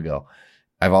long time ago.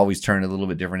 I've always turned a little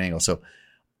bit different angle. So,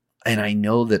 and I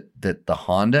know that the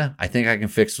Honda, I think I can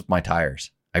fix with my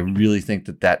tires. I really think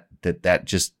that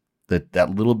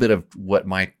little bit of what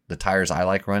the tires I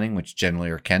like running, which generally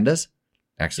are Kendas,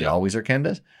 actually always are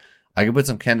Kendas. I can put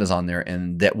some Kendas on there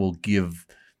and that will give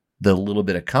the little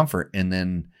bit of comfort. And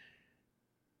then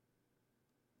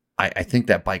I think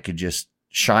that bike could just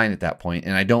shine at that point.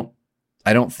 And I don't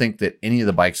think that any of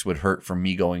the bikes would hurt from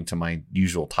me going to my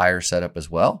usual tire setup as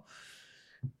well.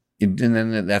 And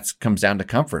then that comes down to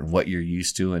comfort and what you're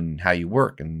used to and how you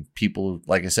work. And people,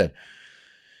 like I said,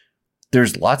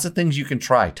 there's lots of things you can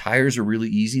try. Tires are really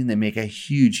easy and they make a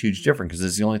huge, huge difference because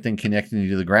it's the only thing connecting you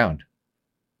to the ground.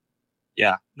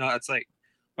 Yeah, no, it's like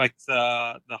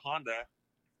the Honda,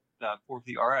 the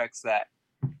 450 RX that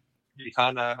you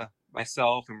kind of,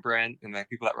 myself and Brent and the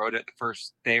people that rode it the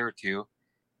first day or two,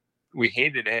 we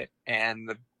hated it. And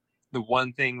the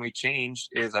one thing we changed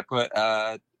is I put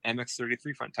a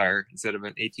MX-33 front tire instead of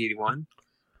an AT81,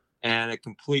 and it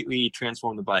completely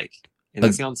transformed the bike. And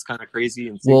it sounds kind of crazy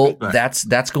and stupid, but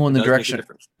that's going the direction.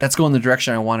 That's going the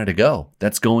direction I wanted to go.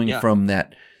 That's going from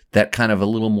that kind of a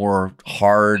little more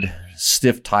hard,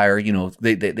 stiff tire. You know,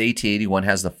 the AT81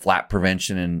 has the flat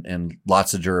prevention and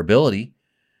lots of durability.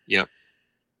 Yep.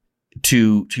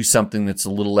 To something that's a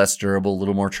little less durable, a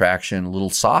little more traction, a little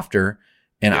softer.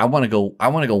 And I want to go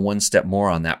one step more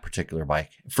on that particular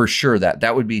bike for sure.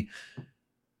 That would be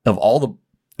of all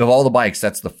the bikes,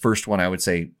 that's the first one I would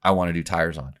say I want to do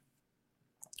tires on.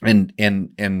 And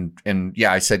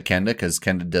yeah, I said Kenda because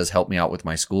Kenda does help me out with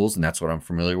my schools, and that's what I'm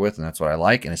familiar with, and that's what I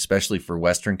like. And especially for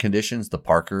Western conditions, the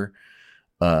Parker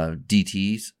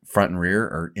DTs front and rear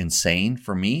are insane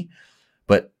for me.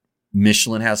 But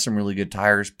Michelin has some really good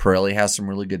tires. Pirelli has some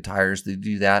really good tires. They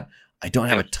do that. I don't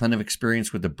have a ton of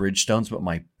experience with the Bridgestones, but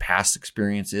my past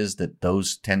experience is that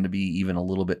those tend to be even a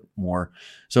little bit more.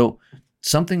 So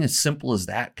something as simple as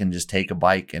that can just take a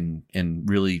bike and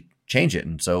really change it.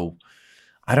 And so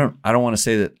I don't want to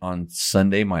say that on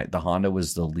Sunday the Honda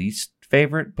was the least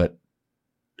favorite, but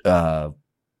yeah,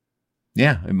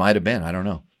 it might have been. I don't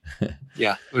know.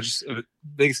 Yeah, which the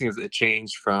biggest thing is it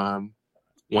changed from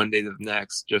one day to the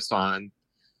next, just on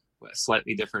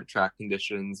slightly different track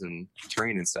conditions and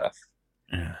terrain and stuff.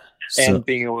 Yeah. And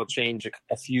being able to change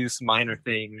a few minor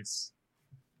things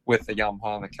with the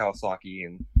Yamaha and the Kawasaki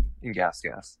and gas.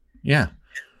 Yeah.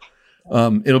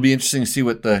 It'll be interesting to see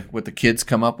what the kids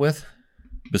come up with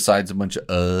besides a bunch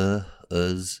of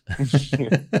uhs.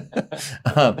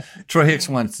 Troy Hicks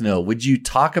wants to know, would you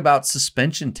talk about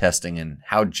suspension testing and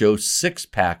how Joe's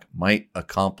 6-pack might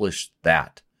accomplish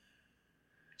that?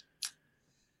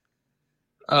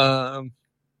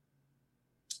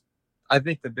 I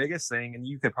think the biggest thing, and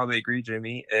you could probably agree,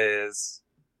 Jimmy, is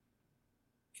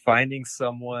finding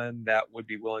someone that would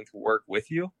be willing to work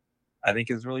with you. I think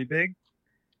is really big.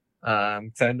 I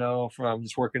know from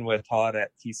just working with Todd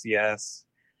at TCS,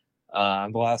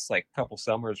 the last couple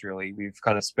summers, really, we've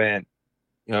kind of spent,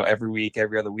 every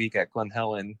other week at Glen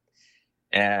Helen,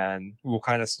 and we'll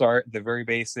kind of start the very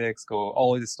basics, go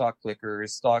all the way to stock clickers,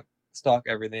 stock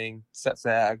everything, set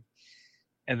sag,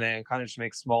 and then kind of just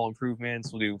make small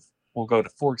improvements. We'll go to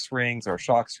fork springs or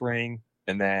shock spring,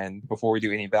 and then before we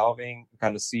do any valving,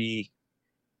 kind of see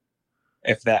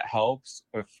if that helps,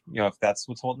 if that's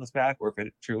what's holding us back, or if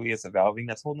it truly is the valving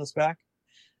that's holding us back.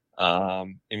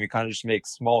 And we kind of just make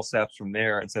small steps from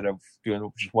there instead of doing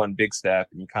just one big step,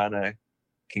 and you kind of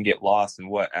can get lost in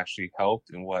what actually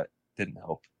helped and what didn't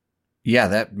help. Yeah,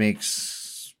 that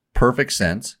makes perfect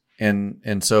sense.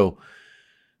 And so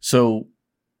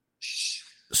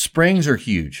springs are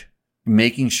huge.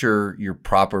 Making sure you're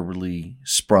properly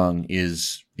sprung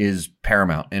is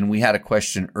paramount. And we had a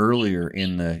question earlier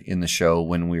in the show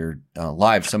when we were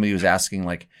live. Somebody was asking,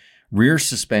 rear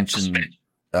suspension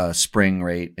spring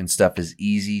rate and stuff is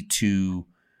easy to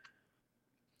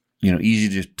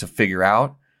figure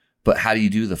out, but how do you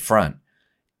do the front?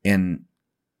 And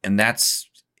this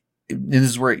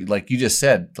is where, like you just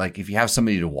said, if you have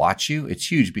somebody to watch you,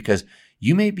 it's huge, because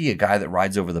you may be a guy that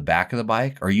rides over the back of the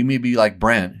bike, or you may be like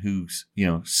Brent, who's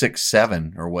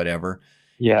 6'7" or whatever.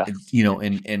 Yeah.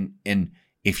 And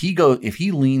if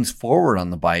he leans forward on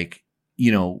the bike,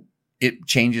 it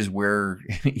changes where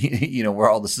where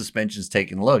all the suspension's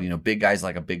taking load. Big guys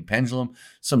like a big pendulum.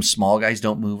 Some small guys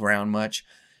don't move around much,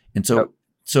 and so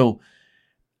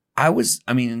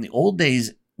in the old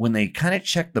days when they kind of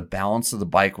checked the balance of the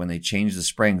bike when they changed the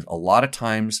springs, a lot of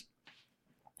times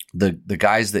the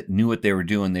guys that knew what they were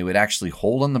doing, they would actually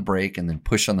hold on the brake and then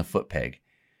push on the foot peg.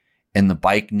 And the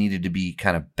bike needed to be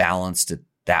kind of balanced at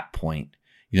that point.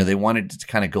 They wanted to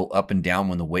kind of go up and down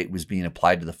when the weight was being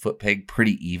applied to the foot peg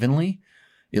pretty evenly,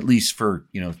 at least for,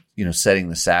 setting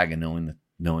the sag and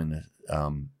knowing the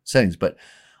settings. But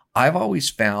I've always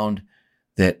found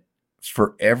that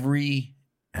for every,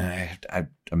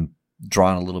 I'm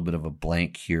drawing a little bit of a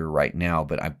blank here right now,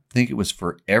 but I think it was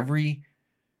for every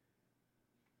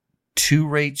 2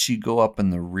 rates you go up in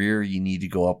the rear, you need to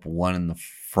go up 1 in the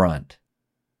front,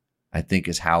 I think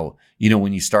is how,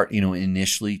 when you start,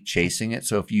 initially chasing it.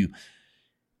 So if you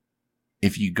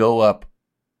go up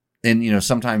and,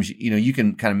 sometimes, you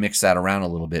can kind of mix that around a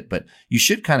little bit, but you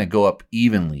should kind of go up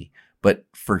evenly. But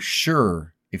for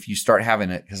sure, if you start having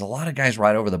it, because a lot of guys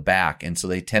ride over the back, and so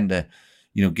they tend to,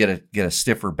 get a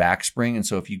stiffer back spring. And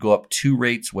so if you go up 2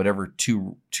 rates, whatever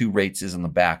two rates is in the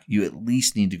back, you at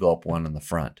least need to go up 1 in the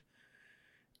front.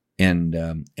 And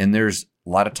there's a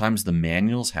lot of times the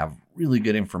manuals have really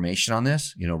good information on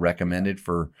this, recommended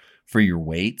for your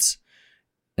weights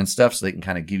and stuff. So they can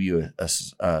kind of give you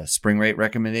a spring rate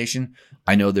recommendation.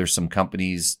 I know there's some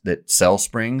companies that sell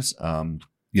springs,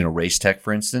 Race Tech,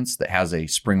 for instance, that has a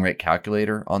spring rate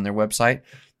calculator on their website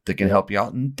that can help you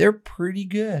out. And they're pretty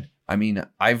good. I mean,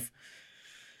 I've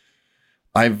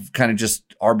kind of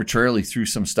just arbitrarily threw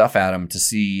some stuff at them to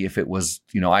see if it was,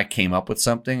 I came up with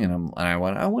something and I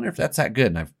wonder if that's that good.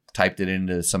 And I've typed it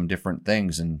into some different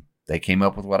things and they came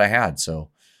up with what I had.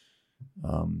 So,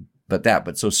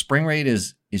 so spring rate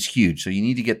is huge. So you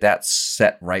need to get that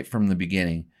set right from the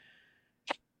beginning.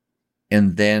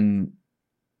 And then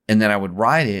I would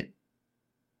ride it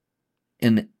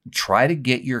and try to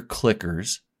get your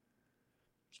clickers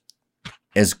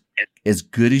as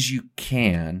good as you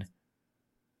can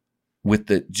with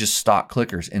the just stock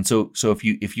clickers. And so if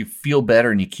you feel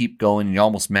better and you keep going and you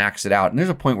almost max it out, and there's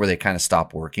a point where they kind of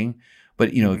stop working, but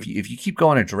if you keep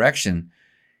going a direction,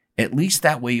 at least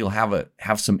that way you'll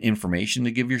have some information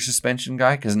to give your suspension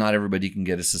guy, because not everybody can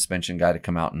get a suspension guy to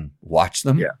come out and watch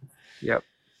them. Yeah. Yep.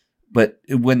 But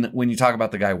when you talk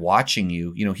about the guy watching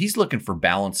you, he's looking for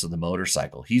balance of the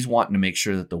motorcycle. He's wanting to make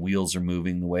sure that the wheels are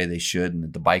moving the way they should and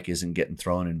that the bike isn't getting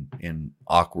thrown in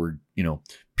awkward,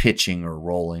 pitching or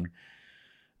rolling.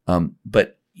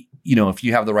 But if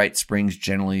you have the right springs,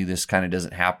 generally this kind of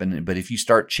doesn't happen. But if you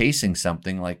start chasing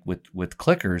something like with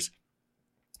clickers,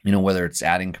 whether it's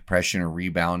adding compression or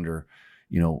rebound or,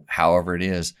 however it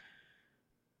is,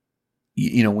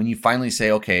 when you finally say,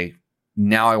 okay,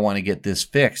 now I want to get this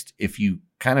fixed. If you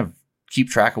kind of keep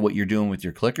track of what you're doing with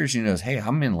your clickers, hey,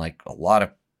 I'm in like a lot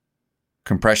of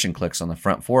compression clicks on the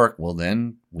front fork. Well,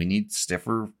 then we need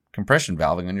stiffer compression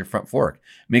valving on your front fork.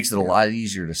 Makes it a lot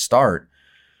easier to start.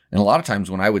 And a lot of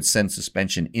times when I would send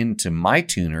suspension into my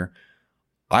tuner,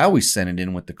 I always sent it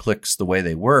in with the clicks the way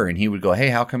they were. And he would go, hey,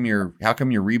 how come your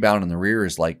rebound in the rear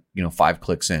is like, 5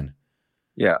 clicks in?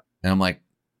 Yeah. And I'm like,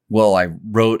 well,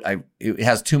 it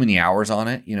has too many hours on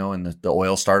it, and the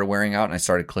oil started wearing out and I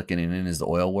started clicking it in as the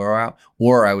oil wore out.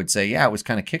 Or I would say, yeah, it was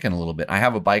kind of kicking a little bit. I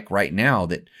have a bike right now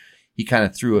that he kind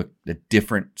of threw a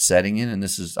different setting in. And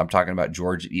I'm talking about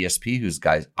George at ESP, who's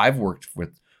guys I've worked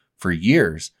with for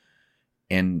years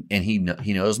and he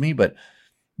knows me, but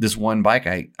this one bike,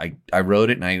 I rode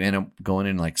it and I ended up going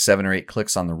in like 7 or 8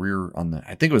 clicks on the rear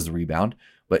I think it was the rebound,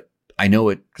 but I know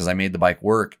it because I made the bike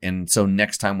work. And so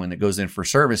next time when it goes in for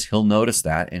service, he'll notice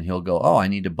that and he'll go, oh, I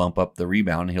need to bump up the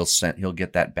rebound. And he'll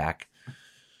get that back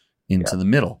into the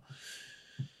middle.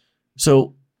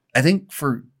 So I think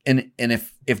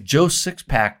if Joe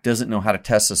Sixpack doesn't know how to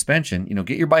test suspension,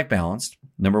 get your bike balanced,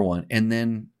 number one. And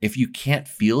then if you can't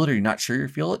feel it or you're not sure you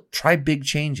feel it, try big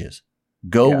changes.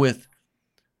 Go with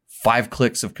 5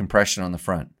 clicks of compression on the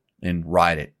front and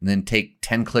ride it. And then take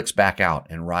 10 clicks back out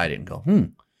and ride it and go,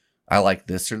 I like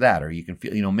this or that. Or you can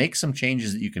feel, make some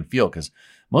changes that you can feel, because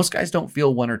most guys don't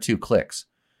feel 1 or 2 clicks.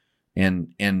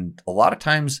 And a lot of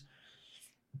times,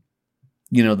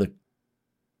 the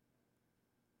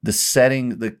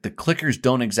setting, the clickers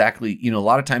don't exactly, a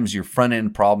lot of times your front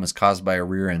end problem is caused by a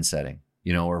rear end setting,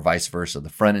 or vice versa. The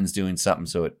front end's doing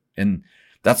something. And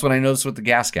that's what I noticed with the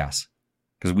gas,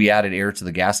 because we added air to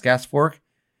the gas fork.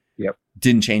 Yep.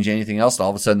 Didn't change anything else. All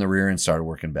of a sudden the rear end started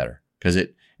working better, because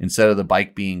instead of the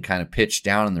bike being kind of pitched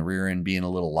down and the rear end being a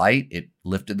little light, it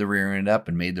lifted the rear end up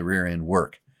and made the rear end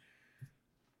work.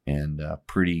 And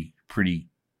pretty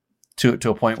to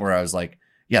a point where I was like,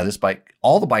 yeah, this bike,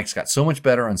 all the bikes got so much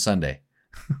better on Sunday.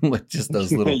 Like just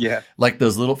those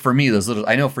little, for me,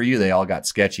 I know for you, they all got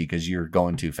sketchy because you're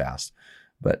going too fast,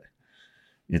 but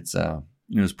it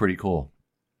was pretty cool.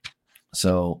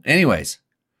 So anyways,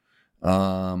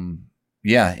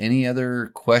 any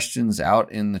other questions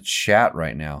out in the chat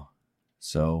right now?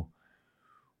 So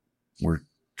we're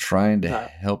trying to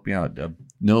help you out.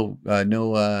 No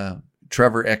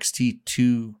Trevor XT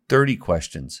 230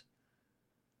 questions.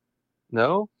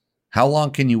 No? How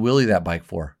long can you wheelie that bike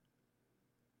for?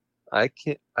 I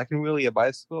can wheelie a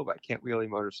bicycle, but I can't wheelie a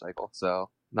motorcycle, so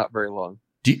not very long.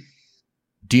 Do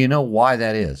you know why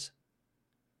that is?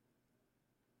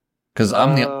 Because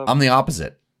I'm the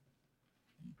opposite.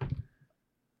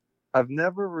 I've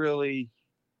never really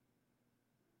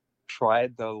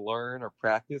tried to learn or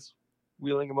practice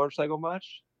wheeling a motorcycle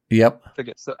much. Yep.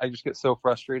 I just get so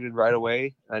frustrated right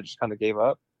away. I just kind of gave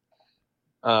up.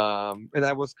 And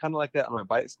I was kind of like that on my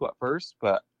bicycle at first,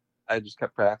 but I just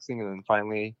kept practicing, and then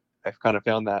finally I've kind of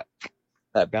found that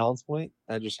balance point.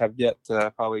 I just have yet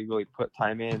to probably really put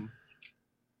time in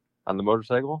on the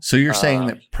motorcycle. So you're saying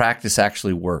that practice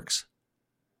actually works?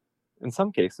 In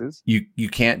some cases. You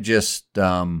can't just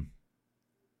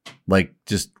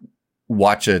just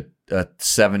watch a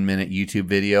 7-minute YouTube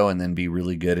video and then be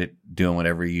really good at doing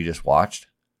whatever you just watched?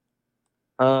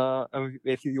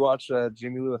 If you watch a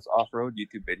Jimmy Lewis off-road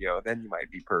YouTube video, then you might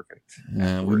be perfect.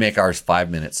 We make ours 5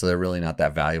 minutes, so they're really not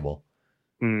that valuable.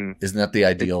 Isn't that the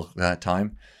ideal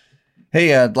time?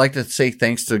 Hey, I'd like to say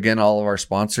thanks to, again, all of our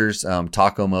sponsors.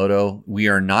 Taco Moto. We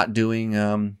are not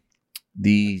doing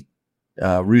the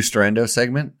Rooster Endo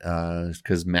segment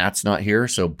because Matt's not here,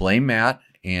 so blame Matt.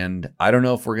 And I don't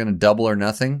know if we're going to double or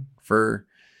nothing for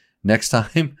next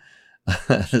time.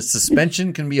 The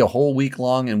suspension can be a whole week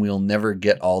long, and we'll never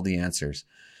get all the answers.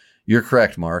 You're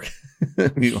correct, Mark.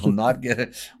 We will not get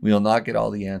it. We will not get all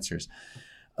the answers.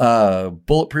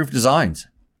 Bulletproof Designs.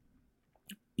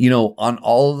 You know, on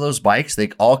all of those bikes, they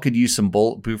all could use some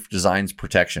Bulletproof Designs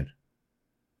protection.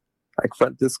 Like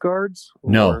front disc guards?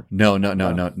 No.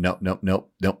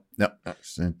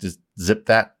 Just zip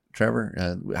that,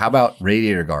 Trevor. How about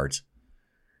radiator guards?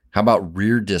 How about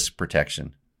rear disc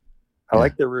protection? I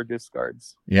like the rear disc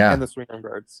guards. Yeah. And the swing arm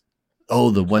guards. Oh,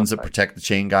 the ones that protect the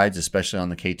chain guides, especially on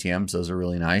the KTMs. Those are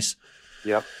really nice.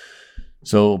 Yep.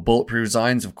 So Bulletproof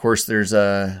Designs, of course,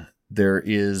 there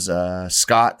is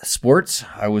Scott Sports.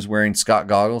 I was wearing Scott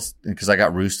goggles because I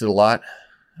got roosted a lot.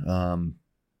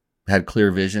 Had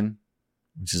clear vision,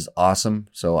 which is awesome.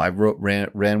 So I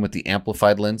ran with the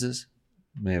amplified lenses.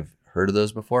 You may have heard of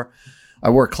those before. I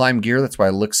wore Climb gear. That's why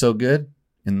I look so good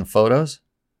in the photos.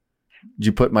 Did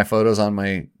you put my photos on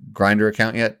my Grindr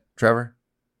account yet, Trevor?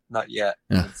 Not yet.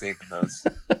 Yeah. I'm saving those.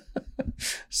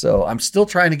 So I'm still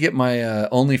trying to get my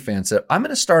OnlyFans set. I'm going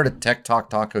to start a Tech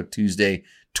Talk Taco Tuesday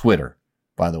Twitter,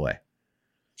 by the way.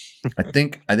 I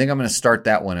think I'm going to start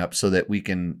that one up so that we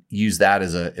can use that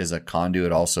as a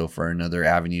conduit also for another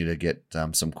avenue to get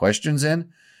some questions in.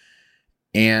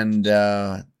 And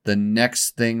the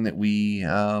next thing that we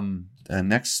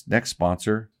next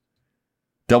sponsor,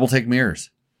 Double Take mirrors.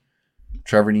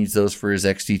 Trevor needs those for his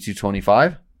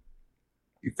XT225.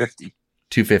 250.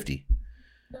 250.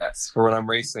 Yes, for when I'm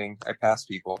racing, I pass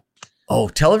people. Oh,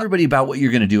 tell everybody about what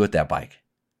you're going to do with that bike.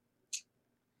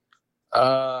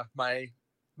 My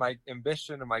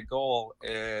ambition and my goal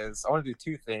is I want to do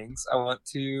two things. I want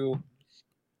to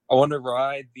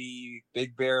ride the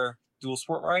Big Bear dual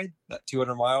sport ride, that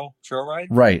 200-mile trail ride.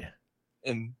 Right.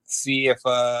 And see if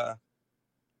a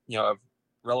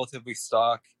relatively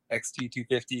stock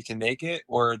XT250 can make it,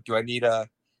 or do I need a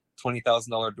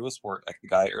 $20,000 dual sport like the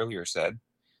guy earlier said?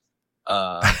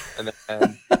 And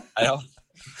then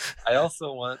I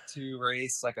also want to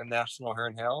race like a national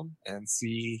Hern Hound and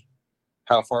see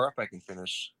how far up I can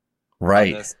finish.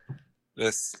 Right.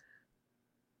 This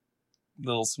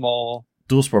little small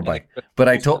dual sport bike. But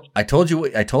I told you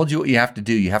what you have to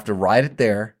do. You have to ride it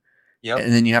there. Yep.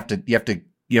 And then you have to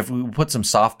put some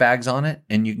soft bags on it,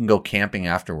 and you can go camping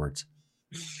afterwards.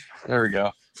 There we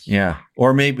go. Yeah.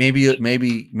 Or maybe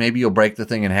you'll break the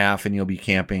thing in half and you'll be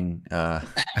camping out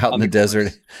in the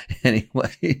desert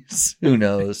anyways. Who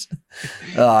knows?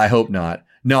 I hope not.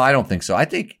 No, I don't think so. I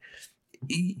think,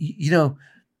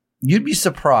 you'd be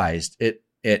surprised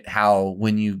at how,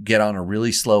 when you get on a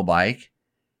really slow bike,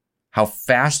 how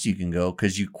fast you can go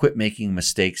because you quit making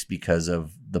mistakes because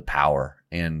of the power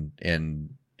and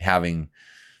having,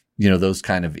 those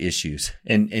kind of issues.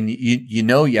 And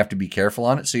you have to be careful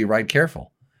on it, so you ride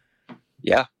careful.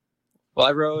 Yeah. Well,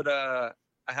 I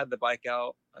had the bike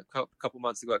out a couple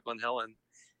months ago at Glen Helen,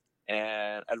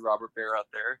 and I had Robert Bear out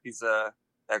there. He's a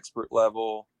expert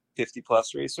level 50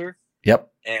 plus racer.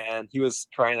 Yep. And he was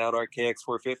trying out our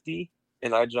KX450,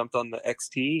 and I jumped on the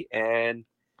XT, and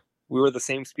we were the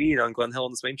same speed on Glen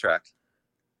Helen's main track.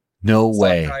 No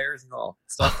way.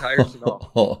 Stock tires and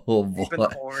all. Oh boy. Keeping the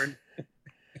horn.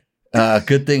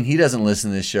 Good thing he doesn't listen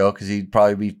to this show because he'd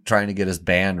probably be trying to get us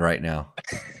banned right now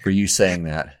for you saying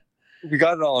that. We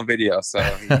got it all on video, so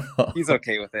he's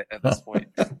okay with it at this point.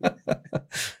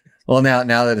 Well, now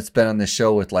that it's been on the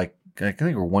show with like, I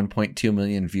think we're 1.2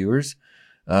 million viewers.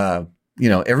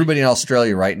 Everybody in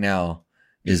Australia right now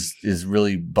is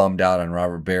really bummed out on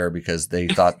Robert Bear because they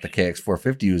thought the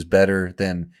KX450 was better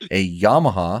than a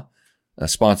Yamaha, a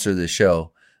sponsor of the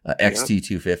show,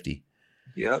 XT250.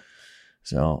 Yep.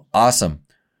 So awesome.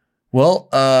 Well,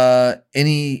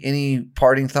 any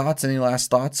parting thoughts? Any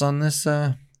last thoughts on this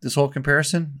this whole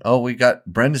comparison? Oh, we got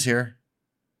Brenda's here.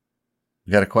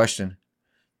 We got a question.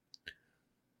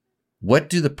 What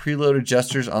do the preload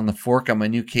adjusters on the fork on my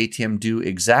new KTM do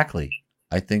exactly?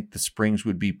 I think the springs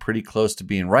would be pretty close to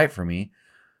being right for me.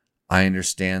 I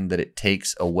understand that it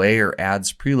takes away or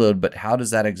adds preload, but how does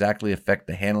that exactly affect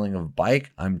the handling of a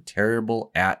bike? I'm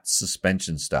terrible at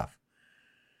suspension stuff.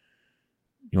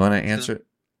 You want to answer it?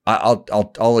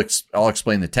 I'll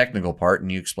explain the technical part,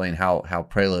 and you explain how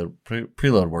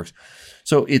preload works.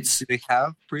 So do they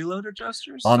have preload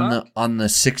adjusters on the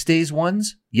 6 days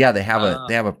ones? Yeah, they have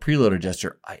a preload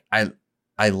adjuster.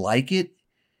 I like it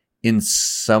in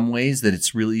some ways that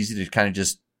it's really easy to kind of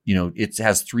just, it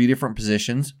has 3 different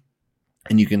positions,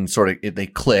 and you can they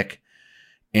click,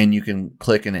 and you can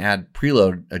click and add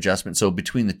preload adjustment. So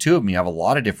between the two of them, you have a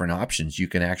lot of different options. You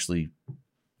can actually,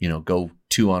 go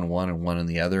 2 on one and 1 on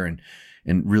the other, and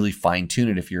really fine tune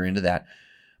it if you're into that.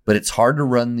 But it's hard to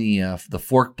run the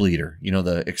fork bleeder,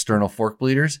 the external fork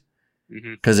bleeders,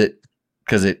 because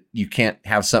you can't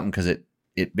have something because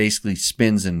it basically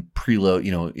spins and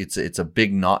preload. It's a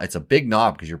big knob. It's a big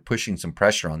knob because you're pushing some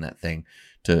pressure on that thing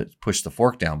to push the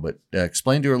fork down. But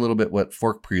explain to her a little bit what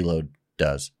fork preload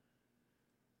does.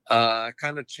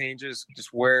 Kind of changes just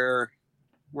where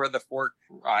the fork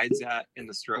rides at in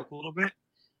the stroke a little bit.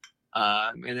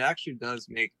 And it actually does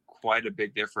make quite a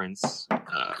big difference.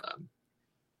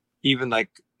 Even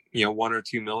 1 or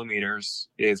 2 millimeters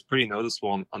is pretty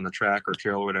noticeable on the track or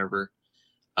trail or whatever.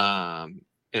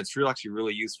 It's actually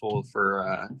really useful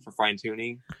for fine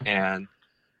tuning. And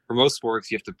for most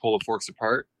forks, you have to pull the forks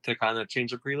apart to kind of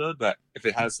change the preload. But if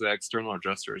it has the external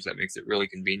adjusters, that makes it really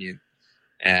convenient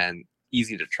and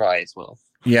easy to try as well.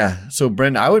 Yeah. So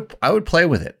Brendan, I would play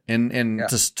with it, and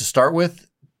to start with,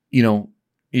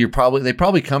 they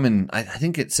probably come in. I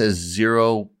think it says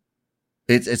 0.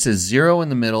 It says 0 in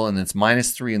the middle, and then it's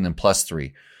 -3 and then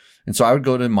 +3. And so I would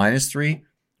go to -3,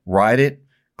 ride it,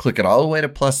 click it all the way to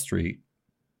 +3,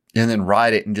 and then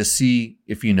ride it and just see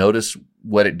if you notice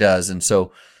what it does. And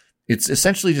so it's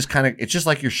essentially just it's just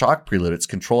like your shock preload. It's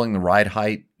controlling the ride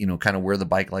height, kind of where the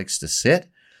bike likes to sit.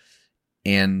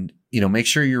 And, make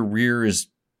sure your rear is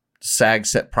sag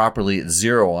set properly at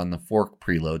 0 on the fork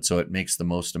preload, so it makes the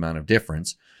most amount of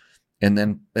difference. And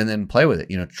then play with it,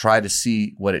 try to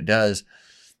see what it does,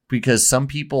 because some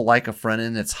people like a front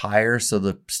end that's higher, so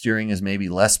the steering is maybe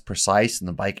less precise and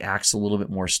the bike acts a little bit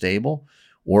more stable.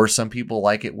 Or some people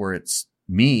like it where it's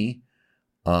me.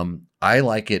 I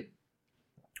like it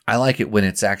when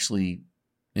it's actually,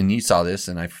 and you saw this,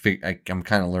 and I'm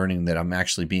kind of learning that I'm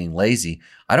actually being lazy.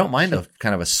 I don't mind a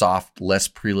kind of a soft, less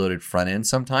preloaded front end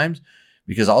sometimes,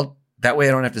 because that way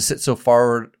I don't have to sit so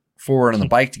forward on the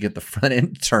bike to get the front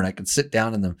end to turn. I can sit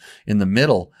down in the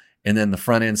middle, and then the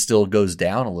front end still goes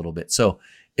down a little bit. So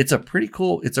it's a pretty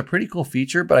cool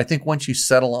feature. But I think once you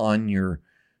settle on your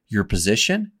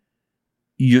position,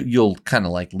 you'll kind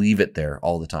of leave it there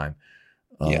all the time.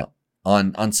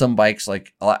 On some bikes,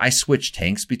 I switch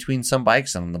tanks between some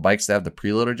bikes, and on the bikes that have the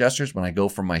preload adjusters, when I go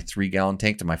from my 3-gallon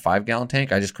tank to my 5-gallon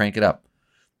tank, I just crank it up.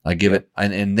 I give it,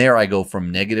 and there I go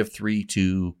from -3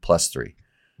 to +3.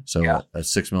 So a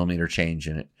 6 millimeter change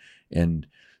in it. And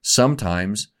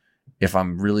sometimes if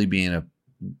I'm really being a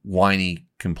whiny,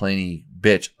 complainy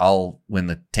bitch, when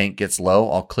the tank gets low,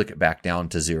 I'll click it back down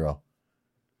to 0.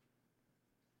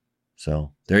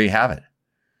 So there you have it.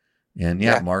 And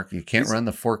Mark, you can't run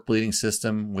the fork bleeding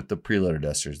system with the preload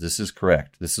adjusters. This is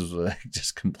correct. This is what I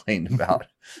just complained about.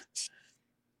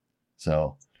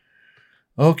 So,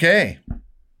 okay.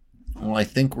 Well, I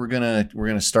think we're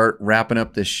gonna start wrapping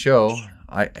up this show.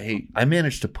 I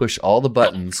managed to push all the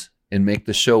buttons and make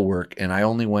the show work, and I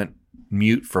only went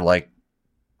mute for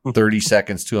 30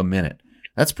 seconds to a minute.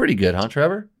 That's pretty good, huh,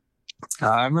 Trevor?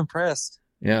 I'm impressed.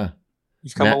 Yeah.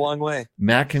 You've come a long way.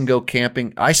 Matt can go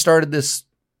camping. I started this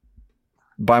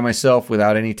by myself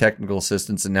without any technical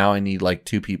assistance, and now I need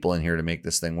 2 people in here to make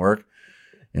this thing work.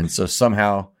 And so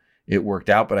somehow it worked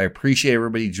out, but I appreciate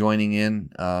everybody joining in.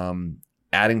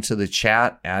 Adding to the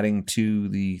chat, adding to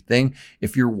the thing.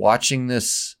 If you're watching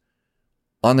this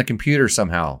on the computer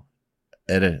somehow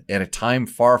at a time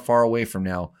far, far away from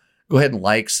now, go ahead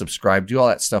and subscribe, do all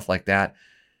that stuff like that.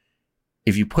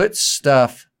 If you put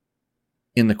stuff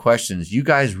in the questions. You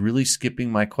guys really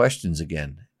skipping my questions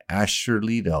again. Asher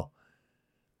Lido.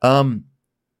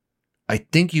 I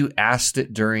think you asked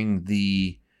it during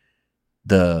the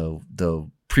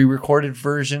pre-recorded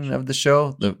version of the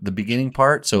show, the beginning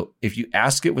part. So if you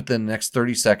ask it within the next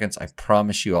 30 seconds, I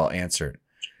promise you I'll answer it,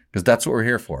 because that's what we're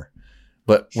here for.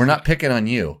 But we're not picking on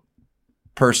you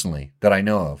personally that I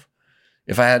know of.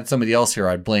 If I had somebody else here,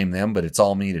 I'd blame them, but it's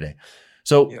all me today.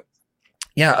 So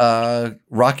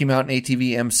Rocky Mountain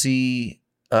ATV MC,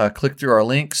 click through our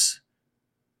links.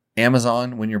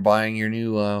 Amazon, when you're buying your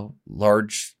new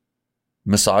large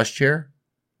massage chair,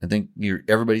 I think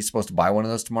everybody's supposed to buy one of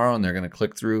those tomorrow, and they're going to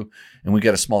click through, and we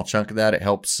get a small chunk of that. It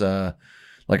helps,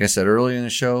 like I said earlier in the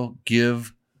show,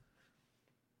 give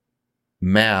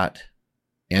Matt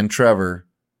and Trevor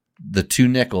the 2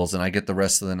 nickels, and I get the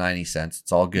rest of the 90 cents.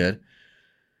 It's all good.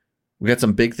 We got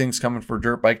some big things coming for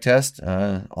Dirt Bike Test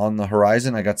on the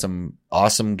horizon. I got some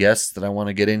awesome guests that I want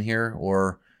to get in here,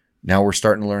 or now we're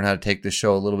starting to learn how to take this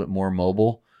show a little bit more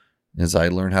mobile as I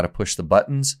learn how to push the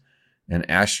buttons. And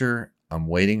Asher, I'm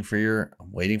waiting for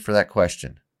that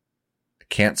question. I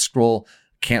can't scroll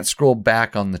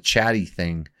back on the chatty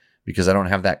thing because I don't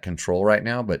have that control right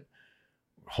now, but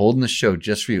holding the show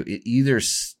just for you. It either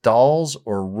stalls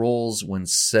or rolls when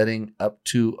setting up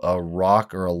to a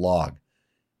rock or a log.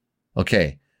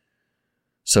 Okay.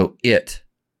 So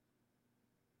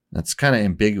that's kind of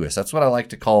ambiguous. That's what I like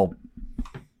to call,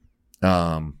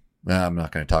 I'm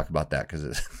not going to talk about that because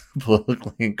it's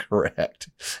politically incorrect.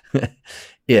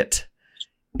 It.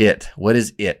 What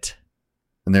is it?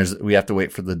 And we have to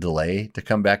wait for the delay to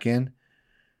come back in.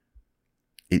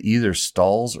 It either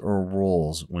stalls or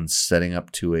rolls when setting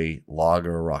up to a log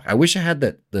or a rock. I wish I had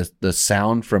the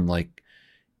sound from like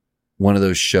one of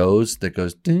those shows that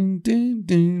goes ding ding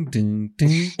ding ding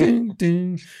ding ding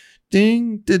ding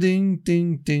ding ding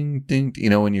ding ding ding. You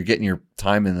know, when you're getting your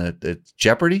time in the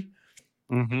Jeopardy.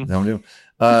 Mm-hmm.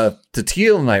 To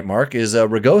teal night, Mark, is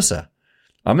Ragosa.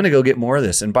 I'm going to go get more of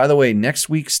this. And by the way, next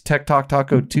week's Tech Talk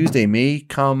Taco Tuesday may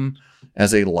come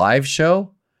as a live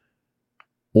show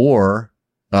or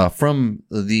from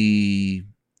the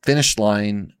finish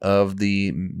line of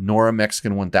the Nora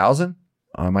Mexican 1000.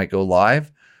 I might go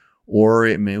live, or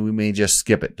we may just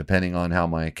skip it depending on how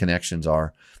my connections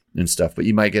are and stuff. But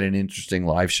you might get an interesting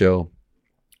live show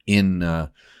in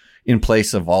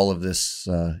place of all of this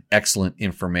excellent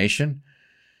information.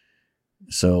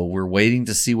 So we're waiting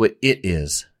to see what it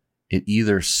is. It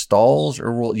either stalls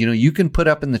or rolls. You know, you can put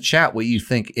up in the chat what you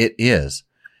think it is.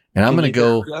 And I'm going to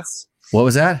go. Guess? What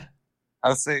was that? I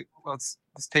would say, let's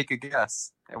take a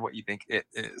guess at what you think it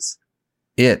is.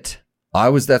 That's what I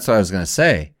was going to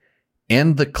say.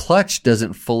 And the clutch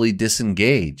doesn't fully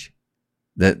disengage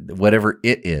that whatever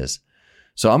it is.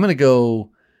 So I'm going to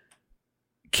go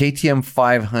KTM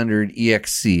 500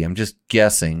 EXC. I'm just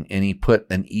guessing. And he put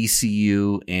an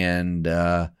ECU and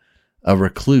a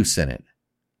Recluse in it.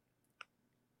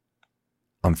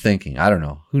 I'm thinking. I don't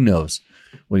know. Who knows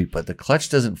what he put. The clutch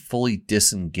doesn't fully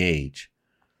disengage.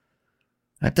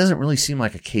 That doesn't really seem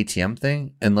like a KTM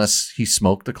thing unless he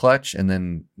smoked the clutch. And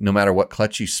then no matter what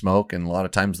clutch you smoke, and a lot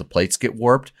of times the plates get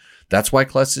warped. That's why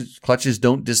clutches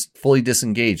don't fully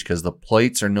disengage, because the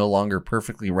plates are no longer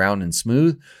perfectly round and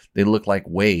smooth. They look like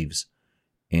waves.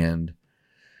 And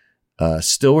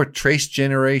still with Trace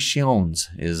Generations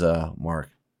is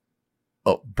Mark.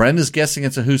 Oh, Brenda's guessing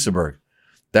it's a Husaberg.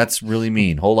 That's really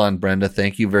mean. Hold on, Brenda.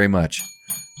 Thank you very much.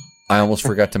 I almost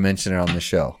forgot to mention it on the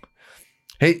show.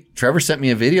 Hey, Trevor sent me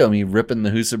a video of me ripping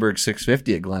the Husaberg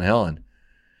 650 at Glen Helen.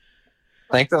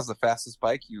 I think that was the fastest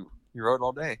bike you rode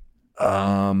all day.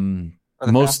 Or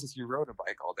the fastest you rode a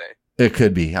bike all day. It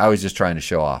could be. I was just trying to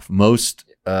show off. Most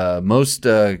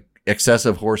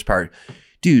excessive horsepower.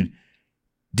 Dude,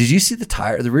 did you see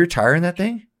the rear tire in that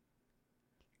thing?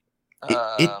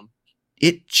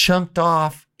 It chunked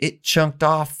off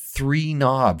 3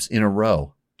 knobs in a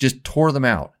row. Just tore them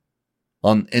out.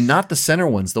 And not the center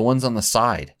ones, the ones on the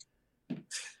side.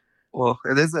 Well,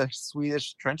 it is a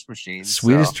Swedish trench machine.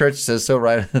 Swedish trench says so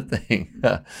right on the thing.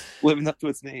 Living up to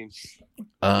its name.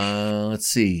 Let's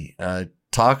see.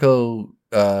 Taco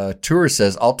Tour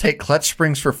says, I'll take clutch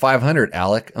springs for 500,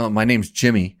 Alec. My name's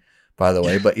Jimmy, by the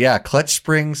way. But yeah, clutch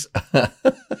springs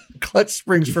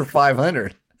for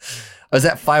 500. Is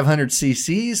that 500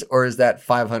 cc's or is that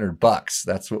 $500?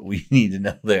 That's what we need to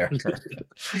know there.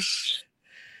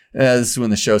 This is when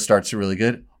the show starts really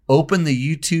good. Open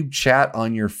the YouTube chat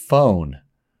on your phone.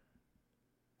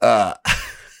 Do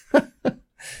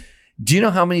you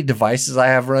know how many devices I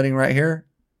have running right here?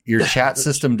 Your chat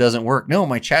system doesn't work. No,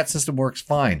 my chat system works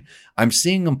fine. I'm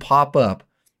seeing them pop up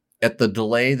at the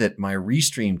delay that my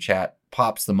Restream chat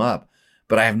pops them up.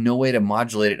 but I have no way to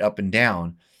modulate it up and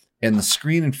down. And the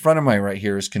screen in front of me right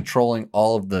here is controlling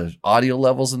all of the audio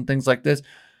levels and things like this.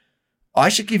 I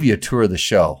should give you a tour of the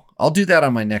show. I'll do that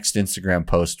on my next Instagram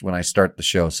post when I start the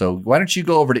show. So why don't you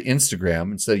go over to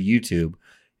Instagram instead of YouTube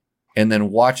and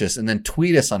then watch us and then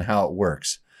tweet us on how it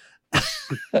works.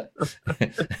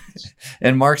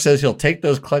 And Mark says he'll take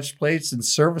those clutch plates and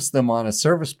service them on a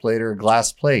service plate or a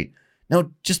glass plate.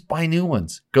 No, just buy new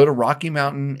ones. Go to Rocky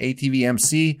Mountain ATV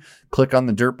MC, click on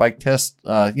the dirt bike test,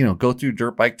 go through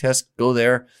dirt bike test, go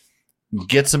there,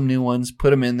 get some new ones, put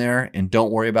them in there, and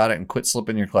don't worry about it and quit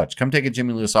slipping your clutch. Come take a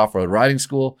Jimmy Lewis off-road riding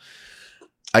school.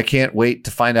 I can't wait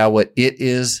to find out what it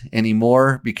is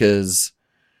anymore because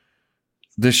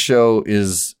this show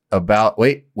is about,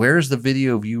 where's the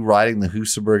video of you riding the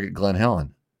Husaberg at Glen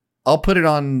Helen? I'll put it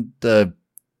on the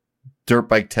dirt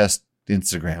bike test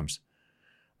Instagrams.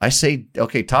 I say,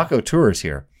 okay, Taco Tours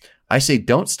here. I say,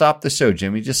 don't stop the show,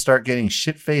 Jimmy. Just start getting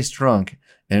shit-faced drunk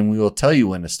and we will tell you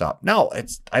when to stop. No,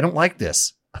 I don't like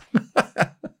this.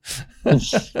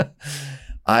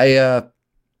 I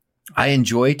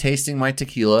enjoy tasting my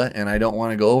tequila and I don't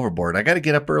want to go overboard. I got to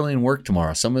get up early and work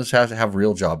tomorrow. Some of us have to have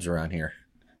real jobs around here.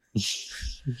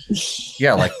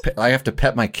 Yeah, like I have to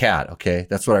pet my cat. Okay,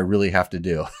 that's what I really have to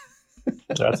do.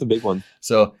 That's a big one.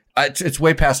 So it's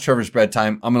way past Trevor's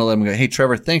bedtime. I'm going to let him go. Hey,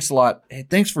 Trevor, thanks a lot. Hey,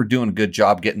 thanks for doing a good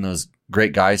job getting those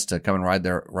great guys to come and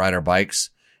ride our bikes.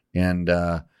 And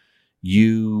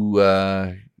you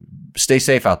stay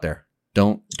safe out there.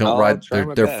 Don't ride. They're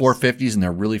 450s and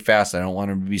they're really fast. I don't want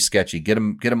them to be sketchy. Get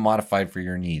them modified for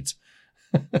your needs.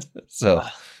 So.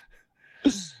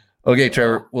 Okay,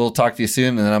 Trevor, we'll talk to you soon,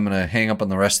 and then I'm going to hang up on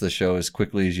the rest of the show as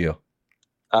quickly as you.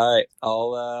 All right.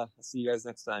 I'll see you guys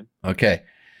next time. Okay.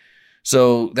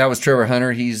 So that was Trevor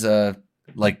Hunter. He's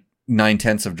like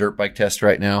 9/10 of dirt bike test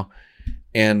right now.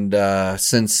 And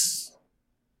since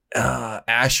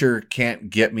Asher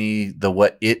can't get me the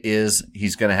what it is,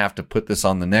 he's going to have to put this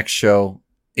on the next show.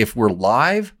 If we're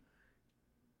live,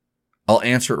 I'll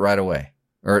answer it right away,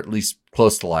 or at least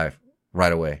close to live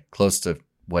right away, close to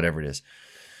whatever it is.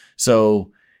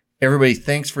 So everybody,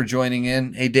 thanks for joining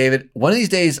in. Hey, David, one of these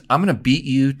days, I'm going to beat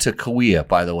you to Kauai,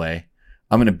 by the way.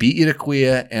 I'm going to beat you to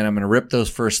Kauai and I'm going to rip those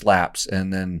first laps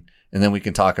and then we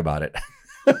can talk about it.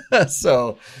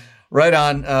 So right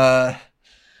on.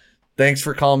 Thanks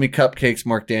for calling me Cupcakes,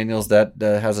 Mark Daniels. That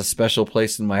has a special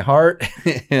place in my heart.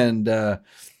 And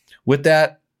with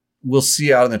that, we'll see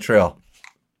you out on the trail.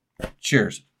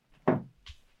 Cheers.